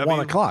 That was at 1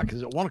 o'clock.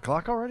 Is it 1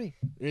 o'clock already?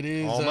 It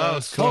is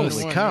almost.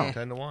 Holy cow.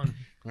 10 to 1.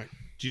 Right.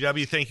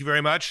 GW, thank you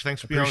very much.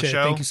 Thanks for being on the Appreciate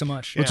it. show. Thank you so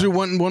much. Let's do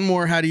one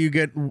more. How do you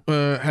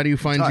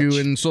find you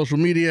in social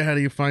media? How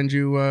do you find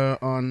you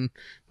on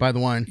By the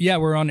Wine? Yeah,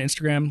 we're on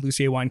Instagram,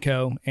 Lussier Wine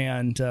Co.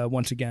 And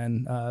once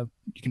again,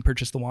 you can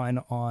purchase the wine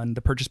on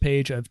the purchase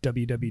page of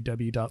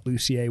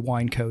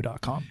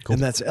www.lussierwineco.com. Cool.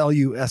 And that's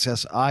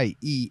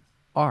Lussier.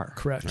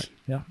 Correct. Right.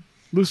 Yeah.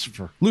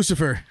 Lucifer.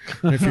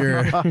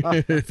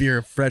 If you're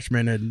a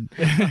freshman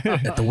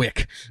at the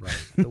Wick. Right.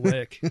 The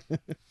Wick.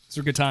 Those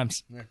are good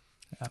times. Yeah.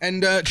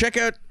 And check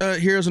out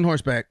Heroes and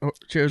Horseback.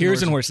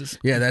 Heroes and Horses.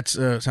 Yeah, that's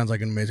sounds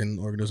like an amazing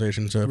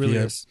organization. So if Really you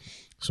have is.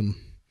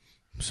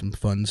 some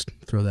funds,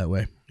 throw that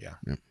way. Yeah.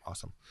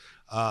 Awesome.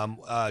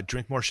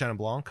 Drink more Chenin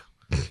Blanc.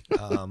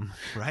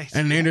 Right.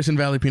 And Anderson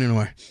Valley Pinot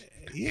Noir.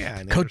 Yeah.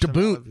 and Cote de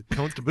Boot.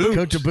 Cote de Boot.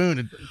 Cote de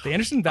Boot. The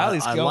Anderson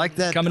Valley's I like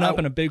that. coming up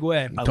in a big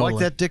way. I Totally.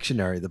 like that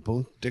dictionary, the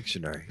Boone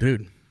Dictionary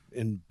Dude.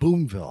 in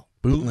Boomville.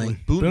 Bootling.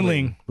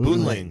 Boonling.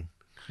 Boonling.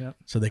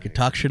 So they could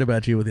talk shit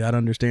about you without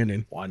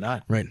understanding. Why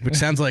not? Right. Which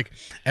sounds like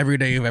every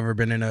day you've ever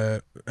been in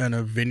a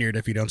vineyard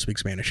if you don't speak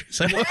Spanish.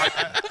 So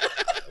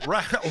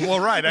Right. Well,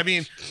 right. I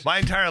mean, my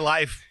entire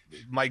life,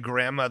 my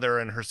grandmother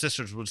and her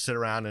sisters would sit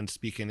around and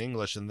speak in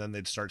English, and then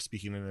they'd start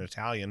speaking in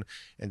Italian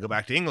and go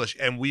back to English.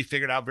 And we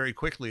figured out very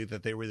quickly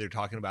that they were either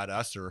talking about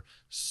us or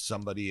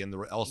somebody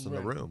else in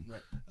the room.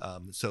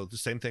 Right. So the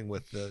same thing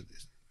with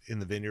in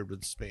the vineyard with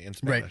in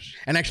Spanish. right.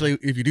 And actually,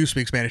 if you do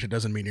speak Spanish, it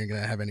doesn't mean you're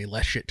going to have any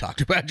less shit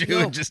talked about you.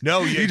 No. It just,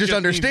 No, you it just just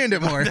understand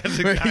means- it more. That's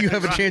Right? exactly You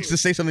have a right. chance to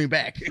say something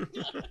back.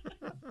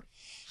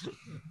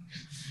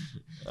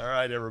 All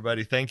right,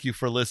 everybody. Thank you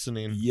for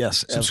listening.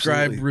 Yes. Subscribe,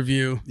 absolutely.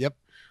 review, Yep.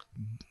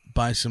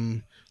 buy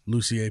some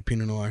Lussier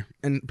Pinot Noir.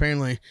 And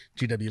apparently,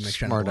 GW makes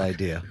Chenin Smart Blanc.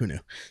 idea. Who knew?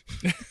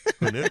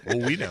 Who knew? Well,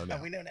 we know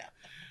now. We know now.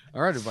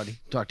 All right, everybody.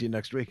 Talk to you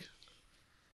next week.